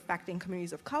disparities affecting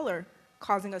communities of color,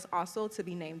 causing us also to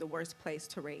be named the worst place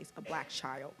to raise a Black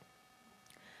child.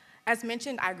 As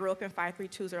mentioned, I grew up in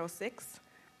 53206.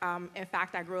 In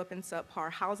fact, I grew up in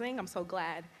subpar housing. I'm so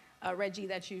glad, Reggie,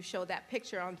 that you showed that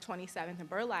picture on 27th and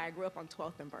Burleigh. I grew up on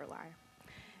 12th and Burleigh.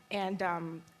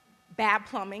 And bad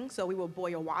plumbing, so we would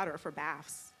boil water for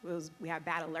baths. We had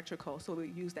bad electrical, so we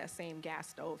would use that same gas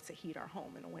stove to heat our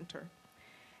home in the winter.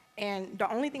 And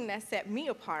the only thing that set me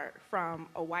apart from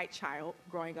a white child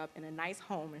growing up in a nice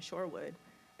home in Shorewood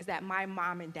is that my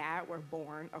mom and dad were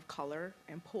born of color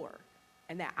and poor,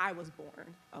 and that I was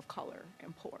born of color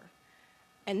and poor.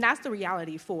 And that's the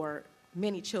reality for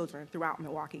many children throughout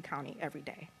Milwaukee County every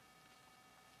day.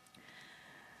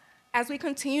 As we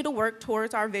continue to work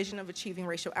towards our vision of achieving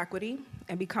racial equity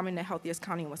and becoming the healthiest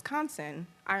county in Wisconsin,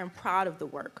 I am proud of the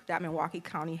work that Milwaukee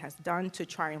County has done to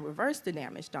try and reverse the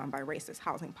damage done by racist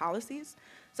housing policies,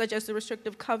 such as the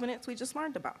restrictive covenants we just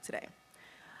learned about today.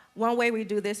 One way we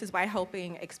do this is by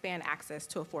helping expand access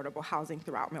to affordable housing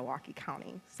throughout Milwaukee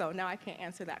County. So now I can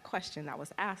answer that question that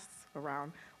was asked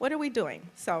around, what are we doing?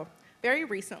 So very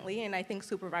recently, and I think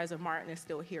Supervisor Martin is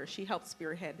still here, she helped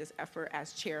spearhead this effort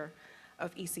as chair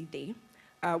of ECD.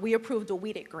 We approved a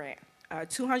WEDIT grant,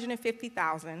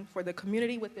 $250,000 for the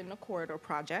Community Within the Corridor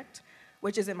project,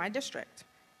 which is in my district.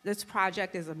 This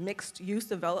project is a mixed-use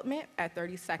development at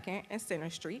 32nd and Center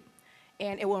Street,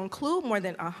 and it will include more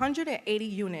than 180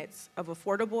 units of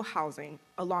affordable housing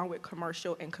along with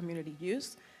commercial and community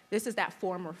use. This is that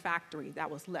former factory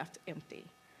that was left empty.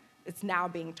 It's now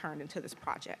being turned into this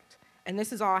project. And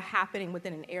this is all happening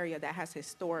within an area that has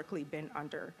historically been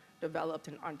underdeveloped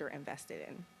and underinvested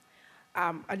in.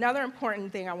 Another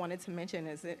important thing I wanted to mention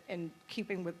is that in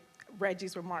keeping with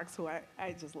Reggie's remarks, who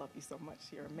I just love you so much,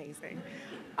 you're amazing.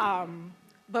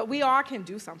 But we all can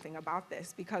do something about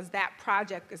this because that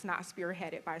project is not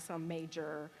spearheaded by some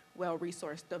major,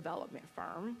 well-resourced development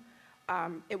firm.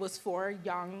 It was for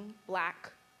young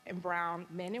Black and brown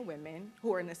men and women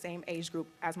who are in the same age group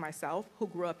as myself, who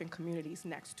grew up in communities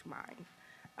next to mine.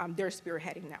 They're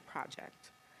spearheading that project.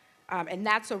 And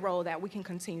that's a role that we can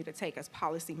continue to take as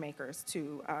policymakers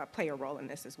to play a role in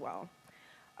this as well.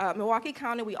 Milwaukee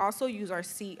County, we also use our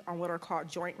seat on what are called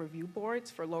joint review boards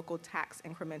for local tax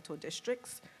incremental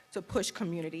districts to push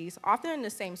communities, often in the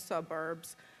same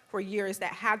suburbs, for years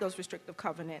that had those restrictive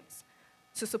covenants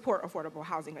to support affordable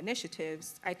housing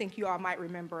initiatives. I think you all might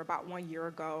remember about 1 year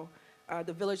ago,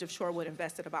 the Village of Shorewood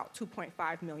invested about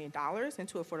 $2.5 million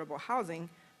into affordable housing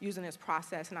using this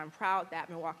process, and I'm proud that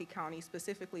Milwaukee County,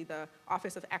 specifically the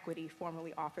Office of Equity,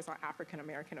 formerly Office on African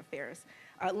American Affairs,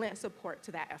 lent support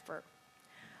to that effort.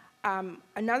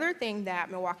 Another thing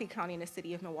that Milwaukee County and the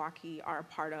City of Milwaukee are a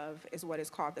part of is what is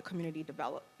called the Community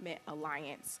Development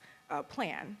Alliance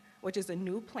Plan, which is a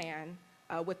new plan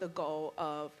with the goal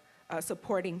of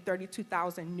supporting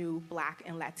 32,000 new Black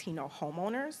and Latino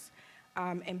homeowners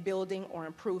and building or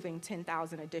improving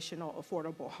 10,000 additional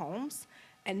affordable homes.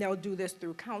 And they'll do this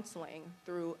through counseling,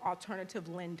 through alternative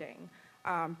lending,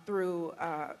 through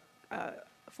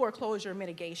foreclosure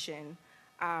mitigation,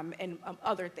 and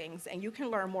other things. And you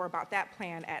can learn more about that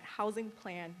plan at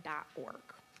housingplan.org.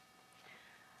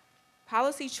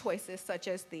 Policy choices such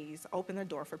as these open the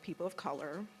door for people of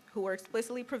color who were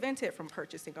explicitly prevented from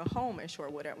purchasing a home in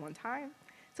Shorewood at one time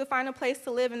to find a place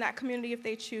to live in that community if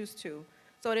they choose to.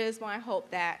 So it is my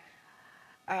hope that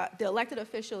the elected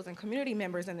officials and community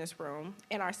members in this room,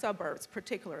 in our suburbs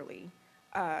particularly,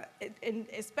 and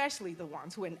especially the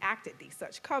ones who enacted these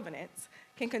such covenants,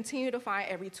 can continue to find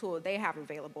every tool they have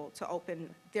available to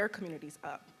open their communities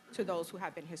up to those who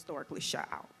have been historically shut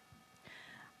out.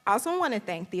 I also want to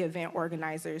thank the event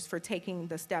organizers for taking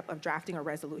the step of drafting a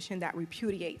resolution that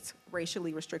repudiates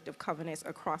racially restrictive covenants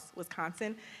across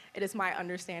Wisconsin. It is my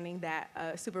understanding that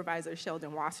Supervisor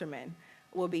Sheldon Wasserman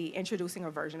will be introducing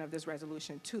a version of this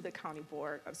resolution to the County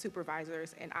Board of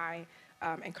Supervisors, and I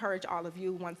encourage all of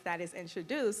you, once that is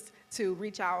introduced, to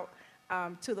reach out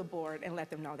to the board and let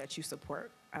them know that you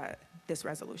support this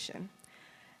resolution.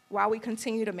 While we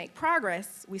continue to make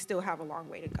progress, we still have a long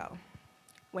way to go.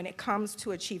 When it comes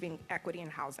to achieving equity in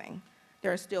housing,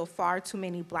 there are still far too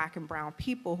many Black and brown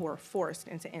people who are forced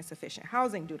into insufficient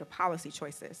housing due to policy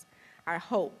choices. I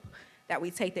hope that we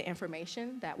take the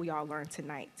information that we all learned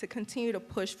tonight to continue to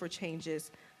push for changes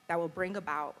that will bring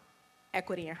about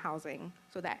equity in housing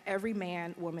so that every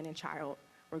man, woman, and child,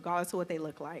 regardless of what they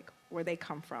look like, where they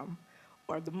come from,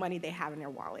 or the money they have in their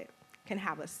wallet, can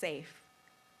have a safe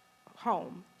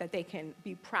home that they can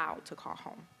be proud to call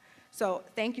home. So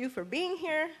thank you for being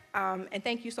here, and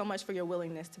thank you so much for your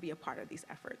willingness to be a part of these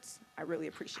efforts. I really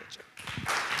appreciate you.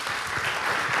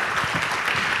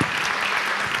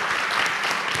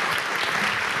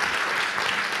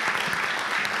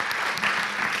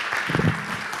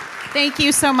 Thank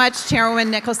you so much, Chairwoman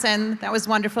Nicholson. That was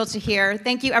wonderful to hear.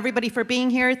 Thank you, everybody, for being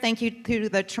here. Thank you to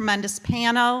the tremendous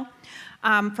panel.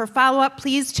 For follow-up,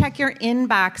 please check your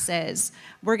inboxes.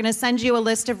 We're going to send you a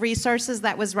list of resources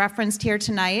that was referenced here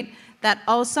tonight that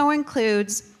also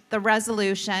includes the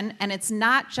resolution, and it's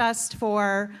not just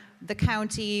for the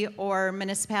county or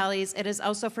municipalities. It is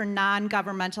also for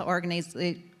non-governmental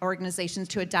organizations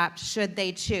to adopt should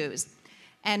they choose.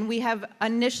 And we have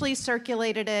initially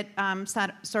circulated it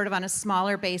sort of on a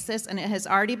smaller basis, and it has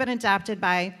already been adopted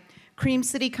by Cream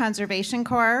City Conservation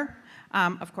Corps,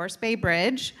 of course, Bay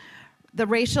Bridge, the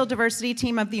Racial Diversity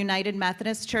Team of the United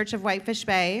Methodist Church of Whitefish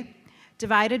Bay,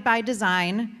 Divided by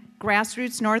Design,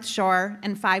 Grassroots North Shore,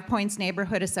 and 5 Points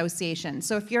Neighborhood Association.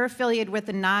 So if you're affiliated with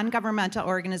a non-governmental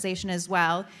organization as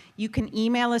well, you can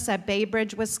email us at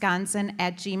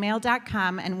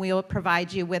baybridgewisconsin@gmail.com, and we'll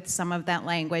provide you with some of that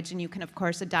language, and you can, of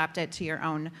course, adopt it to your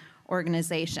own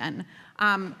organization.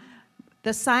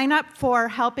 The sign up for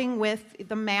helping with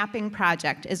the mapping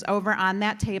project is over on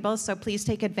that table, so please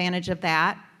take advantage of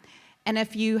that. And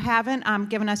if you haven't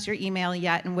given us your email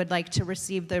yet and would like to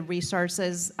receive the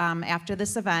resources after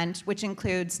this event, which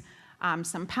includes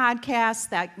some podcasts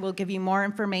that will give you more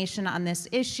information on this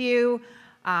issue,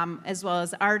 as well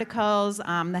as articles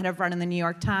that have run in the New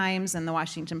York Times and the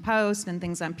Washington Post and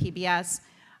things on PBS,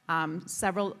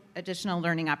 several additional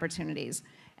learning opportunities.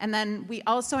 And then we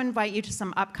also invite you to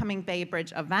some upcoming Bay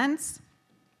Bridge events.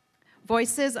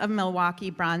 Voices of Milwaukee,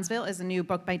 Bronzeville is a new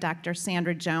book by Dr.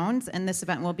 Sandra Jones, and this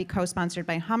event will be co-sponsored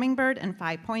by Hummingbird and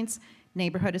 5 Points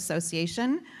Neighborhood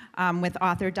Association with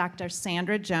author Dr.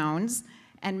 Sandra Jones,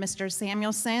 and Mr.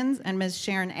 Samuel Sins and Ms.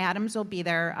 Sharon Adams will be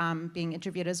there being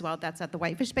interviewed as well. That's at the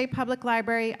Whitefish Bay Public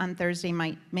Library on Thursday,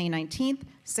 May 19th,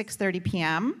 6:30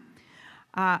 p.m.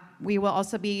 We will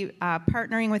also be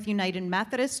partnering with United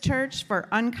Methodist Church for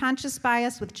Unconscious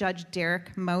Bias with Judge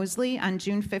Derek Mosley on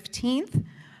June 15th.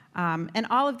 And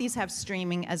all of these have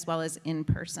streaming as well as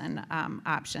in-person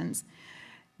options.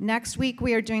 Next week,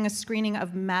 we are doing a screening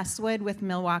of Messwood with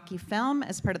Milwaukee Film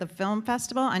as part of the film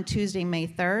festival on Tuesday, May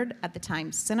 3rd at the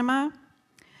Times Cinema.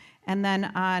 And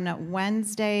then on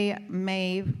Wednesday,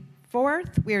 May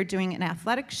 4th, we are doing an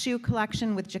athletic shoe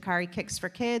collection with Jakari Kicks for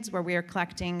Kids, where we are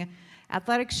collecting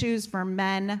athletic shoes for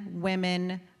men,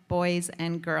 women, boys,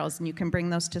 and girls. And you can bring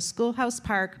those to Schoolhouse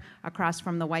Park across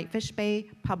from the Whitefish Bay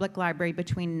Public Library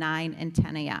between 9 and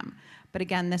 10 a.m. But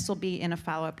again, this will be in a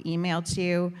follow-up email to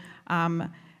you,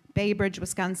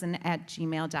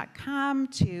 baybridgewisconsin@gmail.com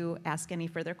to ask any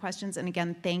further questions. And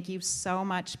again, thank you so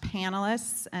much,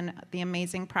 panelists, and the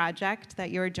amazing project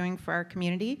that you're doing for our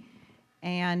community.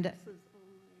 And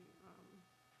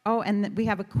oh, and we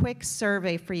have a quick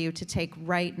survey for you to take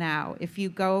right now. If you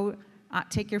go,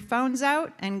 take your phones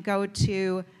out and go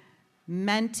to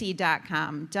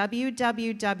menti.com,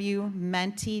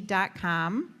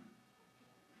 www.menti.com.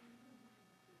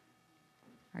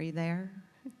 Are you there?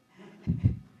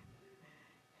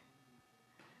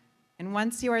 And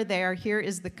once you are there, here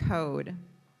is the code.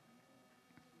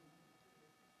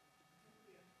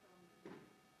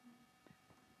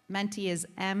 Menti is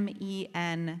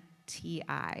MENTI.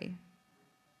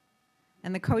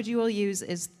 And the code you will use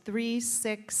is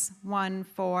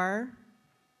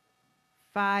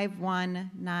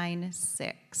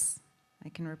 3614-5196. I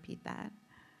can repeat that.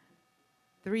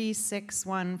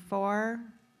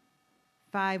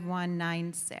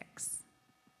 3614-5196.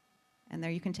 And there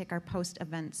you can take our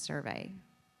post-event survey.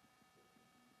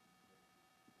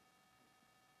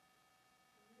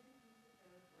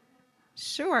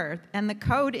 Sure, and the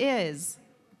code is,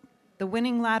 the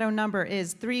winning lotto number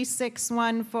is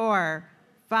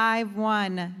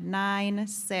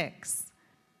 3614-5196.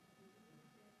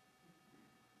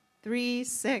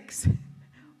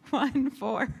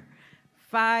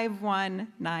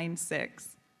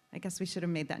 3614-5196. I guess we should have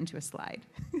made that into a slide.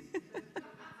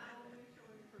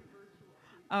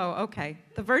 Oh, okay.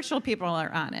 The virtual people are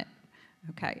on it.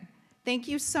 Okay. Thank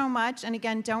you so much. And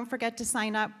again, don't forget to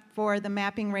sign up for the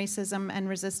Mapping Racism and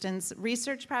Resistance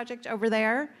Research Project over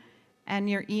there and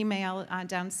your email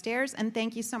downstairs. And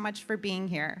thank you so much for being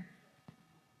here.